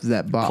kept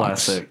that box.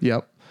 Classic.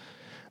 Yep.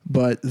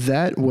 But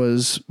that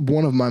was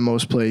one of my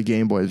most played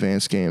Game Boy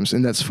Advance games.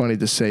 And that's funny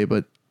to say,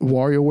 but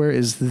WarioWare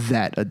is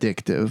that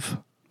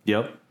addictive.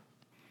 Yep.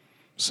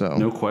 So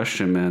no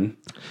question, man.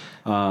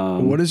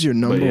 What is your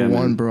number 1,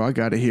 man? Bro? I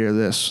got to hear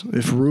this.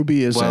 If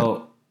Ruby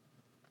isn't...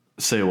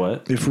 Say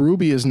what? If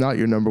Ruby is not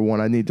your number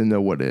one, I need to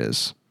know what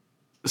is.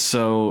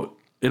 So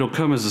it'll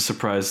come as a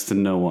surprise to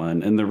no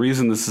one. And the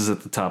reason this is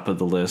at the top of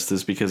the list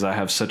is because I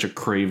have such a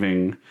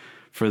craving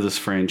for this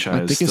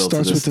franchise. I think it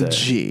starts with a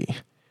G.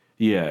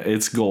 Yeah,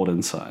 it's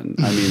Golden Sun.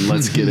 I mean,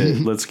 let's get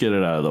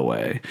it out of the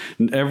way.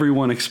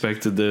 Everyone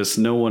expected this.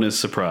 No one is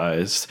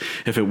surprised.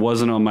 If it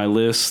wasn't on my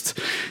list,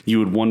 you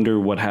would wonder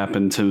what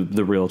happened to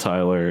the real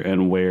Tyler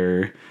and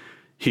where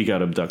he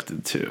got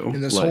abducted to.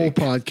 And this whole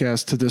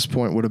podcast to this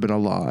point would have been a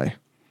lie.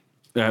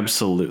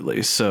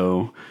 Absolutely.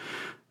 So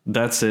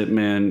that's it,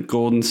 man.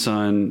 Golden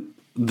Sun,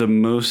 the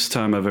most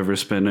time I've ever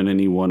spent in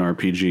any one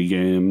RPG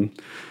game.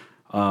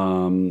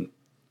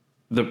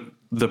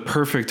 The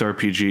perfect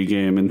RPG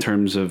game in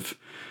terms of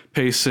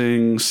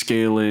pacing,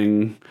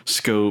 scaling,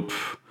 scope.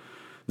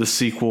 The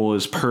sequel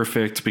is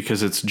perfect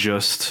because it's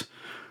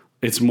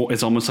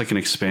almost like an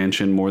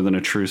expansion more than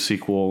a true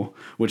sequel,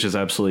 which is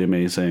absolutely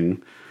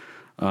amazing.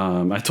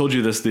 I told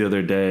you this the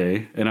other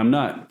day, and I'm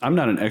not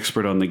an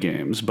expert on the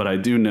games, but I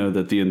do know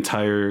that the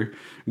entire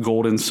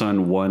Golden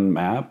Sun 1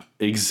 map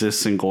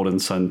exists in Golden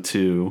Sun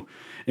 2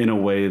 in a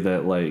way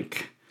that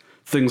like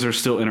things are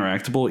still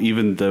interactable,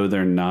 even though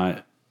they're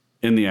not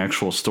in the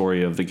actual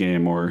story of the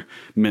game or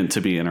meant to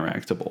be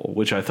interactable,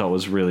 which I thought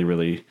was really,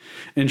 really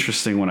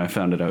interesting when I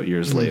found it out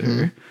years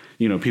later.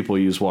 You know, people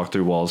use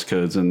walk-through walls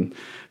codes and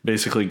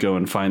basically go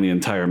and find the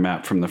entire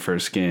map from the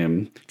first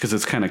game because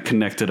it's kind of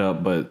connected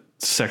up but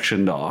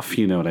sectioned off,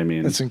 you know what I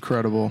mean? That's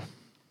incredible.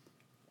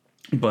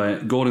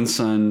 But Golden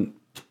Sun,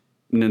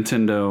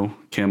 Nintendo,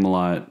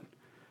 Camelot.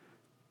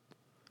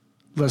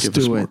 Let's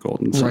do it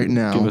right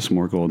now. Give us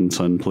more Golden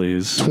Sun,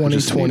 please.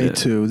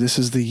 2022. This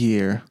is the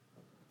year.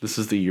 This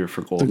is the year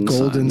for Golden Sun. The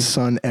Golden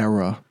Sun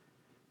era.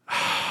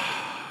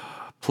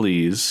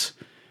 Please.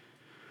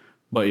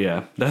 But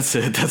yeah, that's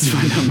it. That's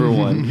my number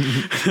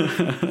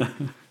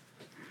one.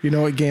 You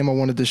know what game I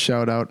wanted to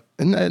shout out?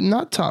 And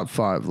not top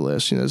 5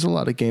 list. You know, there's a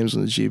lot of games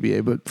on the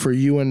GBA, but for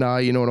you and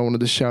I, you know what I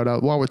wanted to shout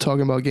out while we're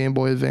talking about Game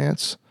Boy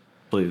Advance?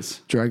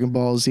 Please. Dragon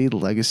Ball Z: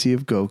 Legacy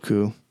of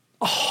Goku.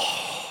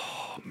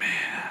 Oh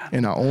man.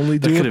 And I only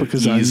do it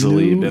because I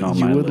knew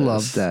you would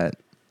love that.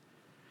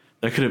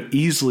 That could have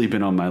easily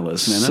been on my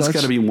list, man. That's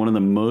got to be one of the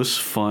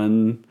most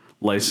fun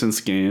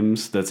licensed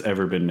games that's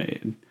ever been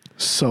made.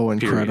 So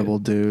incredible,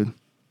 dude.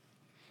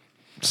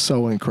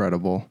 So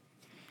incredible.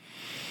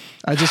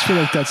 I just feel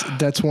like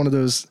that's one of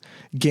those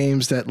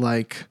games that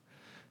like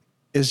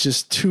is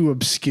just too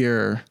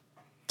obscure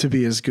to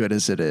be as good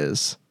as it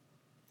is.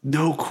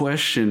 No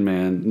question,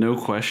 man. No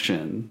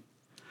question.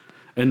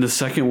 And the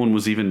second one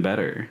was even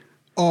better.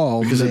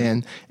 Oh,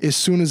 man. As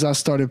soon as I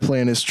started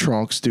playing as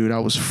Trunks, dude, I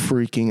was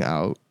freaking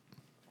out.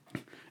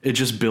 It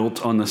just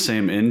built on the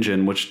same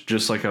engine, which,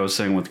 just like I was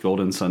saying with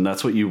Golden Sun,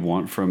 that's what you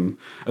want from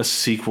a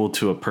sequel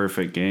to a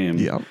perfect game.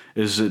 Yep.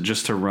 Is it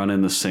just to run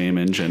in the same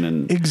engine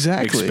and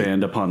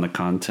expand upon the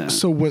content.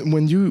 So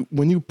when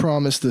you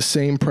promise the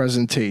same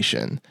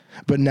presentation,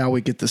 but now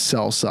we get the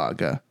Cell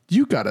Saga,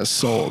 you got us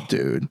sold,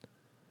 dude.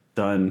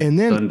 Done.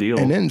 Done deal.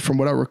 And then, from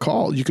what I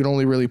recall, you could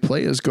only really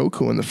play as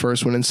Goku in the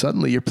first one, and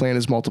suddenly you're playing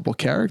as multiple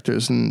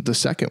characters in the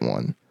second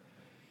one,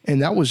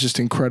 and that was just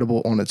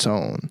incredible on its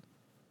own.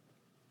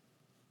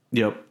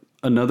 Yep.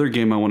 Another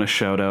game I want to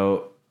shout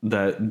out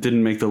that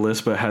didn't make the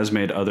list but has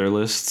made other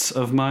lists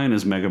of mine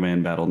is Mega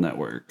Man Battle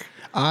Network.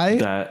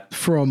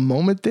 For a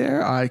moment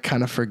there, I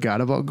kind of forgot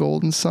about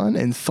Golden Sun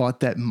and thought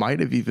that might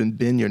have even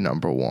been your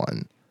number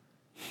one.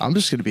 I'm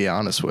just going to be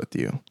honest with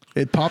you.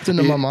 It popped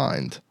into my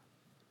mind.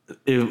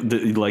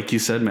 Like you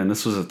said, man,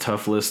 this was a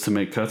tough list to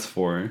make cuts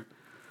for.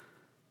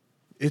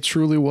 It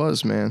truly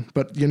was, man.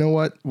 But you know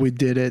what? We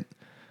did it,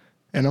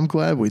 and I'm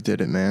glad we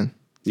did it, man.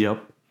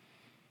 Yep.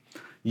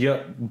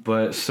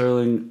 But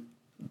Sterling,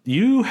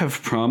 you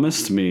have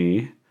promised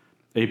me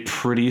a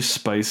pretty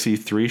spicy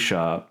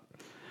 3-shop,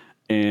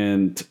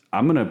 and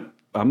I'm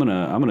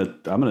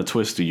gonna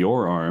twist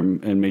your arm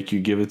and make you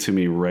give it to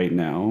me right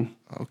now.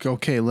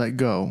 Okay, let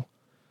go.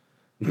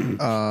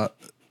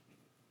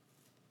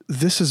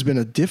 This has been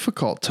a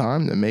difficult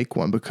time to make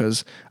one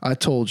because I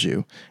told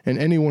you, and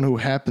anyone who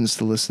happens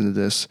to listen to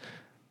this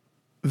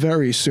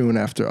very soon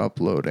after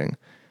uploading,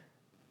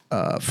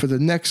 for the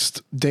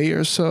next day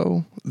or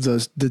so,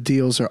 the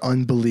deals are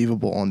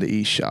unbelievable on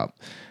the eShop.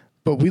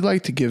 But we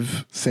like to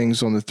give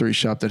things on the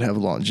 3-shop that have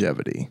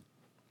longevity,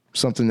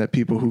 something that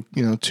people who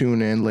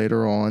tune in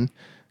later on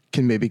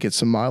can maybe get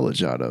some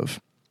mileage out of.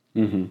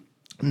 Mm-hmm.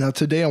 Now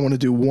today I want to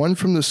do 1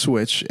 from the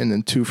Switch and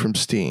then 2 from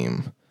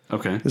Steam.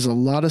 Okay. There's a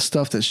lot of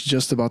stuff that's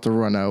just about to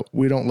run out.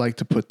 We don't like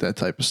to put that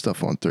type of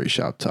stuff on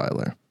 3-shop,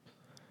 Tyler.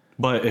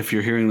 But if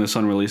you're hearing this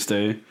on release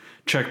day,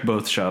 check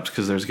both shops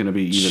because there's going to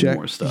be even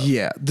more stuff.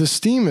 Yeah, the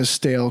Steam is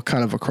stale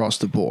kind of across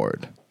the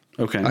board.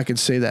 Okay. I can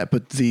say that.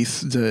 But the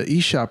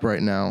eShop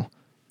right now,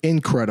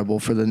 incredible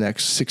for the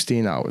next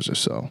 16 hours or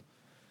so.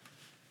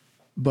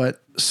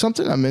 But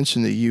something I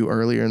mentioned to you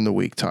earlier in the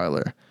week,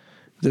 Tyler,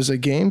 there's a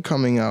game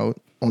coming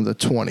out on the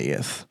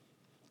 20th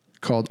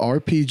called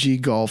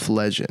RPG Golf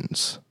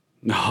Legends.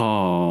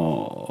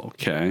 Oh,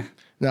 okay.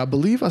 Now, I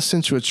believe I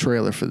sent you a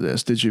trailer for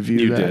this. Did you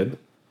view that? You did.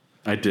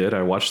 I did.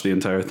 I watched the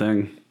entire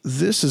thing.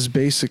 This is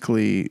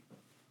basically,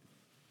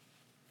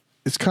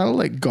 it's kind of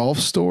like Golf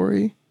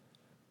Story,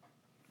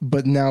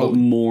 but now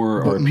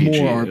more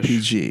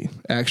RPG,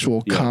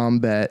 actual Yeah.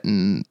 combat,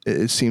 and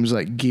it seems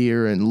like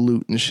gear and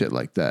loot and shit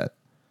like that.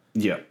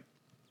 Yeah.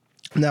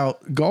 Now,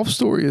 Golf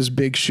Story is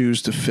big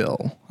shoes to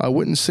fill. I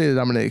wouldn't say that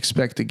I'm going to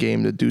expect a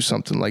game to do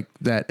something like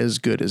that as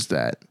good as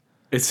that.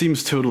 It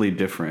seems totally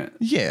different.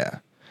 Yeah.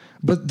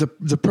 But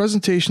the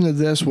presentation of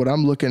this, what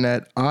I'm looking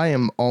at, I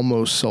am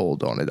almost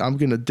sold on it. I'm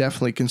going to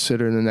definitely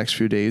consider in the next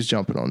few days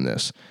jumping on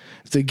this.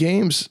 The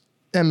game's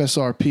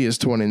MSRP is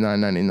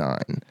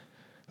 $29.99.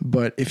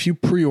 But if you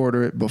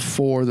pre-order it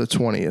before the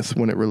 20th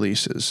when it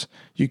releases,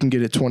 you can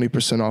get it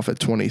 20% off at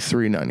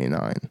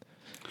 $23.99.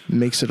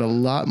 Makes it a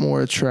lot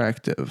more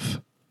attractive.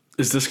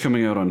 Is this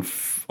coming out on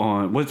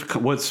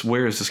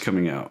where is this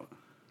coming out?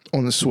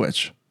 On the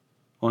Switch.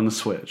 On the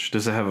Switch.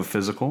 Does it have a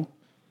physical?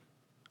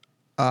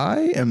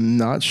 I am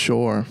not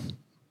sure.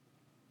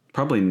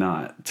 Probably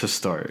not to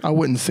start. I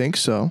wouldn't think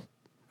so.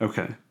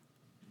 Okay.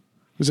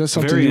 Is that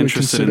something Very you would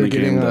interested in consider the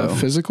getting game, a though.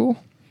 physical?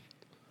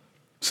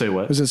 Say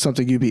what? Is it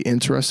something you'd be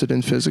interested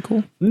in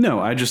physical? No,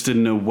 I just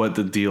didn't know what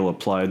the deal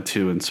applied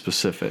to in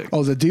specific.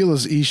 Oh, the deal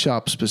is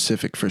eShop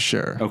specific for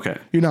sure. Okay.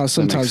 You know,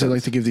 sometimes they sense.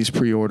 like to give these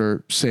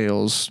pre-order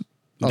sales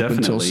up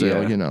until Definitely,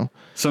 sale, yeah. you know.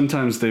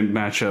 Sometimes they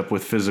match up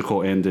with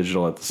physical and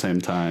digital at the same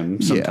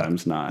time.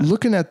 Sometimes not.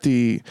 Looking at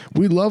we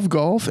love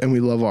golf and we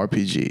love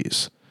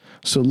RPGs.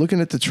 So looking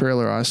at the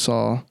trailer I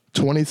saw,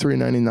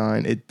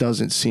 $23.99, it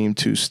doesn't seem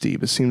too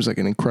steep. It seems like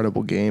an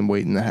incredible game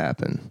waiting to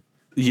happen.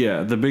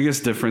 Yeah, the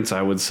biggest difference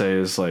I would say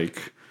is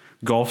like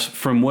golf.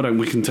 From what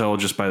we can tell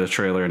just by the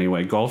trailer,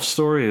 anyway, Golf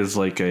Story is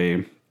like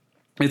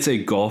it's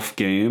a golf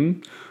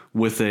game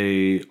with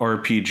a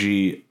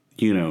RPG,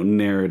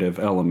 narrative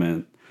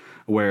element,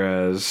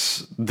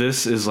 whereas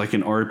this is like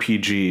an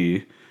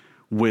RPG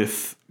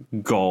with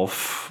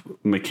golf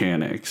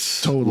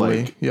mechanics.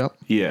 Totally. Like, Yep.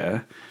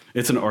 yeah.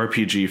 It's an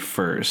RPG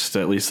first.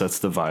 At least that's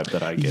the vibe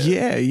that I get.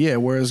 Yeah.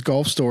 Whereas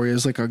Golf Story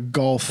is like a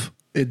golf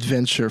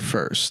adventure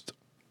first.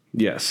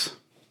 Yes.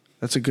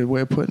 That's a good way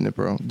of putting it,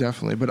 bro.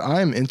 Definitely. But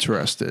I'm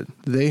interested.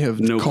 They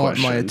have No caught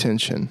my question.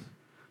 attention.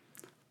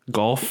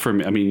 Golf for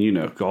me, I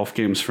mean, golf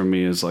games for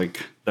me is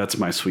like, that's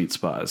my sweet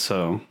spot.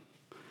 So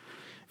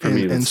for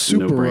me, that's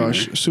Super no-brainer.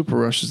 Rush. Super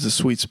Rush is the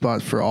sweet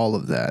spot for all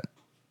of that.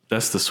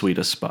 That's the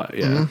sweetest spot.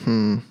 Yeah.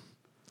 Mm-hmm.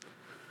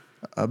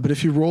 But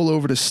if you roll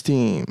over to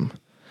Steam,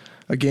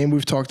 a game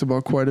we've talked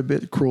about quite a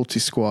bit, Cruelty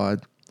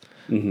Squad.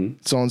 Mm-hmm.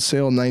 It's on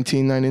sale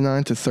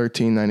 $19.99 to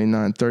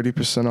 $13.99,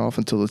 30% off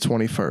until the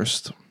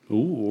 21st.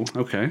 Ooh,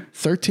 okay.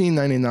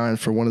 $13.99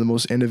 for one of the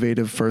most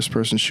innovative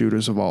first-person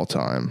shooters of all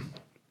time.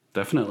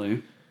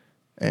 Definitely.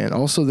 And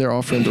also they're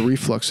offering the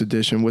Reflux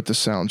Edition with the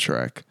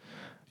soundtrack.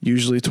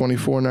 Usually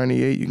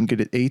 $24.98, you can get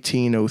it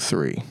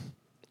 $18.03.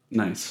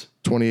 Nice.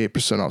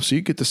 28% off. So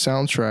you get the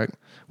soundtrack,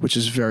 which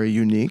is very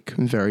unique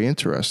and very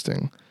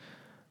interesting.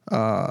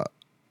 Piled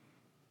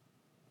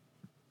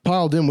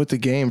in with the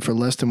game for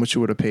less than what you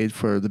would have paid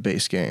for the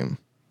base game.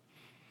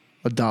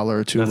 $1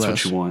 or $2 That's less.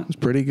 what you want. It's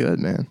pretty good,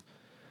 man.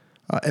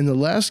 And the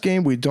last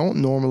game, we don't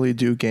normally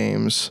do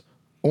games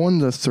on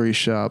the 3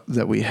 Shop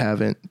that we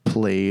haven't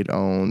played,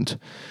 owned.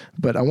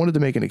 But I wanted to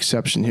make an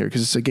exception here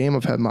because it's a game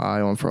I've had my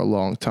eye on for a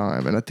long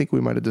time. And I think we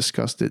might have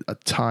discussed it a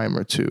time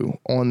or two.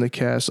 On the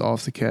cast,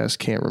 off the cast,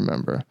 can't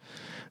remember.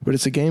 But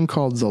it's a game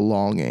called The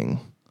Longing.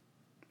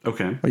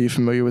 Okay. Are you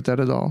familiar with that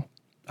at all?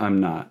 I'm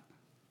not.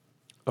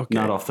 Okay.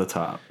 Not off the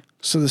top.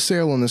 So the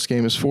sale on this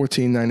game is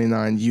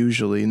 $14.99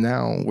 usually.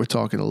 Now we're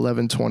talking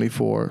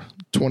 $11.24,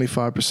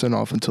 25%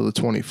 off until the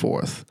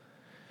 24th.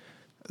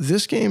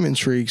 This game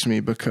intrigues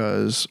me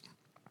because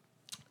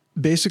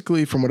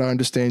basically, from what I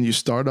understand, you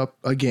start up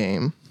a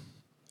game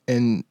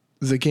and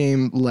the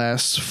game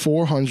lasts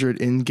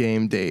 400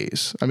 in-game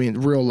days. I mean,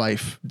 real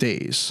life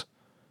days.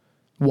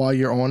 While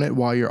you're on it,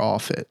 while you're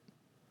off it.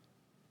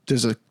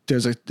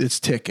 It's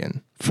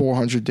ticking.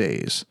 400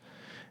 days.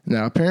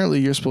 Now,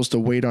 apparently you're supposed to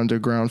wait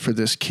underground for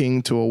this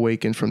king to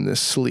awaken from this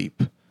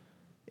sleep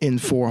in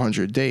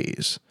 400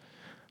 days.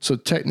 So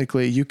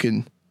technically you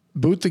can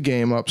boot the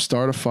game up,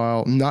 start a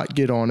file, not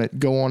get on it,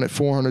 go on it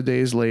 400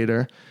 days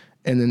later,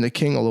 and then the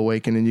king will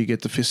awaken and you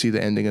get to see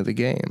the ending of the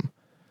game.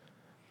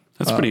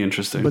 That's pretty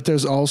interesting. But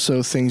there's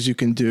also things you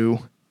can do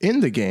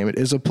in the game. It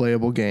is a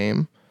playable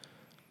game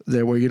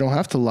there where you don't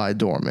have to lie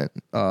dormant.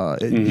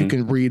 You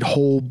can read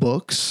whole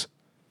books,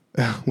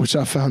 which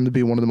I found to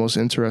be one of the most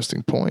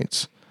interesting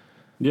points.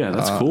 Yeah,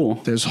 that's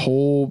cool. There's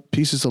whole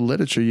pieces of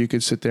literature you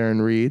could sit there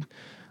and read,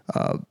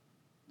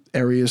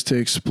 areas to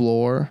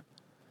explore.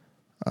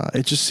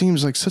 It just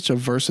seems like such a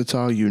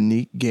versatile,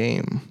 unique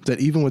game that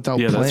even without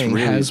playing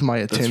has my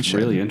attention. That's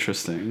really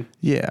interesting.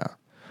 Yeah.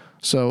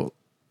 So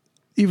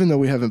even though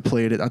we haven't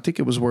played it, I think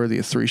it was worthy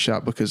of 3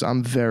 Shot because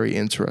I'm very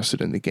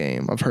interested in the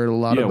game. I've heard a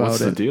lot about what's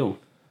it. the deal?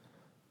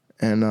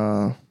 And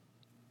I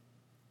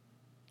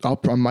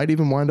might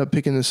even wind up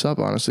picking this up,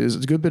 honestly. It's a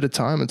good bit of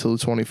time until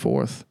the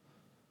 24th.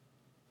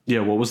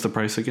 Yeah, what was the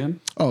price again?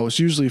 Oh, it's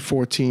usually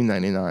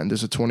 $14.99.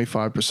 There's a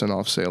 25%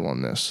 off sale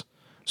on this.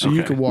 So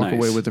you Okay, could walk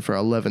away nice. with it for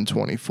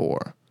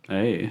 $11.24.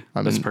 Hey,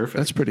 I that's mean, perfect.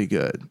 That's pretty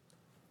good.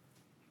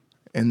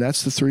 And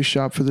that's the 3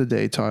 shop for the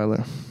day,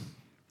 Tyler.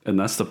 And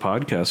that's the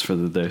podcast for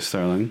the day,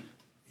 Starling.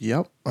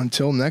 Yep.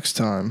 Until next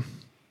time.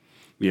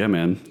 Yeah,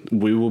 man.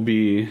 We will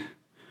be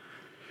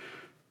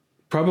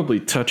probably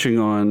touching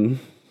on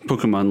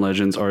Pokemon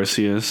Legends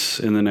Arceus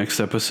in the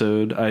next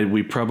episode.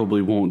 We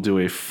probably won't do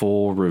a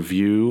full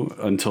review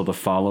until the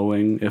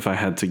following, if I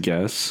had to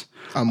guess.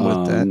 I'm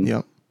with that.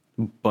 Yep.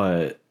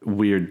 But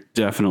we're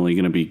definitely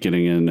going to be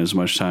getting in as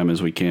much time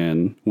as we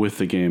can with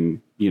the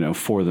game,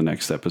 for the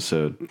next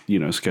episode,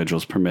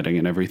 schedules permitting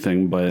and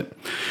everything. But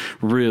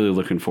really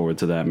looking forward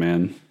to that,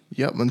 man.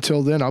 Yep.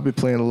 Until then, I'll be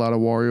playing a lot of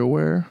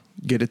WarioWare,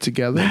 Get It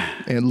Together,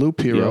 and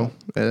Loop Hero.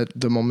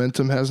 The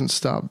momentum hasn't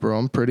stopped, bro.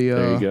 I'm pretty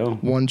There you go.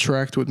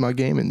 one-tracked with my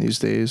gaming these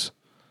days.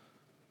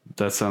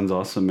 That sounds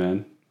awesome,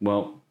 man.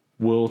 Well,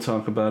 we'll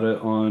talk about it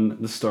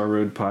on the Star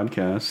Road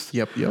podcast.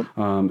 Yep.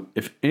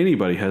 If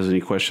anybody has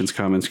any questions,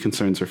 comments,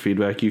 concerns, or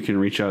feedback, you can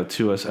reach out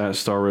to us at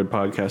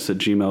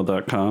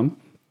starroadpodcast@gmail.com.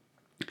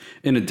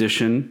 In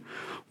addition,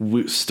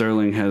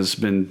 Sterling has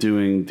been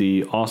doing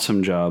the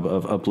awesome job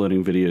of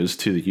uploading videos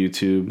to the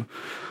YouTube.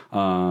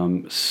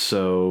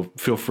 So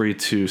feel free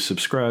to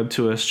subscribe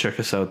to us, check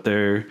us out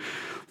there,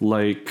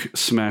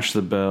 smash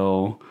the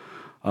bell,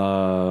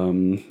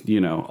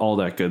 all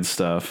that good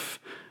stuff.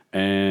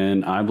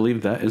 And I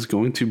believe that is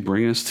going to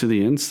bring us to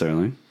the end,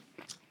 Sterling.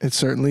 It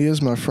certainly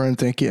is, my friend.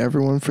 Thank you,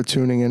 everyone, for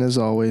tuning in, as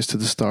always, to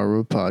the Star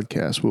Road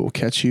podcast. We will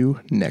catch you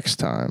next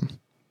time.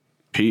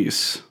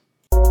 Peace.